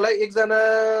सबैले मलाई एकजना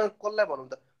कसलाई भनौँ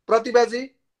त प्रतिभाजी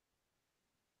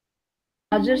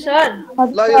हजुर सर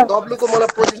ल यो डब्लु को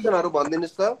मलाई पोजिसनहरु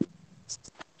भनिदिनुस् त।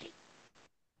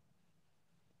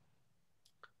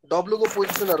 डब्लु को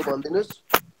पोजिसनहरु भनिदिनुस्।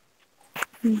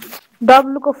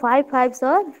 डब्लु को 5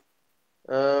 सर।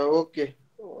 ओके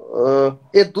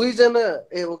ए दुईजना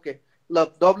ए ओके ल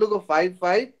डब्लु को 5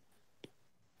 6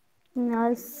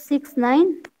 9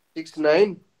 6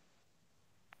 9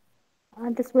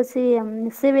 त्यसपछि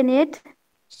 7 8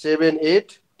 7 8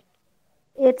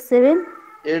 8 7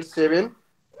 8 7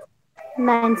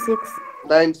 9 6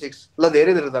 9 6 ल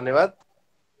धेरै धेरै धन्यवाद।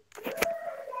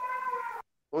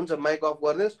 हुन्छ माइक अफ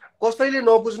गर्नुहोस्। कसैले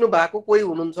नबुझ्नु भएको कोही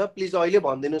हुनुहुन्छ प्लिज अहिले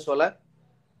भनिदिनुस् होला।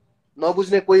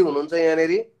 नबुझ्ने कोही हुनुहुन्छ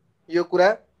यहाँनेरि यो कुरा।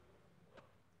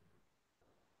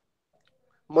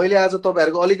 मैले आज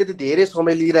तपाईहरुको अलिकति धेरै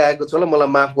समय लिइरहेको छु ल मलाई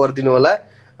माफ गरिदिनु होला।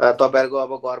 तपाईहरुको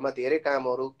अब घरमा धेरै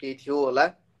कामहरु केही थियो होला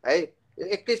है।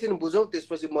 एकैछिन बुझौँ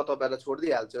त्यसपछि म तपाईहरुलाई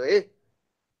छोड्दिहाल्छु है।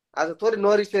 आज थोरै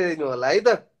नरिसाइदिनु होला है त।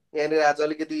 यहाँनेरि आज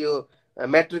अलिकति यो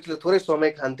म्याट्रिक्सले थोरै समय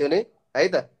खान्थ्यो नै है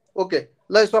त। ओके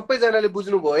ल सबैजनाले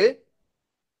बुझ्नुभयो है।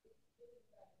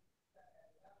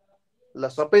 ल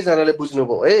सबैजनाले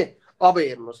बुझ्नुभयो है। अब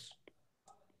हेर्नुस्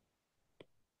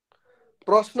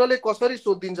प्रश्नले कसरी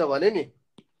सोधिन्छ भने नि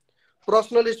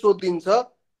प्रश्नले सोधिन्छ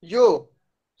यो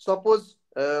सपोज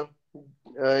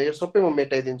यो सबै म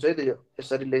मेटाइदिन्छु है त यो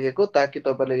यसरी लेखेको ताकि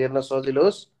तपाईले हेर्न सजिलो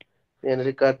होस्।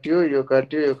 यहाँनेरि काट्यो यो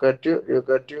काट्यो यो काट्यो यो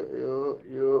काट्यो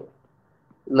यो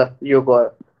ल यो गयो।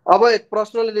 अब एक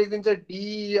प्रश्नले लेखिदिन्छ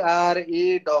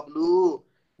DRAW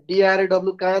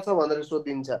DRAW कहाँ छ भनेर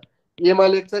सोधिन्छ। ए मा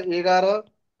लेख्छ 11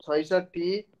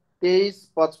 66 23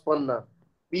 55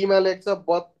 बी मा लेख्छ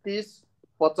 32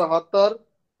 75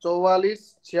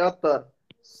 44 76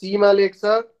 सी मा लेख्छ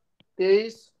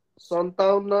 23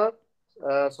 57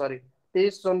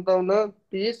 23 57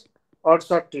 30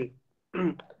 68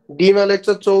 डी मा लेख्छ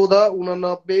 14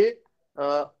 89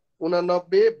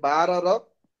 89 12 र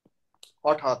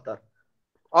 78।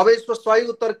 अब यसको सही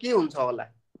उत्तर के हुन्छ होला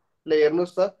ल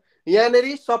हेर्नुस् त।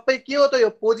 यहाँनेरि सबै के हो त यो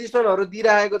पोजिसनहरु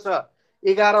दिइरहेको छ।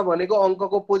 11 भनेको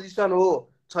अङ्कको पोजिसन हो,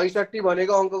 66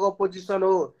 भनेको अङ्कको पोजिसन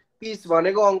हो, 30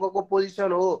 भनेको अङ्कको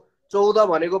पोजिसन हो, 14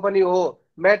 भनेको पनि हो।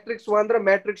 म्याट्रिक्स 1 र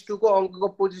म्याट्रिक्स 2 को अङ्कको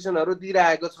पोजिसनहरु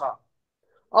दिइरहेको छ।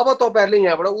 अब तपाईहरुले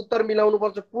यहाँबाट उत्तर मिलाउनु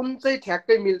पर्छ। कुन चाहिँ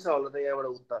ठ्याक्कै मिल्छ होला त यहाँबाट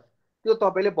उत्तर त्यो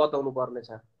तपाईले बताउनु पर्ने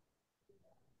छ।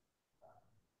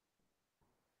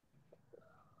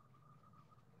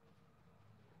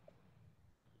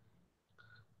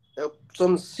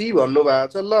 अप्सन सी भन्नु भएको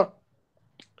छ। ल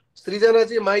सृजना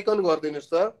जी माइक अन गरिदिनुस्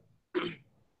त।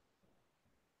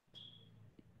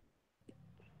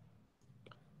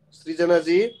 सृजना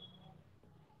जी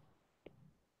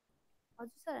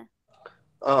हजुर सर।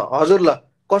 हजुर ल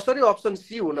कसरी अप्सन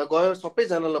सी हुन गयो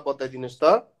सबैजनालाई बताइदिनुस् त।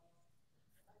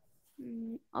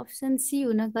 अप्सन सी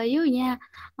हुन गयो यहाँ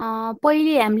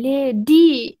पहिले हामीले डी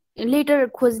लेटर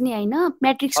खोज्ने हैन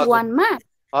म्याट्रिक्स 1 मा।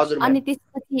 हजुर अनि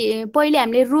त्यसपछि पहिले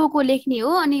हामीले रो को लेख्ने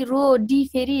हो अनि रो डी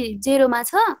फेरि 0 मा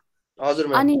छ। हजुर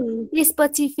म्याम। अनि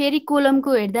त्यसपछि फेरि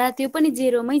कोलमको हेर्दा त्यो पनि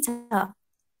 0 मै छ।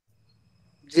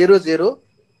 0 0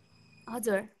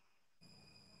 हजुर।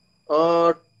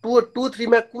 2 2 3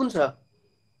 मा कुन छ?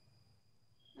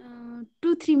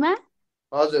 2 3 मा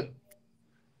हजुर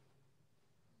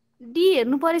डी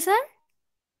हेर्नु पर्यो सर।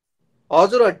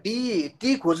 हजुर डी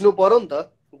टी खोज्नु पर्यो नि त।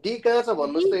 डी कहाँ छ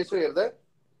भन्नुस् त यसो हेर्दा।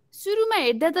 सुरुमा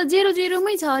हेर्दा त 0 0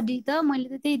 मै छ डी त मैले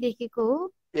त त्यही देखेको हो।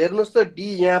 हेर्नुस् त डी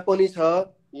यहाँ पनि छ,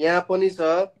 यहाँ पनि छ,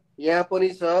 यहाँ पनि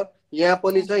छ, यहाँ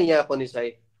पनि छ, यहाँ पनि छ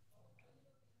है।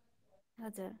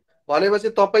 हजुर। भनेपछि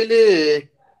तपाईले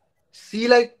सी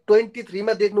लाई 23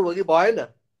 मा देख्नु भयो कि भएन?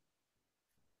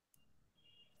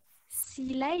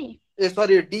 सी लाई ए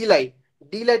सरी डी लाई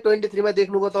 23 मा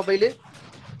देख्नु भयो तपाईले।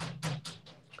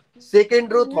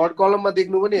 सेकेन्ड रो थर्ड कलममा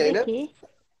देख्नु पनि हैन?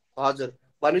 हजुर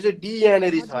भनेपछि डी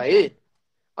यहाँनेरि छ है।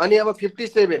 अनि अब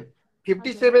 57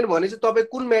 57 भनेपछि तपाई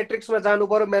कुन म्याट्रिक्समा जानु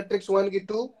पर्यो म्याट्रिक्स 1 कि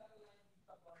 2?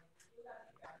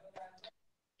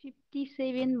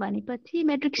 57 भनेपछि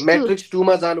म्याट्रिक्स 2। म्याट्रिक्स 2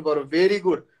 मा जानु पर्यो। Very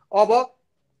good. अब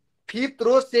 5th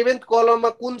रो 7th कलममा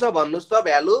कुन छ भन्नुस् त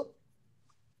भ्यालु?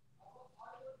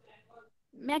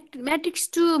 म्याट्रिक्स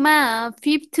 2 मा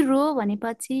 5th रो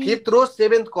भनेपछि 5th रो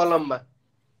 7th कलममा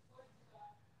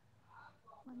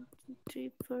 1 2 3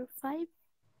 4 5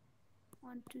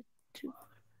 1 2 3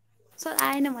 सर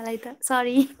आएन मलाई त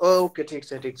सरी। ओके ठीक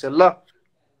छ ठीक छ। ल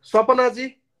सपना जी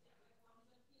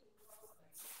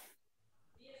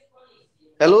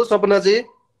हेलो सपना जी।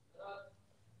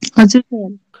 हजुर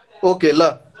सर। ओके ल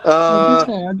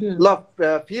हजुर ल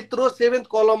 5th रो 7th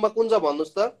कलममा कुन छ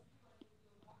भन्नुस् त?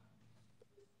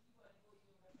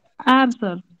 Are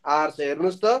sir. आर छ।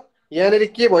 हेर्नुस् त यहाँनिर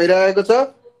के भइरहेको छ?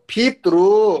 5th रो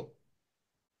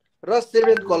र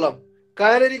 7th कलम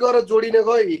कहाँनिर गएर जोडिने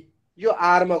गयो? यो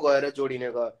आर मा गएर जोडिने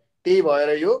गयो। त्यही भएर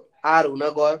यो आर हुन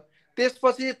गयो।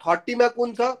 त्यसपछि 30 मा कुन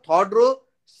छ? 3rd रो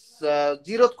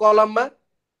 0th कलममा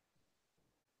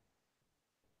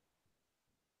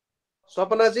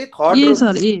सपना जी 3rd रो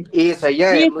ए छ।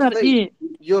 यहाँ हेर्नुस् त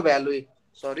यो भ्यालु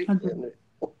सरी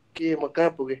ओके म कहाँ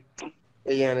पुगे?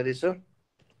 यहाँनिर छ।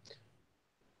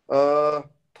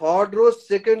 3rd रो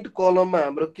 2nd कलममा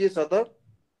हाम्रो के छ त?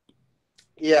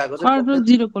 ए आएको छ। 3rd रो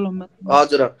 0 कलममा।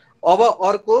 हजुर। अब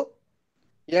अर्को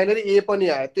यहाँनिर ए पनि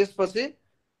आयो। त्यसपछि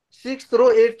 6th रो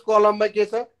 8th कलममा के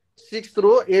छ? 6th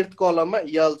रो 8th कलममा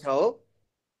यल छ हो।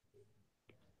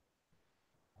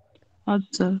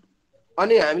 हजुर।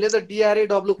 अनि हामीले त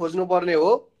DRAW खोज्नु पर्ने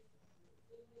हो।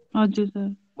 हजुर सर।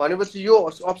 भनेपछि यो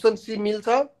अप्सन सी मिल्छ?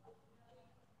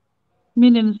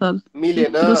 मिलेन सर।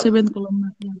 मिलेन। 5th रो 7th कलममा।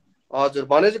 हजुर।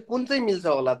 भनेपछि कुन चाहिँ मिल्छ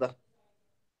होला त?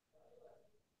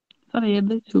 सर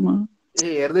हेर्दै छु म।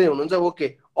 हेर्दै हुनुहुन्छ? ओके।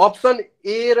 अप्सन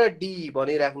ए र डी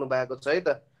भनिराख्नु भएको छ है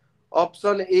त।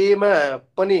 अप्सन ए मा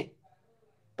पनि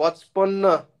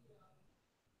 55।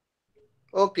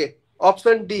 ओके।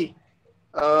 अप्सन डी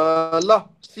ल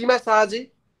सीमा शाहजी।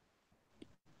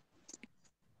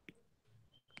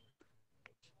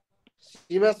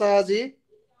 सीमा शाहजी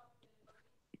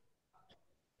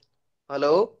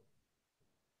हेलो,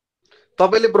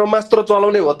 तपाईले ब्रह्मास्त्र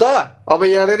चलाउने हो त अब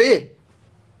यहाँनिर?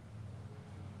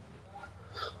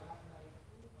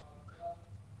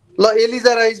 ल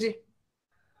एलिजा राईजी।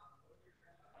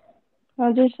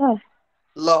 हजुर सर।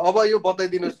 ल अब यो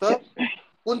बताइदिनुस् त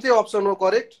कुन चाहिँ अप्सन हो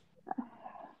करेक्ट?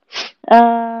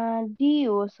 डी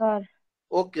हो सर।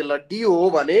 ओके ल डी हो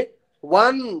भने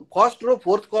 1st रो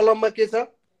 4th कलममा के छ?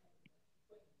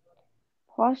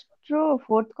 1st रो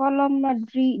 4th कलममा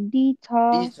डी छ।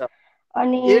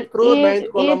 अनि 8th रो 9th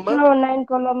 8 रो 9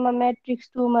 कलममा मैट्रिक्स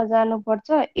 2 मा जानुपर्छ।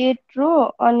 8 रो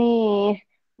अनि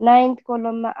 9th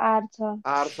कलममा आर छ।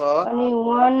 अनि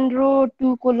 1 रो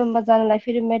 2 कलममा जानलाई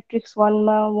फेरि मैट्रिक्स 1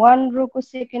 मा 1 रो को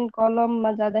 2nd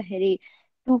कलममा जाँदाखेरि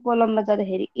 2 कलममा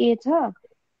जाँदाखेरि ए छ।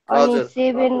 अनि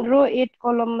 7 रो 8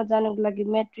 कलममा जानको लागि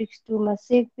मैट्रिक्स 2 मा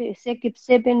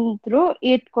 7th रो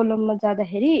 8 कलममा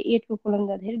जाँदाखेरि 8 को कलम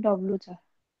जाँदाखेरि डब्लु छ।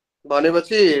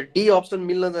 भनेपछि डी अप्सन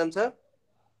मिल्न जान्छ?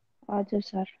 हजुर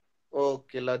सर।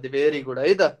 ओके ल भेरी गुड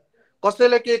है त।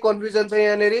 कसैलाई के कन्फ्युजन छ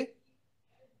यहाँनिर?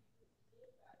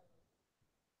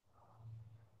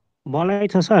 मलाई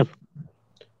छ सर।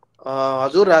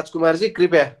 हजुर राजकुमार जी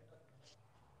कृपया।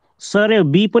 सर यो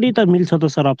बी पनि त मिल्छ त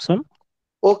सर अप्सन?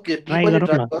 ओके बी पनि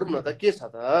ट्राई गरौँ न त के छ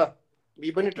त? बी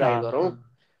पनि ट्राई गरौँ।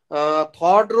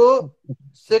 3rd रो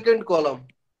 2nd कलम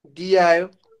डी आयो।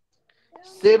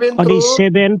 7th रो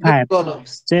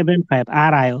 7 5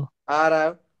 आर आयो। आर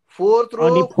आयो। 4th रो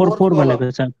 4th कलम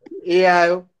ए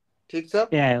आयो। ठीक छ।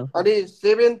 अनि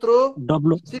 7th रो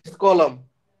 6th कलम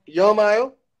यम आयो।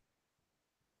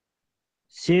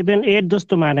 7 8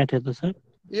 जस्तो मानेको थियो त सर।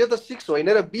 यो त 6 होइन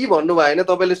र बी भन्नु भएन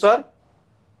तपाईले सर?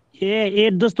 ए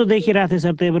 8 जस्तो देखिरहेको थियो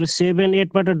सर। त्यही भएर 7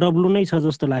 8 बाट डब्लु नै छ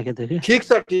जस्तो लागेको थियो। ठिक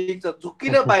छ ठिक छ।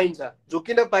 झुकिन पाइन्छ,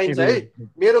 झुकिन पाइन्छ है।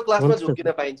 मेरो क्लासमा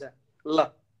झुकिन पाइन्छ। ल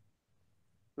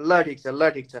ल ठिक छ, ल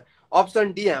ठिक छ।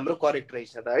 अप्सन डी हाम्रो करेक्ट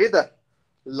रहेछ त है त।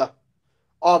 ल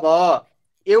अब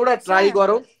एउटा ट्राई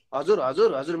गरौँ। हजुर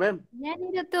हजुर हजुर म्याम।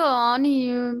 यहाँनिर त अनि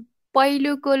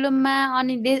पहिलो कोलममा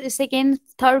अनि 2nd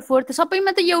 3rd 4th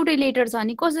सबैमा त एउटै लेटर छ।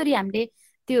 अनि कसरी हामीले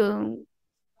त्यो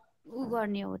उ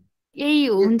गर्ने हो? यही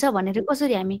हुन्छ भनेर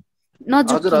कसरी हामी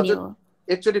नझुक्किने हो?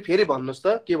 एकचोटि फेरि भन्नुस्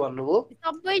त के भन्नुभयो?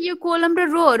 सबै यो कोलम र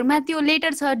रोहरुमा त्यो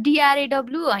लेटर छ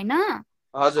DRAW हैन?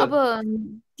 अब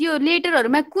त्यो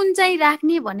लेटरहरुमा कुन चाहिँ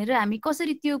राख्ने भनेर हामी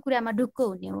कसरी त्यो कुरामा ढुक्क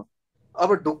हुने हो? अब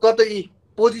ढुक्क त यी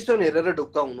पोजिसन हेरेर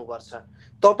ढुक्क हुनुपर्छ।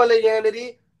 तपाईले यहाँनिर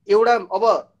एउटा अब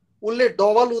उले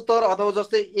डबल उत्तर अथवा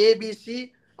जस्तै एबीसी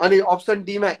अनि अप्सन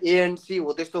डी मा ए एन्ड सी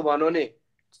हो त्यस्तो भन्यो भने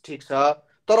ठीक छ।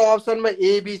 तर अप्सनमा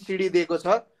एबीसीडी दिएको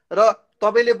छ र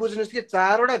तपाईले बुझ्नुस् कि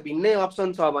 4 वटा भिन्नै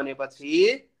अप्सन छ भनेपछि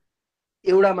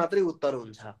एउटा मात्रै उत्तर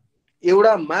हुन्छ।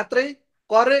 एउटा मात्रै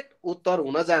करेक्ट उत्तर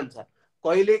हुन जान्छ।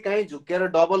 कहिले काहीँ झुकेर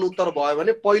डबल उत्तर भयो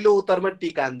भने पहिलो उत्तरमा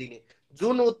टिक हान्दिने।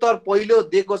 जुन उत्तर पहिलो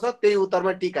दिएको छ त्यही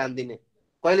उत्तरमा टिक हान्दिने।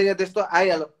 कहिले काहीँ त्यस्तो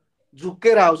आइहाल्यो,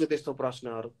 झुकेर आउँछ त्यस्तो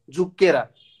प्रश्नहरु, झुकेर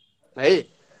है।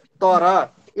 तर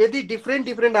यदि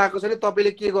डिफ्रेन्ट आएको छ भने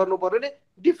तपाईले के गर्नु पर्यो भने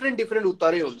डिफ्रेन्ट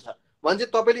उत्तरै हुन्छ। भने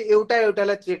तपाईले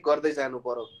एउटालाई चेक गर्दै जानु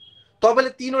पर्यो। तपाईले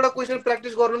 3 वटा क्वेशन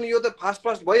प्र्याक्टिस गर्नु नि, यो त फास्ट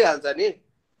भइहाल्छ नि।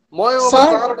 म यो अब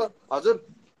 4 वटा। हजुर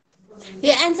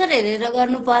यो आन्सर हेरेर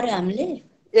गर्नु पर्यो हामीले?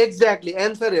 एक्ज्याक्टली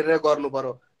एन्सर हेरेर गर्नु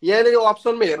पर्यो। यहाँनिर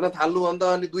अप्सनमा हेर्न थाल्नु भने त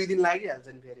अनि 2 दिन लागिहाल्छ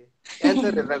नि फेरि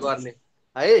एन्सर हेरेर गर्ने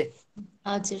है।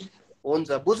 हजुर हुन्छ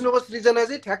बुझ्नुभयो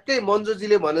सृजनाजी? ठ्याक्कै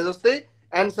मन्जुजीले भने जस्तै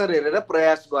एन्सर हेरेर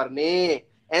प्रयास गर्ने।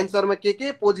 एन्सरमा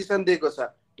के पोजिसन दिएको छ,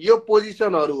 यो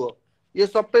पोजिसनहरू हो, यो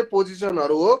सबै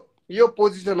पोजिसनहरू हो। यो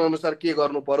पोजिसन अनुसार के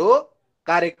गर्नु पर्यो,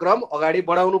 कार्यक्रम अगाडि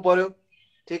बढाउनु पर्यो।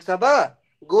 ठिक छ त?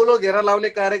 गोलो घेरा लाउने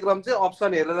कार्यक्रम चाहिँ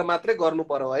अप्सन हेरेर मात्रै गर्नु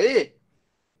पर्यो है।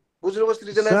 बुझ्नुभयो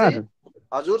सृजनाजी? सर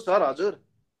हजुर सर हजुर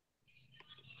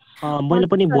मैले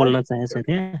पनि बोल्न चाहेँ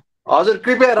त्यहाँ। हजुर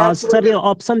कृपया सर यो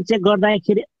राजकुमार अप्सन चेक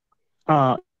गर्दाखेरि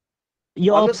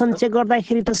यो भन्नुहोस् अप्सन न। चेक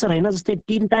गर्दाखेरि त सर होइन जस्तै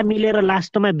 3टा मिलेर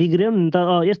लास्टमा बिग्रियो नि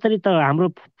त यसरी त हाम्रो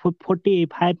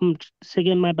 45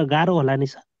 सेकेन्डमा त गाह्रो होला नि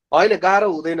सर। होइन गाह्रो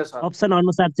हुँदैन सर। अप्सन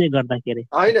अनुसार चेक गर्दाखेरि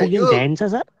होइन पुग्यो यो भ्याइन्छ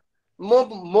सर? म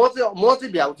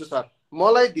चाहिँ भ्याउँछु सर।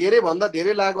 मलाई धेरै भन्दा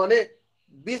धेरै लाग्यो भने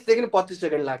 20 सेकेन्ड 25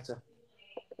 सेकेन्ड लाग्छ।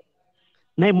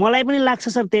 नै मलाई पनि लाग्छ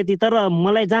सर त्यति, तर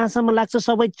मलाई जहाँसम्म लाग्छ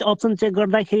सबै अप्सन चेक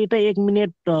गर्दाखेरि त 1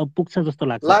 मिनेट पुग्छ जस्तो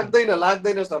लाग्छ।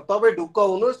 लाग्दैन सर। तपाईँ ढुक्क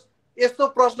हुनुहोस्। यस्तो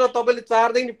प्रश्न तपाईँले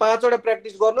 4 देखि 5 वटा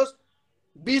प्र्याक्टिस गर्नुहोस्,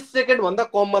 20 सेकेन्ड भन्दा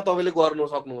कममा तपाईँले गर्न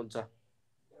सक्नुहुन्छ।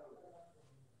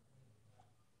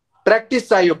 प्र्याक्टिस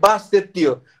चाहियो बास, त्यति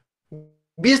हो।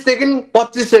 20 सेकेन्ड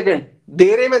 25 सेकेन्ड,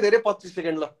 धेरैमा धेरै 25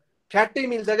 सेकेन्ड ल ठ्याक्कै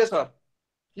मिल्छ क्या सर।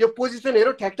 यो पोजिसन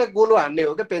हेरौँ, ठ्याकठ्याक गोलो हान्ने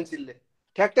हो क्या पेन्सिलले,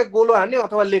 ठ्याकठ्याक गोलो हान्ने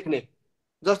अथवा लेख्ने।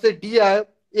 जस्तै डी आयो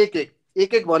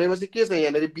 1-1 भनेपछि के छ,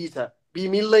 यहाँनिर बी छ, बी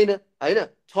मिल्दैन होइन।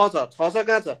 6 छ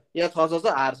कहाँ छ, यहाँ 6 छ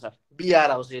आर छ, बी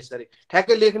आर आउँछ। यसरी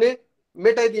ठ्याक्कै लेख्ने,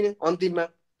 मेटाइदिने अन्तिममा।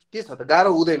 के छ त,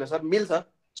 गाह्रो हुँदैन सर, मिल्छ,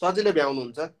 सजिलै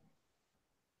भ्याउनुहुन्छ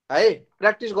है।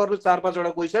 प्र्याक्टिस गर्नु 4-5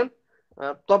 वटा क्वेसन,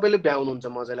 तपाईँले भ्याउनुहुन्छ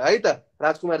मजाले है त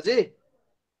राजकुमारजी,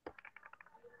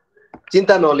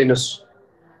 चिन्ता नलिनुहोस्।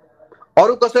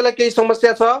 अरू कसैलाई केही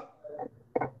समस्या छ?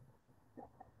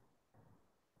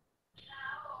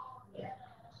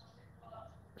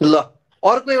 ल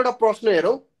अर्को एउटा प्रश्न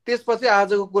हेरौँ, त्यसपछि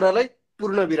आजको कुरालाई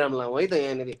पूर्ण विराम लाउँ है त।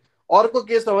 यहाँनिर अर्को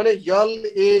के छ भने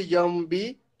LAMB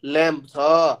ल्याम्प छ।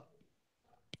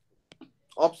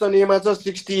 अप्सन एमा छ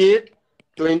 68,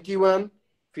 21,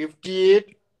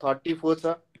 58, 34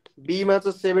 छ। बीमा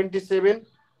छ 77,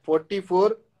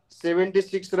 44,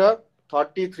 76 र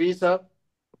 33 छ।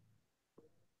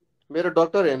 मेरो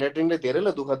डक्टर ह्यान्डराइटिङले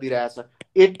धेरैलाई दुःख दिइरहेछ।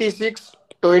 86,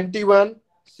 21,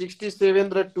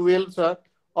 67 र 12 छ।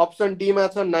 अप्सन डीमा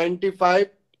छ 95,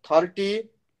 30,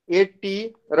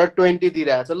 80 र 20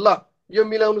 दिइरहेछ। ल यो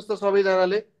मिलाउनुहोस् त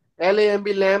सबैजनाले। LAMB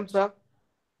ल्याम्प छ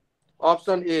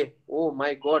option A. Oh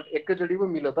my God, एकैचोटि पो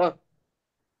मिल्यो त।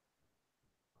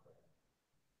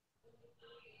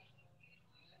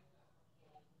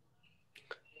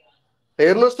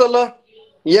 हेर्नुहोस् त ल,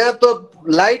 यहाँ त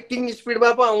लाइटिङ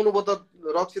स्पिडमा पो आउनुभयो त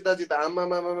रक्षिताजी त।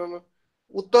 आमामामा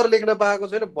उत्तर लेख्न पाएको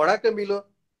छैन, भडाक्कै मिल्यो।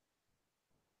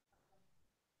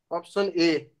 अप्सन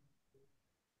ए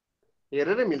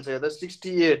हेरेरै मिल्छ। हेर्दा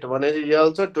 68 भनेपछि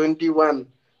यल छ, 21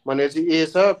 भनेपछि ए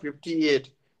छ,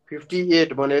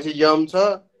 58 भनेपछि यम छ,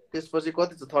 त्यसपछि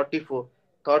कति छ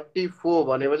 34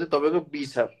 भनेपछि तपाईँको बी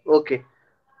छ। ओके,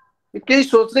 केही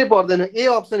सोच्नै पर्दैन। ए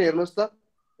अप्सन हेर्नुहोस् त,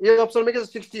 ए अप्सनमा के छ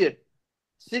 68,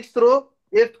 6th रो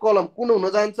 8th कलम कुन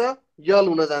हुन जान्छ, यल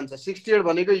हुन जान्छ। 68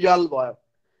 भनेको यल भयो।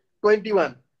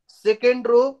 21 सेकेन्ड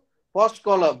रो 1st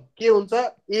कलम के हुन्छ,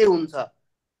 ए हुन्छ,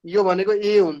 यो भनेको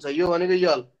ए हुन्छ, यो भनेको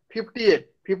यल।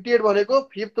 58 भनेको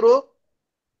 5th रो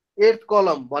 8th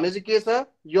कलम भनेपछि के छ,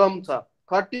 यम छ।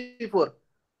 34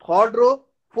 थर्ड रो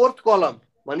 4th कलम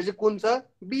भनेपछि कुन छ,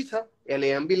 बी छ,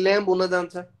 LAMB ल्याम्प हुन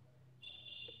जान्छ।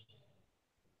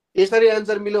 यसरी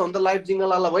एन्सर मिल्यो भने त लाइफ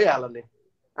जिङ्गल भइहाल्यो नि,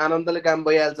 आनन्दले काम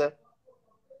भइहाल्छ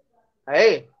है।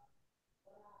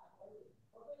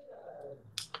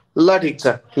 ल ठिक छ।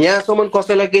 यहाँसम्म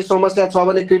कसैलाई केही समस्या छ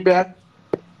भने कृपया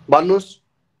भन्नुहोस्।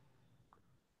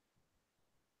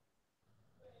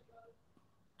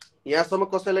 यहाँसम्म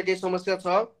कसैलाई केही समस्या छ?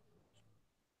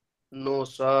 No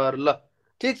sir. ल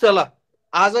ठिक छ। ल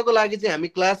आजको लागि चाहिँ हामी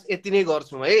क्लास यति नै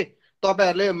गर्छौँ है।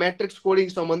 तपाईँहरूले म्याट्रिक्स कोडिङ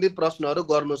सम्बन्धित प्रश्नहरू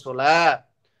गर्नुहोस् होला।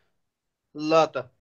 ल त